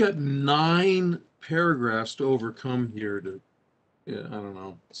 We've got 9 paragraphs to overcome here I don't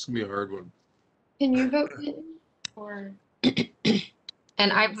know. It's going to be a hard one. Can you vote Kenton? Or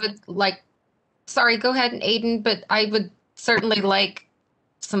And I would like sorry, go ahead, Aiden, but I would certainly like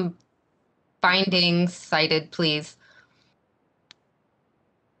some findings cited, please.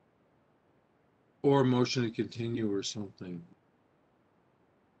 Or motion to continue or something.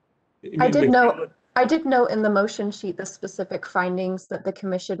 I did note in the motion sheet the specific findings that the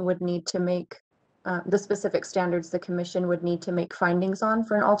commission would need to make, the specific standards the commission would need to make findings on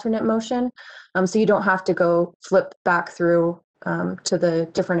for an alternate motion. So you don't have to go flip back through to the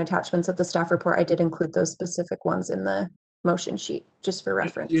different attachments of the staff report. I did include those specific ones in the motion sheet, just for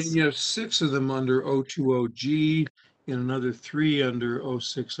reference. You have 6 of them under 020G and another 3 under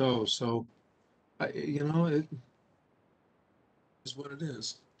 060. So, it is what it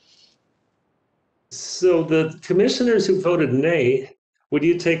is. So the commissioners who voted nay, would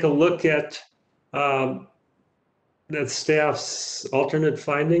you take a look at that staff's alternate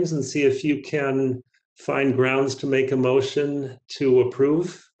findings and see if you can find grounds to make a motion to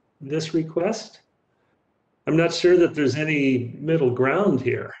approve this request? I'm not sure that there's any middle ground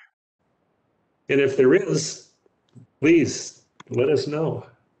here. And if there is, please let us know.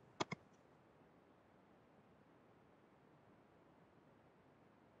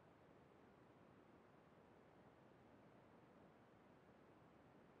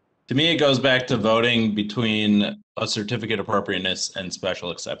 To me, it goes back to voting between a certificate of appropriateness and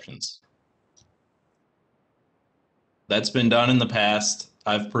special exceptions. That's been done in the past.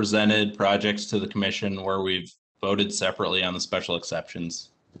 I've presented projects to the commission where we've voted separately on the special exceptions.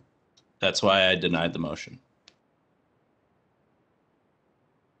 That's why I denied the motion.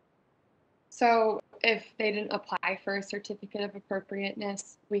 So if they didn't apply for a certificate of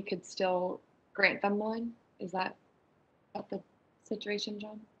appropriateness, we could still grant them one? Is that the situation,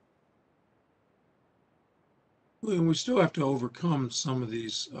 John? And we still have to overcome some of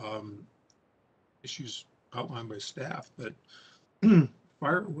these issues outlined by staff, but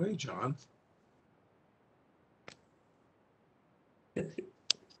fire away, John.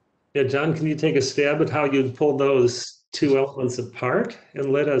 Yeah, John, can you take a stab at how you'd pull those two elements apart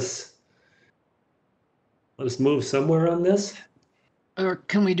and let us move somewhere on this? Or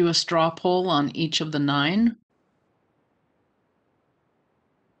can we do a straw poll on each of the 9?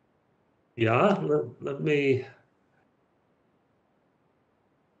 Yeah, let me,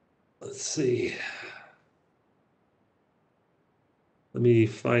 let's see. Let me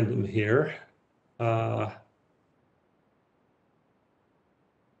find them here. They're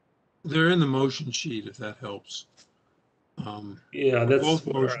in the motion sheet, if that helps. Yeah, that's both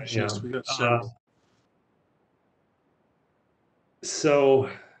motion sheets. We got several. So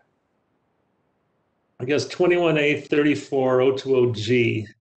I guess 21A 34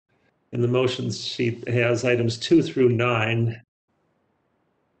 in the motions sheet has items 2 through 9.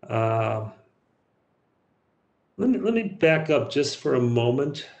 Let me back up just for a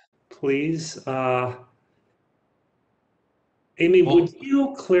moment, please. Amy, would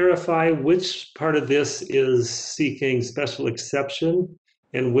you clarify which part of this is seeking special exception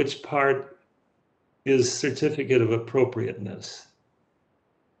and which part is certificate of appropriateness?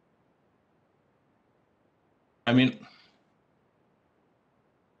 I mean,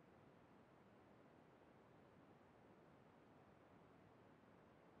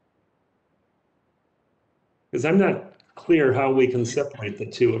 because I'm not clear how we can separate the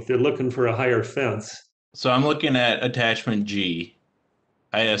two if they're looking for a higher fence. so I'm looking at attachment G.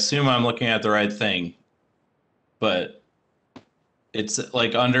 I assume I'm looking at the right thing, but it's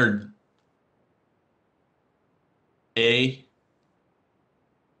like under A.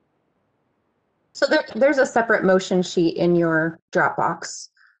 So there's a separate motion sheet in your Dropbox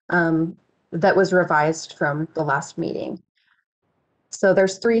that was revised from the last meeting. So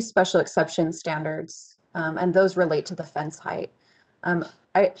there's 3 special exception standards, and those relate to the fence height.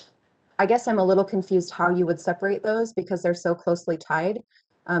 I guess I'm a little confused how you would separate those because they're so closely tied.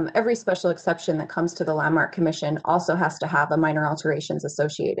 Every special exception that comes to the Landmark Commission also has to have a minor alterations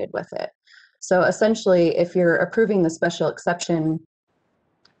associated with it. So essentially, if you're approving the special exception,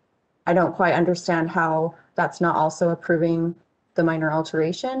 I don't quite understand how that's not also approving the minor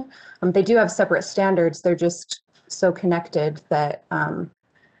alteration. They do have separate standards. They're just so connected that I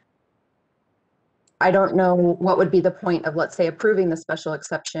don't know what would be the point of, let's say, approving the special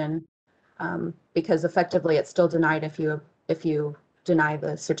exception, because effectively it's still denied if you deny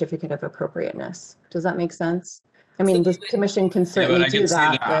the certificate of appropriateness. Does that make sense? I mean, the commission can certainly do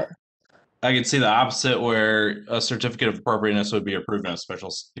that, but I could see the opposite where a certificate of appropriateness would be approved and a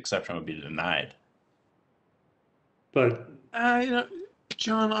special exception would be denied. But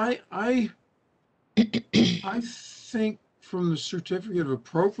John, I think from the certificate of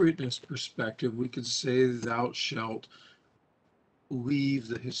appropriateness perspective, we could say thou shalt leave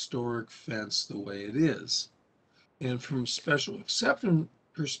the historic fence the way it is. And from special exception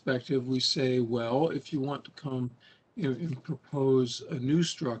perspective, we say, well, if you want to come and propose a new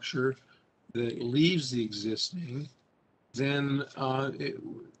structure that leaves the existing, then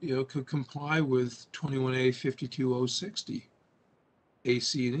it could comply with 21A 52060 A,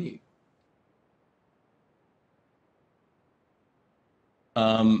 C, and E.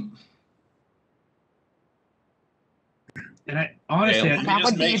 And I honestly, let me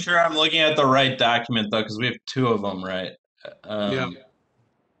just make sure I'm looking at the right document though, because we have two of them, right? Yeah.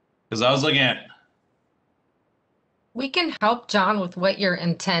 Because I was looking at. We can help John with what your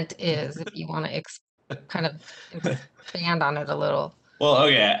intent is if you want to kind of expand on it a little. Well,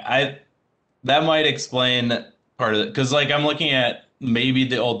 okay, that might explain part of it, because like I'm looking at maybe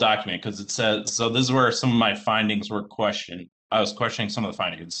the old document, because it says, so this is where some of my findings were questioned. I was questioning some of the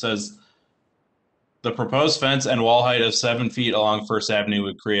findings. It says the proposed fence and wall height of 7 feet along First Avenue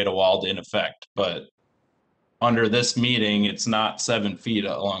would create a walled-in effect, but under this meeting, it's not 7 feet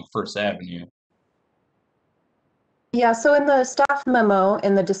along First Avenue. Yeah, so in the staff memo,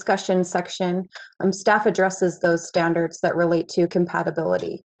 in the discussion section, staff addresses those standards that relate to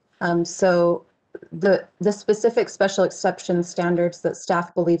compatibility. So the specific special exception standards that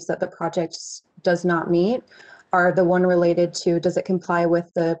staff believes that the project does not meet are the one related to, does it comply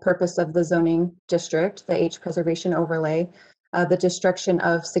with the purpose of the zoning district, the H preservation overlay, the destruction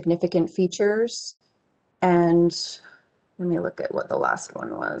of significant features, and let me look at what the last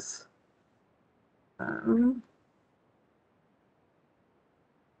one was.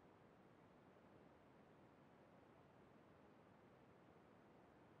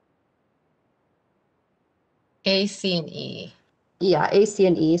 A, C, and E. Yeah, A, C,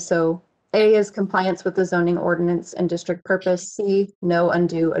 and E. So A is compliance with the zoning ordinance and district purpose. C, no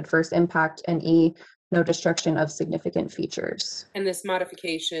undue adverse impact. And E, no destruction of significant features. And this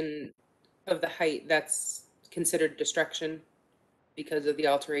modification of the height, that's considered destruction because of the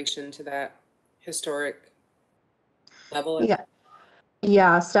alteration to that historic level? Yeah.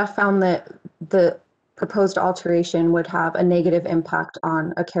 Yeah, staff found that the proposed alteration would have a negative impact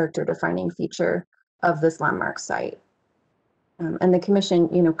on a character defining feature of this landmark site. And the commission,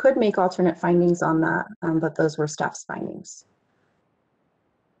 could make alternate findings on that, but those were staff's findings.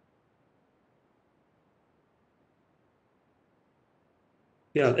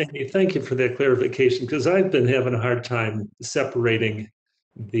 Yeah, Amy, thank you for that clarification, because I've been having a hard time separating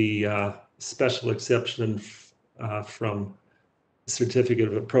the special exception from certificate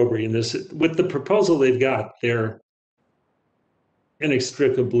of appropriateness. With the proposal they've got, they're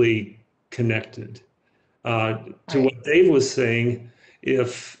inextricably connected. To what Dave was saying,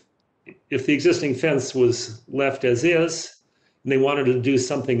 if the existing fence was left as is, and they wanted to do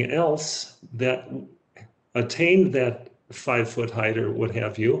something else that attained that 5-foot height or what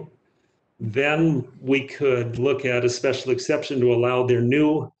have you, then we could look at a special exception to allow their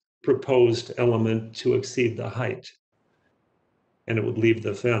new proposed element to exceed the height. And it would leave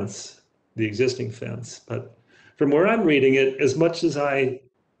the fence, the existing fence. But from where I'm reading it, as much as I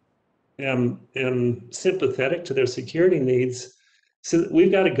am sympathetic to their security needs, so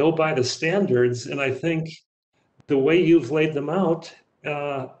we've got to go by the standards. And I think the way you've laid them out,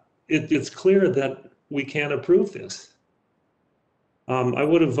 it's clear that we can't approve this. I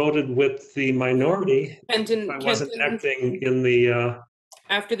would have voted with the minority if I wasn't acting in the...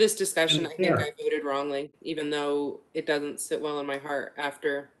 After this discussion, I think I voted wrongly, even though it doesn't sit well in my heart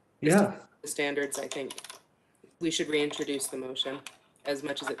after the standards. I think we should reintroduce the motion, as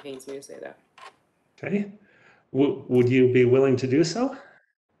much as it pains me to say that. Okay. Would you be willing to do so?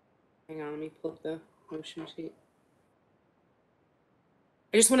 Hang on, let me pull up the motion sheet.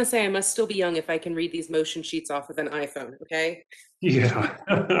 I just want to say I must still be young if I can read these motion sheets off of an iPhone, okay?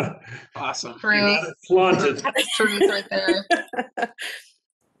 Yeah. Awesome. Flaunted. That's truth right there.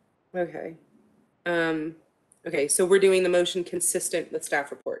 Okay. Okay, so we're doing the motion consistent with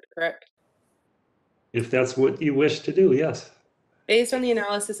staff report, correct? If that's what you wish to do, yes. Based on the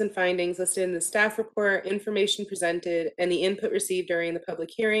analysis and findings listed in the staff report, information presented, and the input received during the public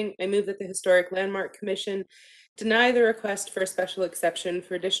hearing, I move that the Historic Landmark Commission deny the request for a special exception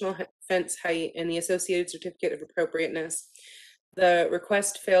for additional fence height and the associated certificate of appropriateness. The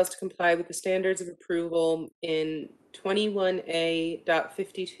request fails to comply with the standards of approval in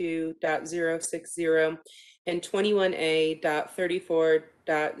 21A.52.060 and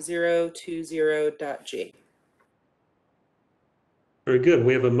 21A.34.020.g. Very good.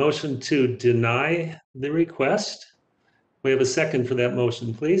 We have a motion to deny the request. We have a second for that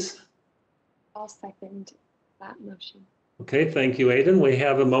motion, please. I'll second that motion. Okay, thank you, Aidan. We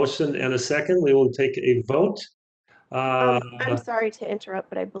have a motion and a second. We will take a vote. I'm sorry to interrupt,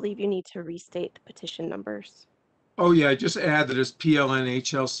 but I believe you need to restate the petition numbers. Oh, yeah, just add that it's PLN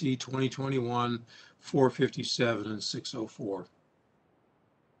HLC 2021 457 and 604.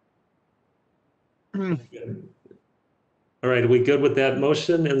 All right, are we good with that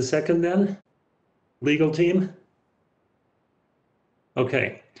motion and second then? Legal team?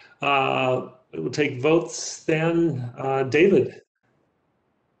 Okay, we'll take votes then. David?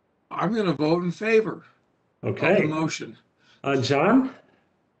 I'm going to vote in favor of the Okay. motion. John?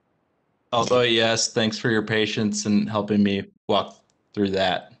 I'll vote yes. Thanks for your patience and helping me walk through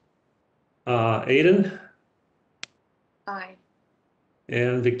that. Aiden? Aye.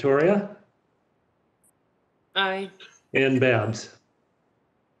 And Victoria? Aye. And Babs?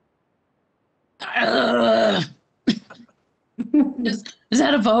 Is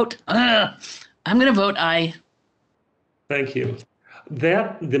that a vote? I'm going to vote aye. Thank you.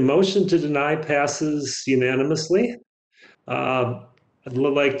 The motion to deny passes unanimously. I'd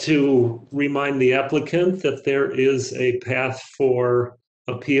like to remind the applicant that there is a path for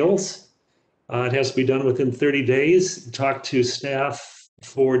appeals. It has to be done within 30 days. Talk to staff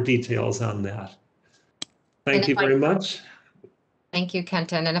for details on that. Thank you very much. Thank you,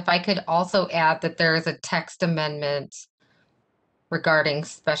 Kenton. And if I could also add that there is a text amendment regarding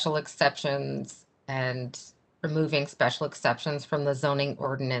special exceptions and removing special exceptions from the zoning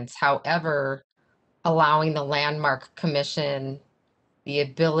ordinance. However, allowing the Landmark Commission the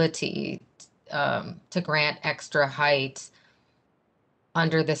ability to grant extra height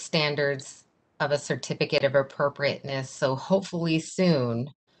under the standards of a certificate of appropriateness. So hopefully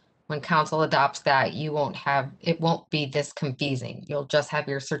soon, when council adopts that, it won't be this confusing. You'll just have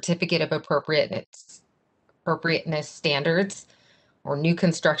your certificate of appropriateness standards or new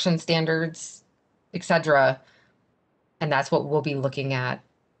construction standards, etc. And that's what we'll be looking at.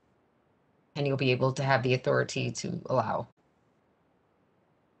 And you'll be able to have the authority to allow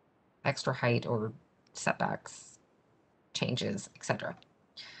extra height or setbacks, changes, etc.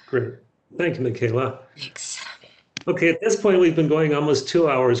 Great. Thank you, Michaela. Thanks. Okay, at this point, we've been going almost 2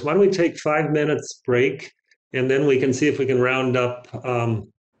 hours. Why don't we take 5 minutes break, and then we can see if we can round up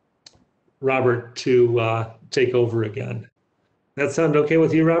Robert to take over again. That sound okay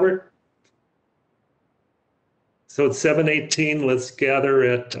with you, Robert? So it's 7:18. Let's gather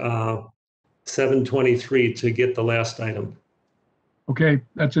at 7:23 to get the last item. Okay,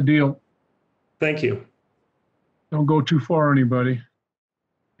 that's a deal. Thank you. Don't go too far, anybody.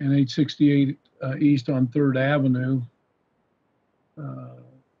 And 868 East on 3rd Avenue. Is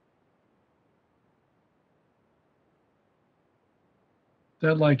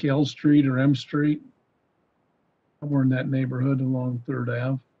that like L Street or M Street? Somewhere in that neighborhood along 3rd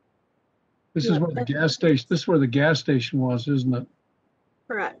Ave. This is where the gas station. This is where the gas station was, isn't it?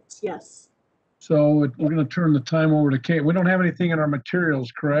 Correct, yes. So we're going to turn the time over to Kate. We don't have anything in our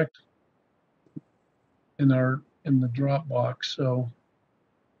materials, correct? In the Dropbox. So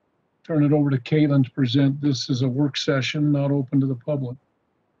turn it over to Caitlin to present. This is a work session, not open to the public.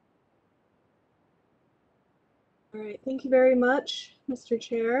 All right, thank you very much, Mr.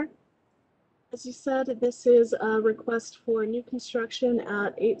 Chair. As you said, this is a request for new construction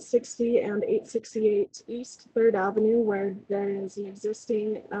at 860 and 868 East 3rd Avenue, where there is an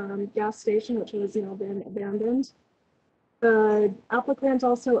existing gas station, which has now been abandoned. The applicant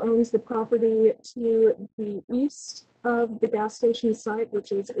also owns the property to the east of the gas station site,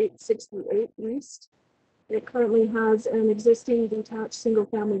 which is 868 East. It currently has an existing detached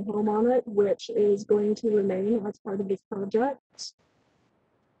single-family home on it, which is going to remain as part of this project.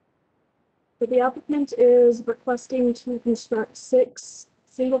 So the applicant is requesting to construct 6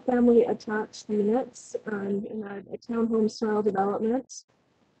 single-family attached units in a townhome style development.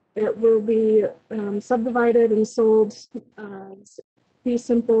 It will be subdivided and sold fee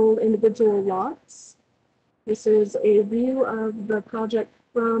simple individual lots. This is a view of the project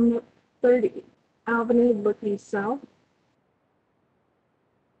from 3rd Avenue looking south.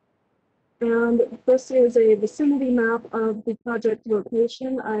 And this is a vicinity map of the project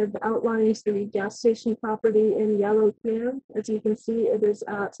location. I've outlined the gas station property in yellow here. As you can see, it is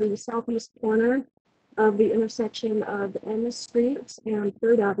at the southeast corner of the intersection of M Street and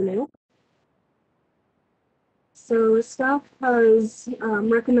 3rd Avenue. So staff has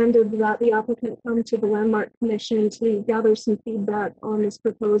recommended that the applicant come to the Landmark Commission to gather some feedback on this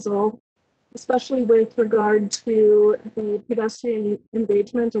proposal, especially with regard to the pedestrian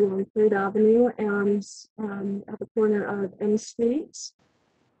engagement along 3rd Avenue and at the corner of M Street.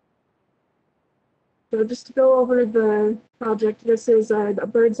 So just to go over the project, this is a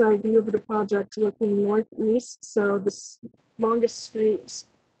bird's eye view of the project looking northeast. So this longest street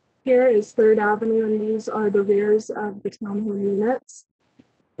here is Third Avenue, and these are the rears of the townhome units.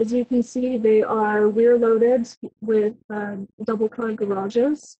 As you can see, they are rear loaded with double car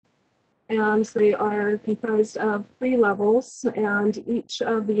garages, and they are comprised of 3 levels, and each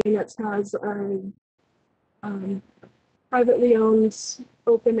of the units has a privately owned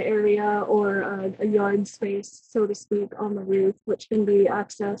open area or a yard space, so to speak, on the roof, which can be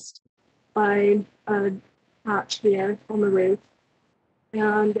accessed by a hatch here on the roof.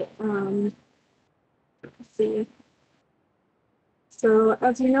 And let's see. So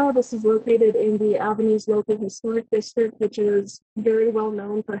as you know, this is located in the Avenues Local Historic District, which is very well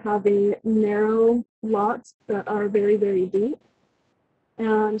known for having narrow lots that are very, very deep.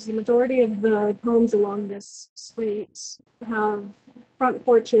 And the majority of the homes along this street have front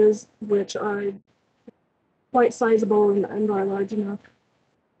porches, which are quite sizable and are large enough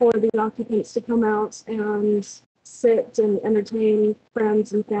for the occupants to come out and sit and entertain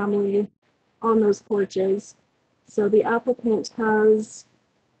friends and family on those porches. So the applicant has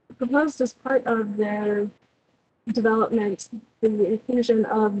proposed as part of their development the inclusion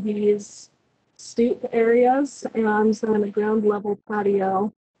of these stoop areas and then a ground level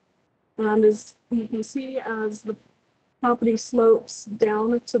patio. And as you can see, as the property slopes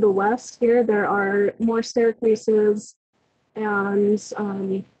down to the west here, there are more staircases, and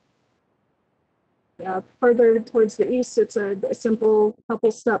further towards the east, it's a simple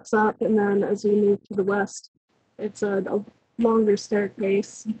couple steps up, and then as we move to the west, it's a longer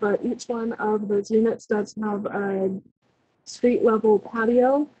staircase. But each one of those units does have a street level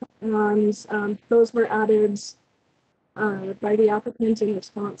patio, and those were added by the applicant in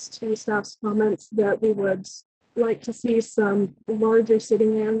response to staff's comments that we would like to see some larger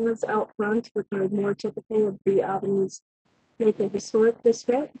sitting areas out front, which are more typical of the Avenues Local Historic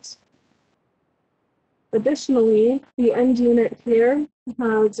District. Additionally, the end unit here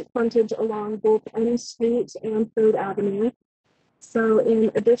has frontage along both N Street and Third Avenue. So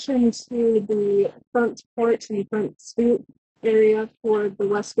in addition to the front porch and front stoop area for the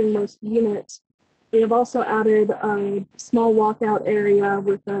westernmost unit, we have also added a small walkout area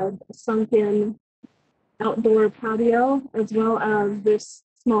with a sunken outdoor patio, as well as this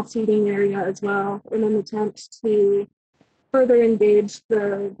small seating area as well, in an attempt to further engage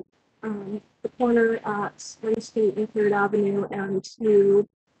the corner at N Street and Third Avenue, and to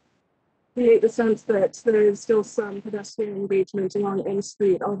create the sense that there is still some pedestrian engagement along N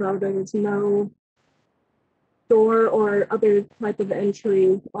Street, although there is no door or other type of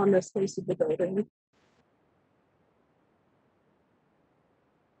entry on this face of the building.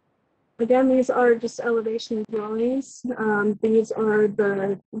 Again, these are just elevation drawings. These are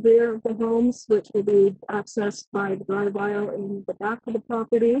the rear of the homes, which will be accessed by the drive aisle in the back of the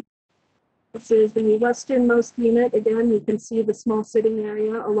property. This is the westernmost unit. Again, you can see the small sitting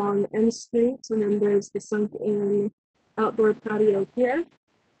area along N Street, and then there's the sunk-in outdoor patio here.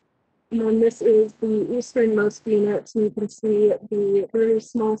 And then this is the easternmost unit, and you can see the very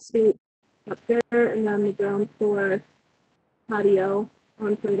small suite up there, and then the ground floor patio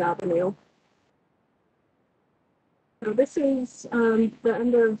on Third Avenue. So this is the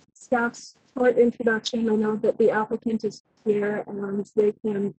end of staff's short introduction. I know that the applicant is here, and they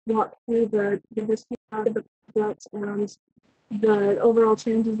can walk through the history of the project and the overall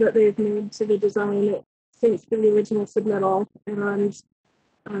changes that they've made to the design since the original submittal. And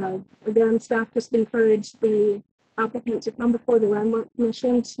again, staff just encouraged the applicant to come before the Landmark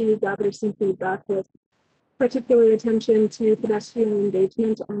Commission to gather some feedback with particular attention to pedestrian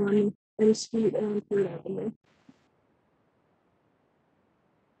engagement on N Street and Third Avenue.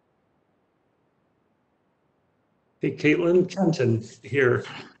 Hey, Caitlin, Kenton here.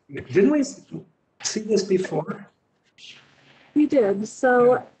 Didn't we see this before? We did.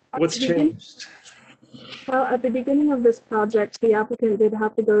 So What's changed? Well, at the beginning of this project, the applicant did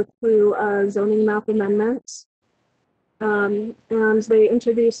have to go through a zoning map amendment. And they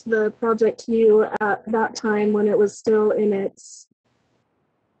introduced the project to you at that time when it was still in its,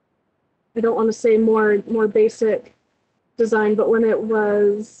 I don't want to say more basic design, but when it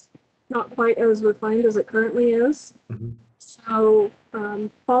was not quite as refined as it currently is. Mm-hmm. So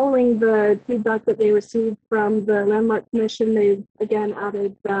following the feedback that they received from the Landmark Commission, they again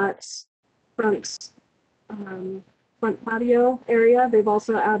added that front patio area. They've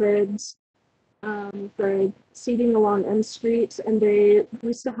also added the seating along N Street, and they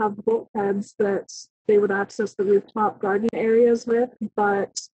used to have bulkheads that they would access the rooftop garden areas with,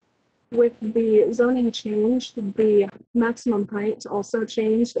 but with the zoning change, the maximum height also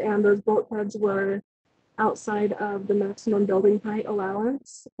changed, and those bulkheads were outside of the maximum building height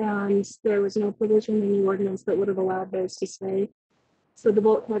allowance, and there was no provision in the ordinance that would have allowed those to stay. So the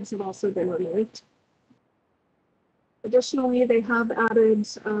bulkheads have also been removed. Additionally, they have added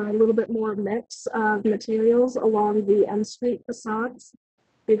a little bit more mix of materials along the M Street facades.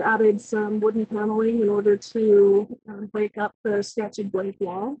 They've added some wooden paneling in order to break up the sketchy blank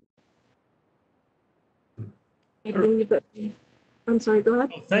wall. I believe that, I'm sorry, go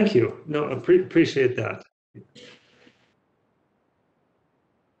ahead. Thank you. No, I appreciate that.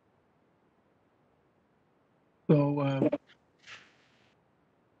 So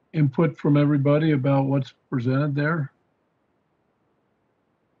input from everybody about what's presented there?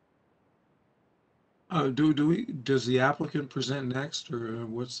 Does the applicant present next, or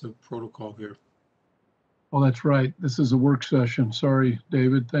what's the protocol here? Oh, that's right. This is a work session. Sorry,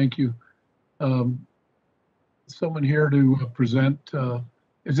 David. Thank you. Someone here to present. Do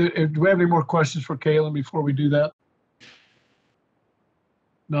we have any more questions for Caitlin before we do that?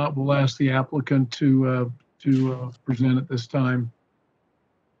 Not, we'll ask the applicant to present at this time.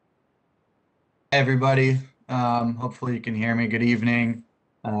 Hey everybody, hopefully you can hear me. Good evening.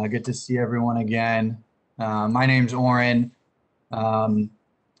 Good to see everyone again. My name's Oren, and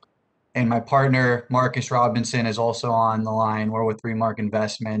my partner Marcus Robinson is also on the line. We're with Remark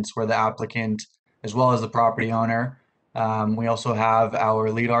Investments. We're the applicant as well as the property owner. We also have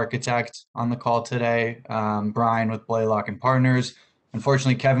our lead architect on the call today, Brian with Blaylock and Partners.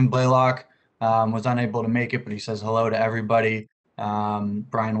 Unfortunately, Kevin Blaylock was unable to make it, but he says hello to everybody.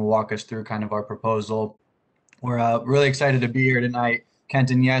 Brian will walk us through kind of our proposal. We're really excited to be here tonight.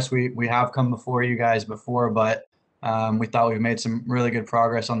 Kenton, yes, we have come before you guys before, but we thought we've made some really good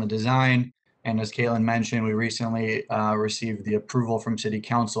progress on the design. And as Caitlin mentioned, we recently received the approval from City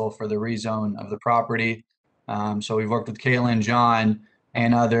Council for the rezone of the property. So we've worked with Caitlin, John,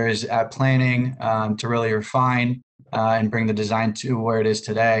 and others at planning to really refine and bring the design to where it is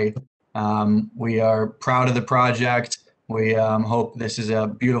today. We are proud of the project. We hope this is a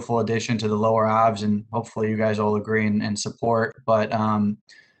beautiful addition to the Lower Aves, and hopefully you guys all agree and support. But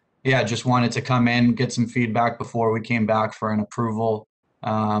yeah, just wanted to come in, get some feedback before we came back for an approval.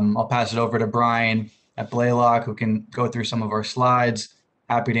 I'll pass it over to Brian at Blaylock, who can go through some of our slides.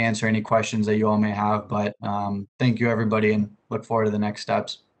 Happy to answer any questions that you all may have, but thank you everybody and look forward to the next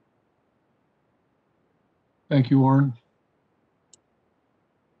steps. Thank you, Oren.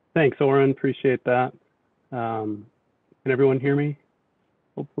 Thanks, Oren. Appreciate that. Can everyone hear me?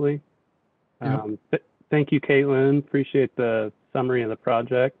 Hopefully. Yep. Thank you, Caitlin. Appreciate the summary of the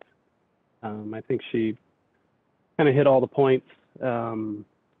project. I think she kind of hit all the points,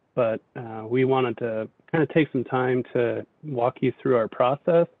 but we wanted to kind of take some time to walk you through our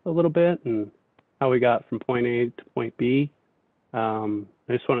process a little bit and how we got from point A to point B. I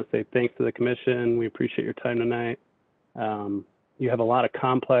just want to say thanks to the commission. We appreciate your time tonight. You have a lot of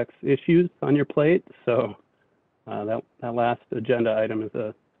complex issues on your plate, so that last agenda item is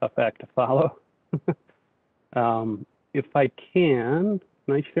a tough act to follow. If I can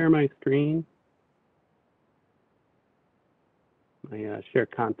I share my screen? My share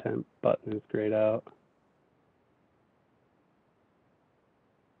content button is grayed out.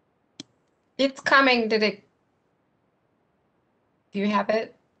 It's coming. Do you have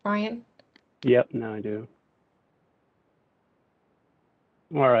it, Brian? Yep, now I do.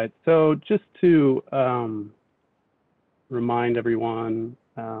 All right, so just to remind everyone,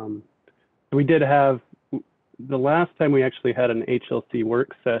 we did have, the last time we actually had an HLC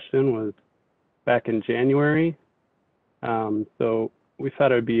work session was back in January. So we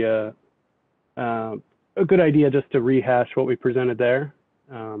thought it would be a good idea just to rehash what we presented there.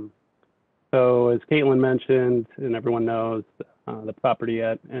 So as Caitlin mentioned, and everyone knows, the property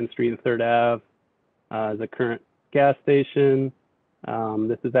at N Street and 3rd Ave is a current gas station.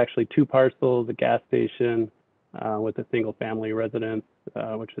 This is actually 2 parcels, a gas station with a single family residence,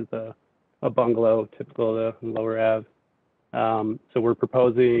 which is a bungalow typical of the Lower Ave. So we're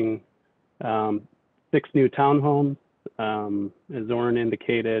proposing 6 new townhomes. As Oren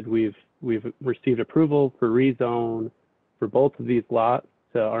indicated, we've received approval for rezone for both of these lots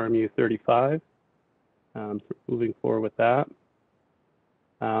to RMU 35. So moving forward with that.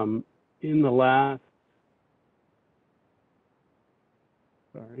 In the last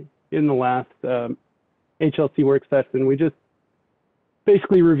HLC work session, we just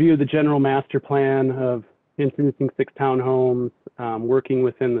basically reviewed the general master plan of introducing 6 townhomes, working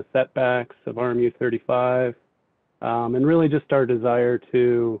within the setbacks of RMU 35, and really just our desire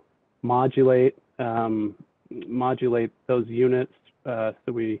to modulate those units. So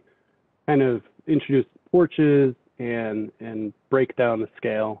we kind of introduce porches and break down the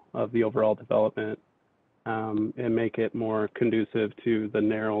scale of the overall development and make it more conducive to the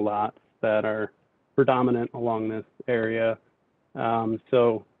narrow lots that are predominant along this area.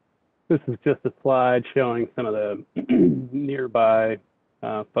 So this is just a slide showing some of the nearby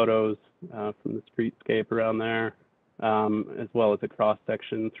photos from the streetscape around there, as well as a cross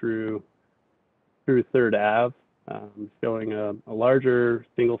section through 3rd Ave, showing a larger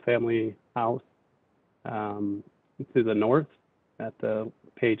single family house to the north at the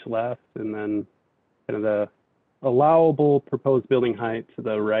page left, and then kind of the allowable proposed building height to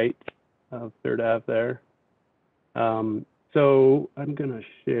the right of 3rd Ave there. So I'm going to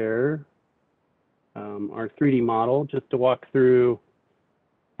share our 3D model just to walk through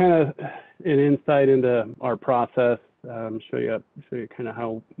kind of an insight into our process, show you kind of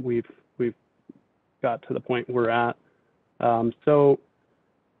how we've got to the point we're at. So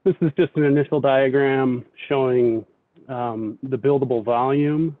this is just an initial diagram showing the buildable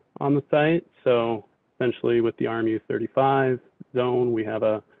volume on the site. So essentially with the RMU 35 zone, we have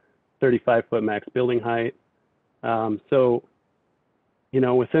a 35-foot max building height. So,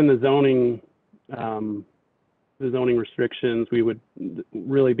 within the zoning restrictions, we would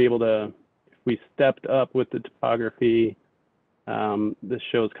really be able to, if we stepped up with the topography, this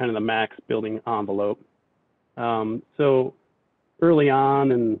shows kind of the max building envelope. So early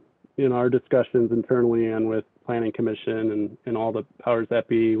on in our discussions internally and with Planning Commission and all the powers that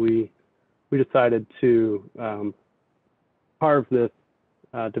be, we decided to carve this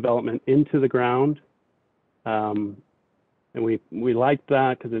development into the ground. And we liked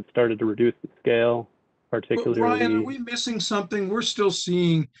that because it started to reduce the scale, particularly. Brian, are we missing something? We're still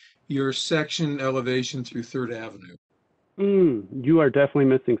seeing your section elevation through 3rd Avenue. You are definitely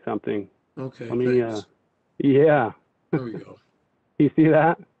missing something. Okay, Let me, thanks. yeah. There we go. You see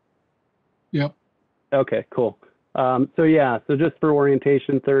that? Yep. Okay, cool. So yeah, so just for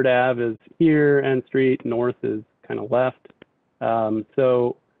orientation, 3rd Ave is here, N Street, north is kind of left.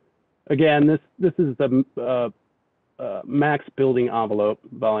 So again, this is the max building envelope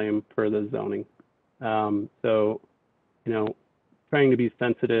volume for the zoning. So, trying to be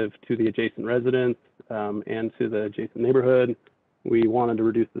sensitive to the adjacent residents and to the adjacent neighborhood, we wanted to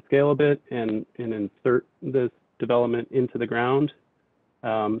reduce the scale a bit and insert this development into the ground.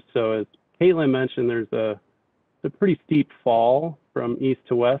 So as Caitlin mentioned, there's a pretty steep fall from east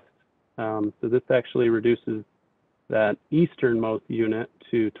to west. So this actually reduces that easternmost unit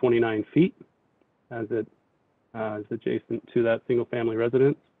to 29 feet as it is adjacent to that single family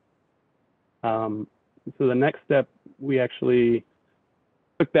residence. So the next step, we actually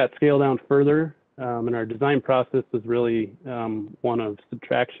took that scale down further, and our design process was really one of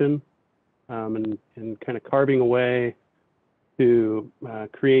subtraction and kind of carving away to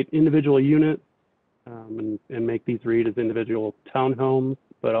create individual units and make these read as individual townhomes,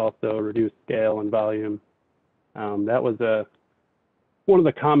 but also reduce scale and volume. That was one of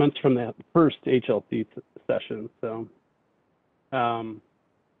the comments from the first HLC session. So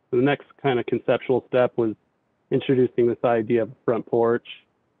the next kind of conceptual step was introducing this idea of a front porch.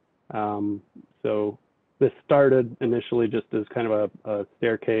 So this started initially just as kind of a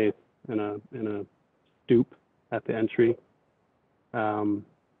staircase and a stoop at the entry. And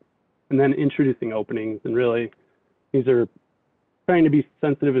then introducing openings, and really these are trying to be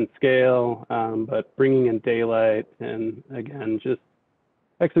sensitive in scale, but bringing in daylight and again, just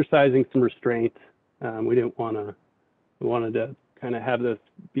exercising some restraint. We wanted to kind of have this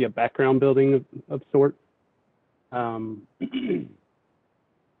be a background building of sorts.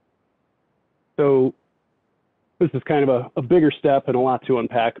 So this is kind of a bigger step and a lot to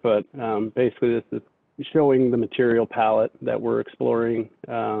unpack, but basically this is showing the material palette that we're exploring.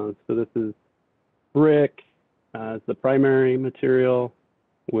 So this is brick as the primary material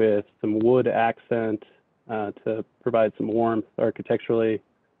with some wood accent to provide some warmth architecturally.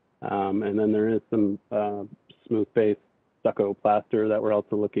 And then there is some smooth face stucco plaster that we're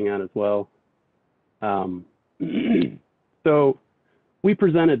also looking at as well. So we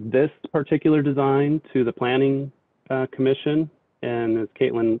presented this particular design to the Planning Commission, and as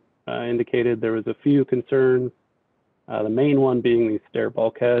Caitlin indicated, there was a few concerns, the main one being these stair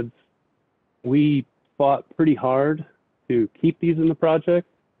bulkheads. We fought pretty hard to keep these in the project,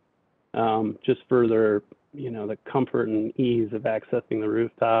 just for their, the comfort and ease of accessing the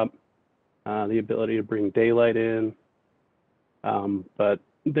rooftop, the ability to bring daylight in, but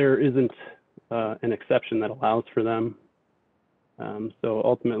there isn't an exception that allows for them. So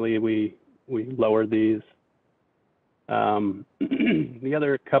ultimately, we lowered these. The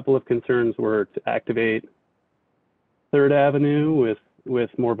other couple of concerns were to activate 3rd Avenue with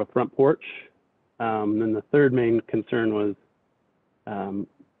more of a front porch. Then the third main concern was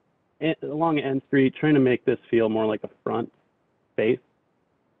along N Street, trying to make this feel more like a front space,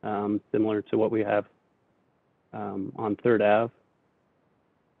 similar to what we have on 3rd Ave.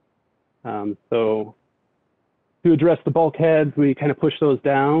 So to address the bulkheads, we kind of push those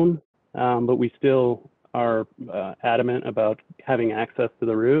down, but we still are adamant about having access to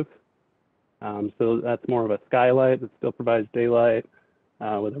the roof. So that's more of a skylight that still provides daylight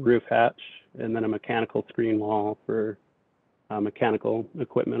with a roof hatch, and then a mechanical screen wall for mechanical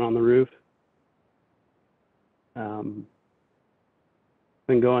equipment on the roof. Then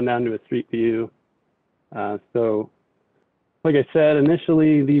going down to a street view. So like I said,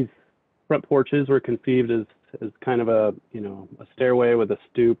 initially these front porches were conceived as kind of a, a stairway with a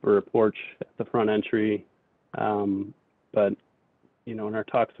stoop or a porch at the front entry. But, in our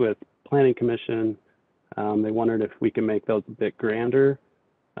talks with Planning Commission, they wondered if we can make those a bit grander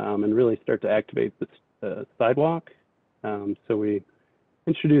and really start to activate the sidewalk. So we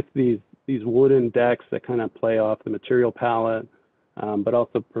introduced these wooden decks that kind of play off the material palette, but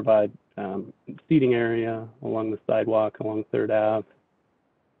also provide seating area along the sidewalk along 3rd Ave.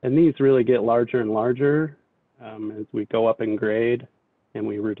 And these really get larger and larger as we go up in grade and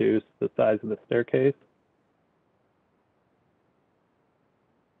we reduce the size of the staircase.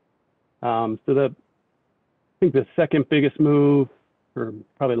 So I think the second biggest move, or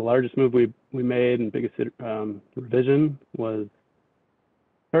probably the largest move we made and biggest revision, was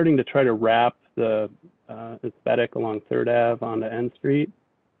starting to try to wrap the aesthetic along 3rd Ave onto N Street,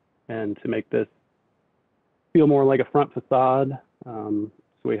 and to make this feel more like a front facade. So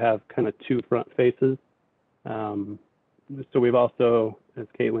we have kind of 2 front faces. So we've also, as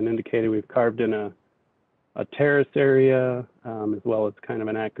Caitlin indicated, we've carved in a terrace area as well as kind of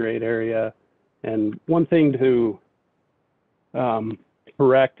an at-grade area. And one thing to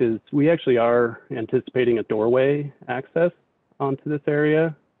correct is we actually are anticipating a doorway access onto this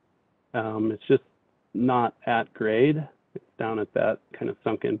area. It's just not at grade. It's down at that kind of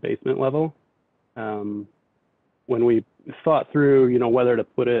sunken basement level. When we thought through, whether to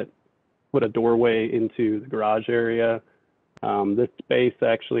put a doorway into the garage area, this space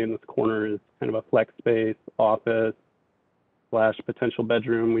actually in this corner is kind of a flex space, office / potential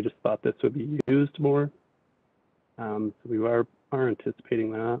bedroom. We just thought this would be used more. So we are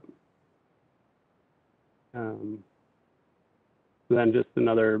anticipating that. Then just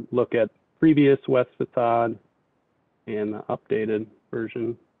another look at previous west facade and the updated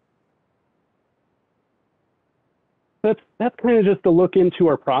version. That's kind of just a look into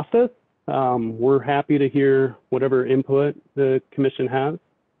our process. We're happy to hear whatever input the commission has,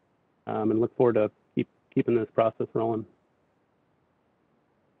 and look forward to keeping this process rolling.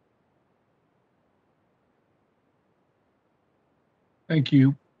 Thank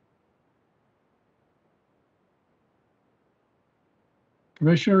you.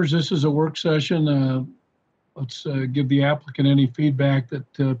 Commissioners, this is a work session. Let's give the applicant any feedback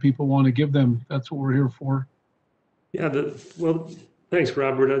that people want to give them. That's what we're here for. Yeah, well, thanks,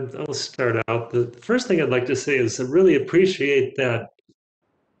 Robert. I'll start out. The first thing I'd like to say is I really appreciate that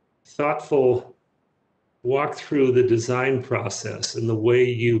thoughtful walk through the design process and the way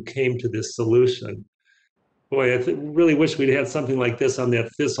you came to this solution. Boy, I really wish we'd had something like this on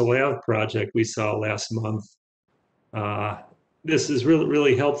that Thistle Ave project we saw last month. This is really,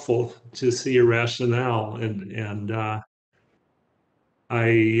 really helpful to see your rationale, and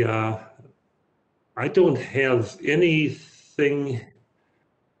I don't have anything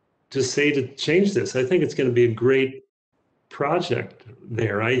to say to change this. I think it's going to be a great project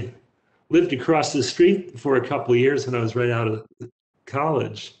there. I lived across the street for a couple of years when I was right out of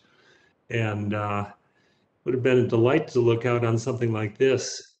college, and would have been a delight to look out on something like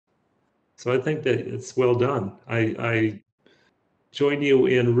this. So I think that it's well done. I join you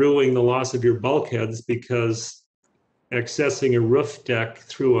in rueing the loss of your bulkheads, because accessing a roof deck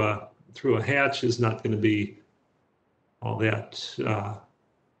through a hatch is not going to be all that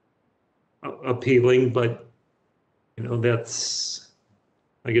appealing, but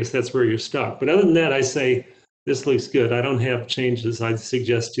I guess that's where you're stuck. But other than that, I say this looks good. I don't have changes I'd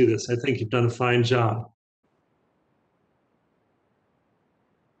suggest to this. I think you've done a fine job.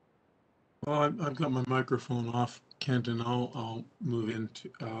 Well, I've got my microphone off, Kent, and I'll move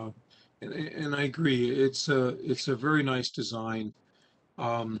into, and I agree. It's a very nice design.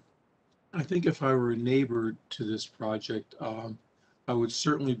 I think if I were a neighbor to this project, I would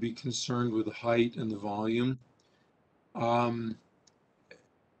certainly be concerned with the height and the volume. And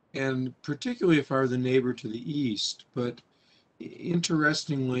particularly if I were the neighbor to the east. But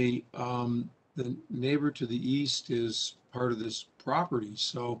interestingly, the neighbor to the east is part of this property,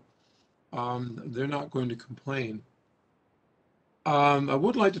 so they're not going to complain. I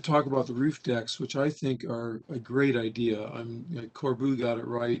would like to talk about the roof decks, which I think are a great idea. Corbu got it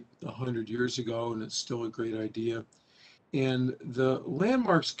right 100 years ago, and it's still a great idea. And the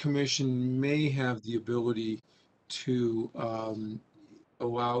Landmarks Commission may have the ability to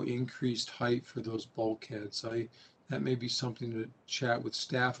allow increased height for those bulkheads. That may be something to chat with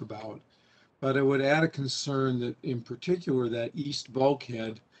staff about. But I would add a concern that in particular that east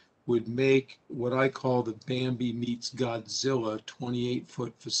bulkhead would make what I call the Bambi meets Godzilla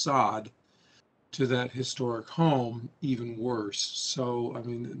 28-foot facade to that historic home even worse. So, I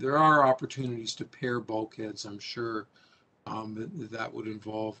mean, there are opportunities to pair bulkheads, I'm sure. That would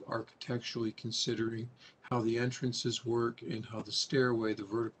involve architecturally considering how the entrances work and how the stairway, the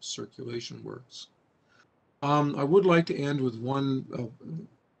vertical circulation works. I would like to end with one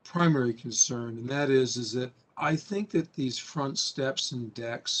primary concern, and that is that I think that these front steps and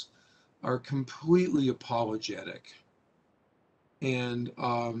decks are completely apologetic. And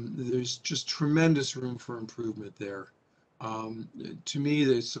there's just tremendous room for improvement there. To me,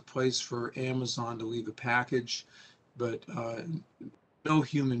 it's a place for Amazon to leave a package, but no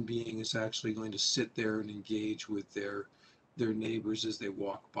human being is actually going to sit there and engage with their neighbors as they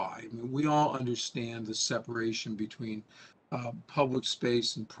walk by. I mean, we all understand the separation between public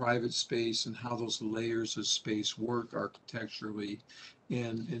space and private space and how those layers of space work architecturally.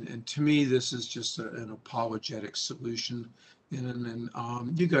 And to me, this is just an apologetic solution. And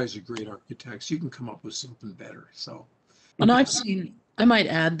you guys are great architects. You can come up with something better. So, And I might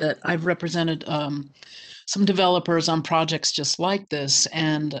add that I've represented some developers on projects just like this.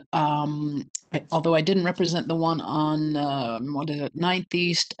 And although I didn't represent the one on 9th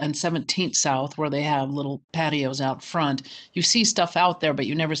East and 17th South, where they have little patios out front, you see stuff out there, but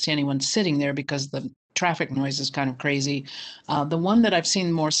you never see anyone sitting there because the traffic noise is kind of crazy. The one that I've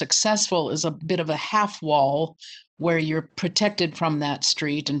seen more successful is a bit of a half wall where you're protected from that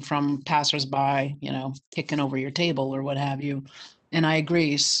street and from passersby, kicking over your table or what have you. And I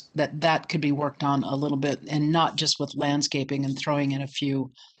agree that could be worked on a little bit, and not just with landscaping and throwing in a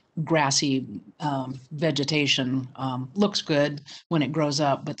few grassy vegetation. Looks good when it grows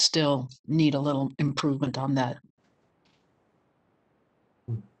up, but still need a little improvement on that.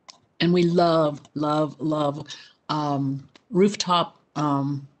 And we love rooftop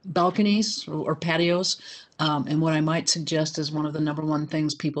balconies or patios. And what I might suggest is one of the number one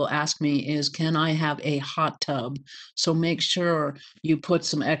things people ask me is, can I have a hot tub? So make sure you put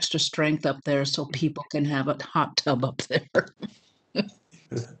some extra strength up there so people can have a hot tub up there.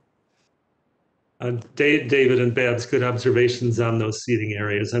 David and Babs, good observations on those seating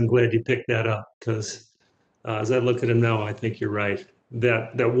areas. I'm glad you picked that up, because as I look at them now, I think you're right.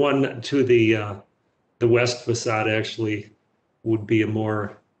 That one to the west facade actually would be a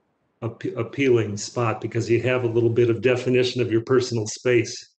more appealing spot, because you have a little bit of definition of your personal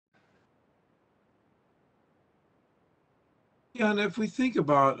space. Yeah, and if we think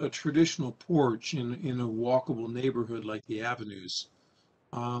about a traditional porch in a walkable neighborhood like the Avenues,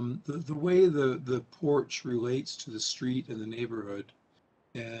 the way the porch relates to the street and the neighborhood,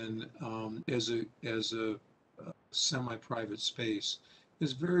 and as a semi-private space,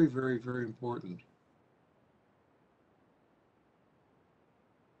 is very, very, very important.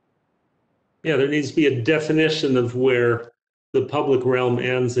 Yeah, there needs to be a definition of where the public realm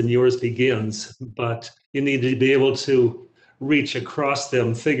ends and yours begins, but you need to be able to reach across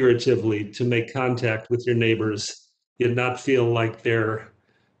them figuratively to make contact with your neighbors, yet not feel like they're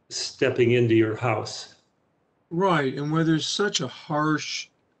stepping into your house. Right, and where there's such a harsh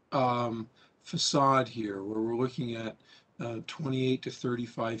facade here, where we're looking at 28 to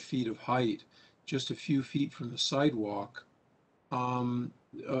 35 feet of height, just a few feet from the sidewalk,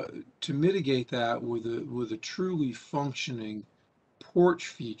 to mitigate that with a truly functioning porch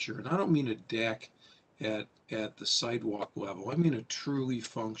feature, and I don't mean a deck at the sidewalk level. I mean a truly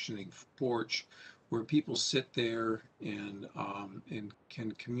functioning porch where people sit there and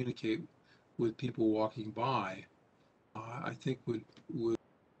can communicate with people walking by. I think would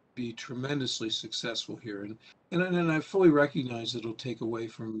be tremendously successful here, and I fully recognize it'll take away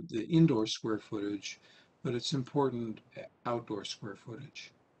from the indoor square footage, but it's important outdoor square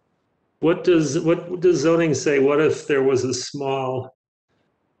footage. What does zoning say? What if there was a small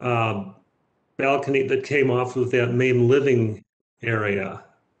balcony that came off of that main living area?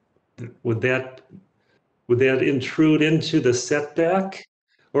 Would that intrude into the setback,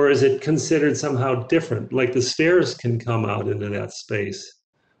 or is it considered somehow different? Like the stairs can come out into that space.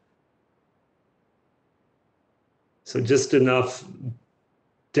 So just enough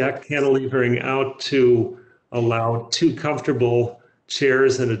deck cantilevering out to allow 2 comfortable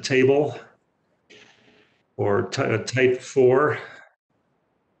chairs and a table, or a type 4.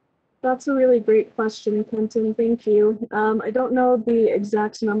 That's a really great question, Kenton. Thank you. I don't know the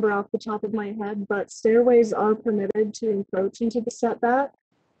exact number off the top of my head, but stairways are permitted to encroach into the setback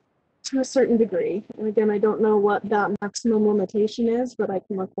to a certain degree. And again, I don't know what that maximum limitation is, but I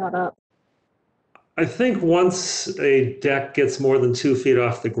can look that up. I think once a deck gets more than 2 feet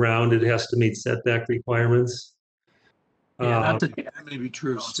off the ground, it has to meet setback requirements. Yeah, That may be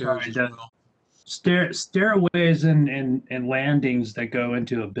true of stairs as well. Stairways and landings that go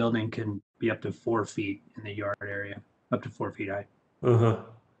into a building can be up to 4 feet in the yard area, up to 4 feet high. Uh-huh.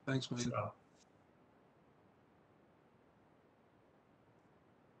 Thanks, Wayne.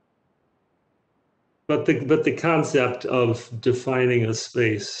 But the concept of defining a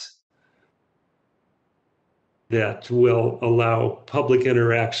space that will allow public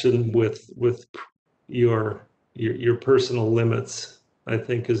interaction with your personal limits, I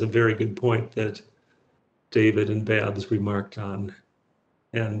think, is a very good point that David and Babs remarked on.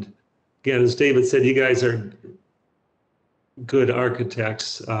 And again, as David said, you guys are good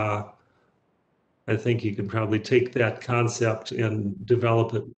architects. I think you could probably take that concept and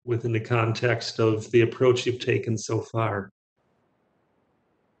develop it within the context of the approach you've taken so far.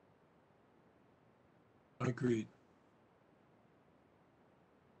 Agreed.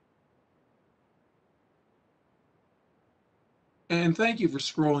 And thank you for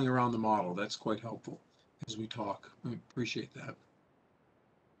scrolling around the model. That's quite helpful as we talk. I appreciate that.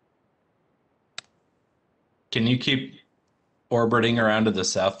 Can you keep orbiting around to the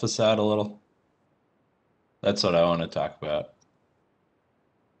south facade a little? That's what I want to talk about.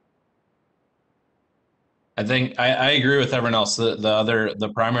 I think I agree with everyone else.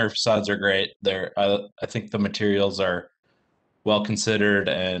 The primary facades are great. I think the materials are well considered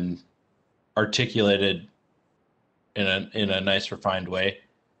and articulated in a nice refined way.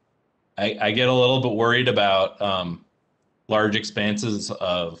 I get a little bit worried about large expanses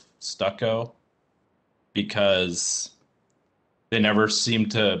of stucco because they never seem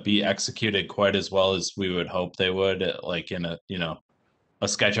to be executed quite as well as we would hope they would, like in a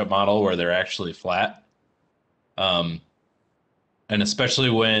SketchUp model where they're actually flat. And especially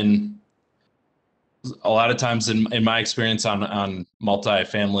when a lot of times in my experience on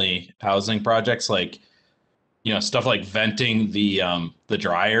multifamily housing projects, like, stuff like venting the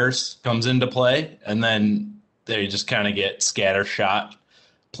dryers comes into play, and then they just kind of get scattershot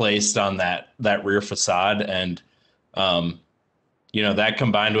placed on that rear facade. And, that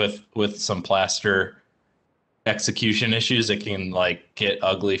combined with some plaster execution issues, it can get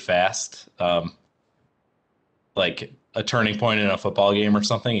ugly fast. Like a turning point in a football game or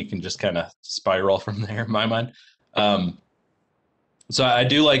something, it can just kind of spiral from there in my mind. So I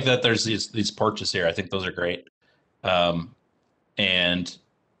do like that there's these porches here. I think those are great. And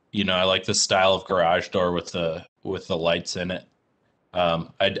I like the style of garage door with the lights in it.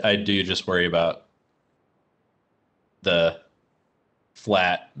 I do just worry about the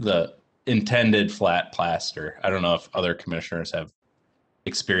intended flat plaster. I don't know if other commissioners have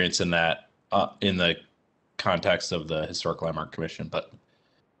experience in that in the context of the Historic Landmark Commission, but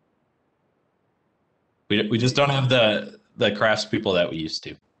we just don't have the craftspeople that we used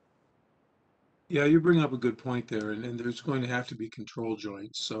to. Yeah, you bring up a good point there, and there's going to have to be control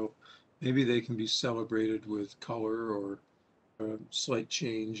joints, so maybe they can be celebrated with color or a slight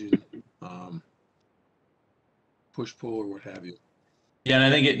change in push-pull or what have you. Yeah, and I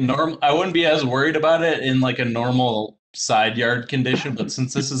think I wouldn't be as worried about it in like a normal side yard condition, but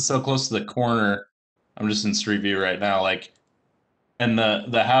since this is so close to the corner, I'm just in street view right now, and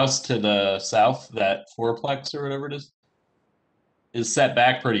the house to the south, that fourplex or whatever it is set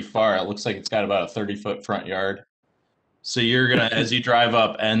back pretty far. It looks like it's got about a 30-foot front yard. So you're gonna, as you drive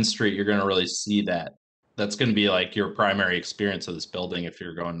up N Street, you're gonna really see that. That's gonna be like your primary experience of this building if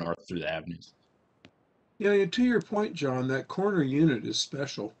you're going north through the avenues. Yeah, to your point, John, that corner unit is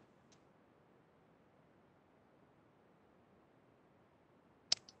special.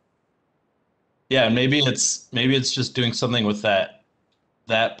 Yeah, maybe it's just doing something with that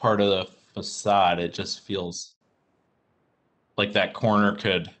part of the facade. It just feels like that corner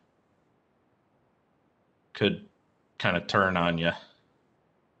could kind of turn on you.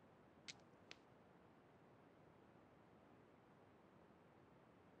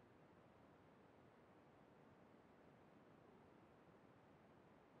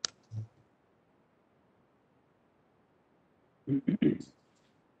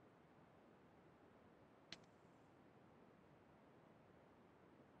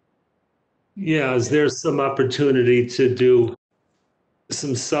 Yeah, is there some opportunity to do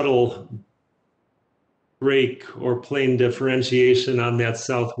some subtle break or plane differentiation on that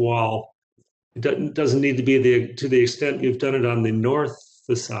south wall? It doesn't need to be to the extent you've done it on the north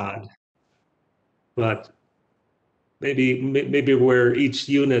facade. But maybe where each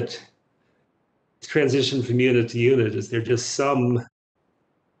unit transition from unit to unit, is there just some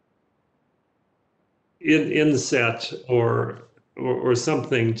inset or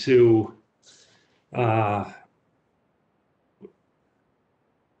something to I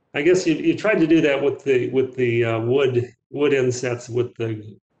guess you tried to do that with the wood insets with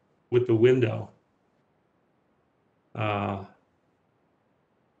the window.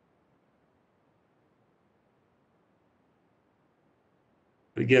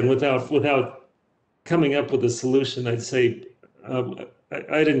 Again, without coming up with a solution, I'd say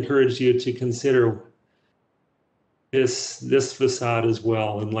I'd encourage you to consider this facade as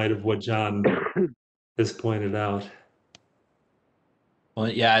well, in light of what John has pointed out. Well,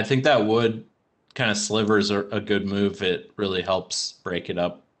 yeah, I think that wood kind of slivers are a good move. It really helps break it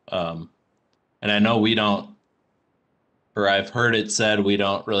up. And I know we don't, or I've heard it said we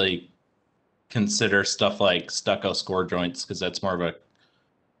don't really consider stuff like stucco score joints because that's more of a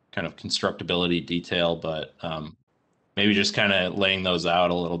kind of constructability detail, but maybe just kind of laying those out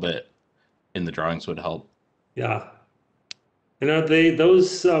a little bit in the drawings would help. Yeah. And are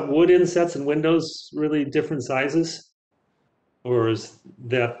those wood insets and windows really different sizes? Or is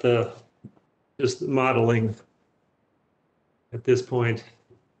that just modeling at this point?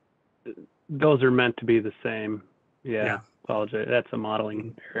 Those are meant to be the same. Yeah. Yeah. Apologize. That's a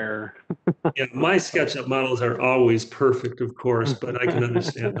modeling error. Yeah, my SketchUp models are always perfect, of course, but I can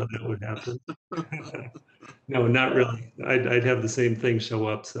understand how that would happen. No, not really. I'd have the same thing show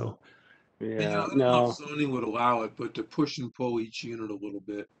up. So. Yeah. I don't know if zoning would allow it, but to push and pull each unit a little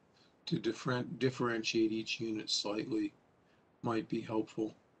bit, to differentiate each unit slightly, might be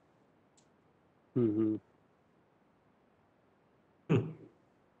helpful. Mm-hmm.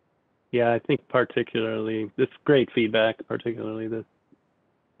 Yeah, I think particularly, this great feedback, particularly this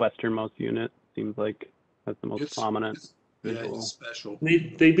westernmost unit seems like that's the most prominent. Yeah, it's special.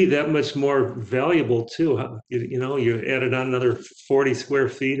 They'd be that much more valuable too. Huh? You added on another 40 square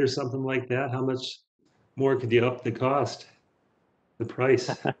feet or something like that. How much more could you up the cost, the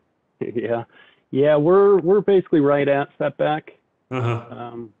price? Yeah, we're basically right at setback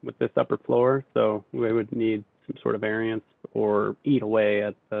Uh-huh. with this upper floor, so we would need some sort of variance or eat away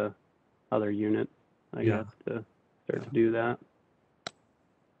at the other unit, I guess, to start to do that.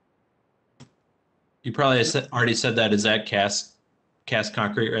 You probably already said that. Is that cast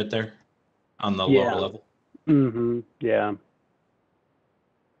concrete right there on the lower level? Mm-hmm. Yeah.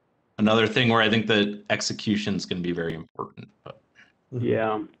 Another thing where I think the execution is going to be very important. But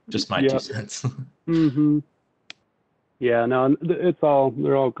yeah. Just my 2 cents. Mm-hmm. Yeah, no,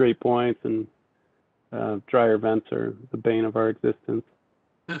 they're all great points, and dryer vents are the bane of our existence.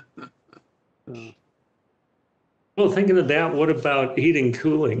 Well, thinking of that, what about heating,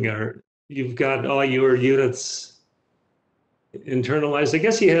 cooling? You've got all your units internalized. I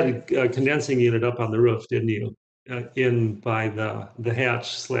guess you had a condensing unit up on the roof, didn't you? In by the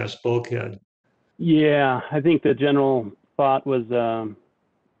hatch/bulkhead. Yeah, I think the general thought was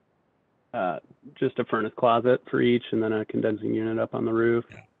just a furnace closet for each, and then a condensing unit up on the roof.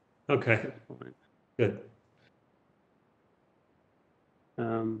 Okay. Good.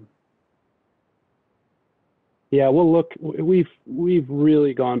 Yeah, we'll look. We've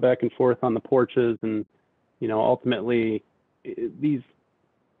really gone back and forth on the porches, and ultimately these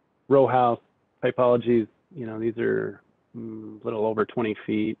row house typologies. These are a little over 20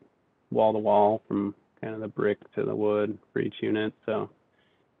 feet wall to wall from kind of the brick to the wood for each unit. So,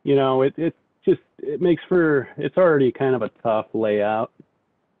 it makes for, it's already kind of a tough layout.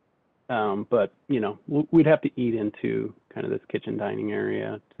 But we'd have to eat into kind of this kitchen dining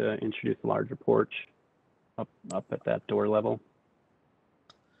area to introduce a larger porch up at that door level.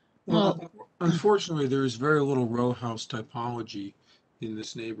 Well, unfortunately, there is very little row house typology in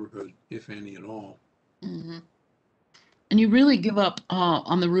this neighborhood, if any at all. Mm-hmm. And you really give up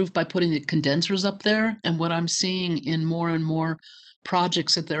on the roof by putting the condensers up there. And what I'm seeing in more and more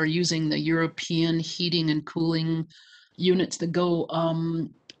projects that they're using the European heating and cooling units that go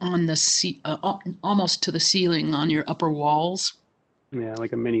on the almost to the ceiling on your upper walls. Yeah,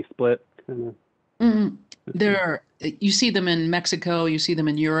 like a mini split kind of. Mm-hmm. You see them in Mexico, you see them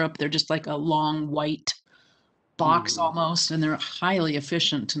in Europe. They're just like a long white box almost, and they're highly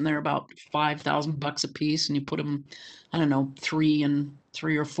efficient, and they're about $5,000 a piece, and you put them, I don't know, three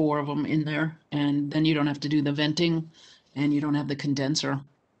or four of them in there, and then you don't have to do the venting, and you don't have the condenser.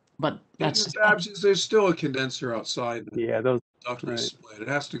 But that's there's still a condenser outside. Yeah, those duct is split. It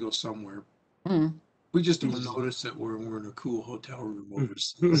has to go somewhere. We just don't notice that we're in a cool hotel room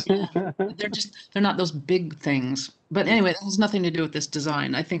overseas. They're not those big things. But anyway, that has nothing to do with this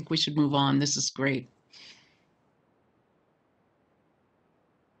design. I think we should move on. This is great.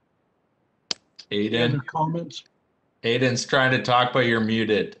 Any other Aiden, comments? Aiden's trying to talk, but you're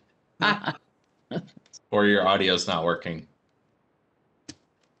muted. Or your audio's not working.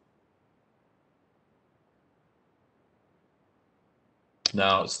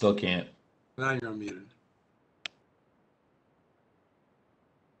 No, still can't. Now you're unmuted.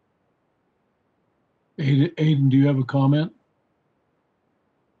 Aiden, do you have a comment?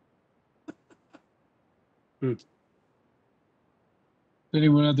 Does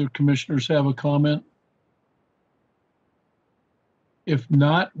anyone other commissioners have a comment? If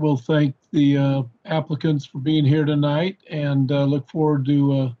not, we'll thank the applicants for being here tonight and look forward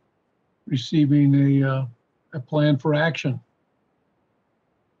to receiving a plan for action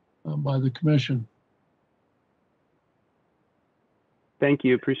by the commission. Thank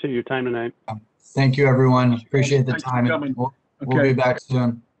you. Appreciate your time tonight. Thank you, everyone. Appreciate the Thanks for time. coming. We'll Okay. be back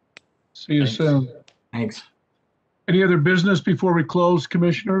soon. See you soon. Thanks. Any other business before we close,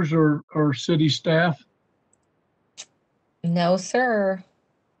 commissioners or city staff? No, sir.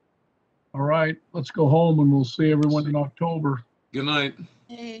 All right, let's go home and we'll see everyone in October. Good night.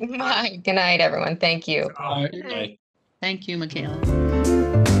 Bye. Good night, everyone. Thank you. Bye. Bye. Thank you, Michaela.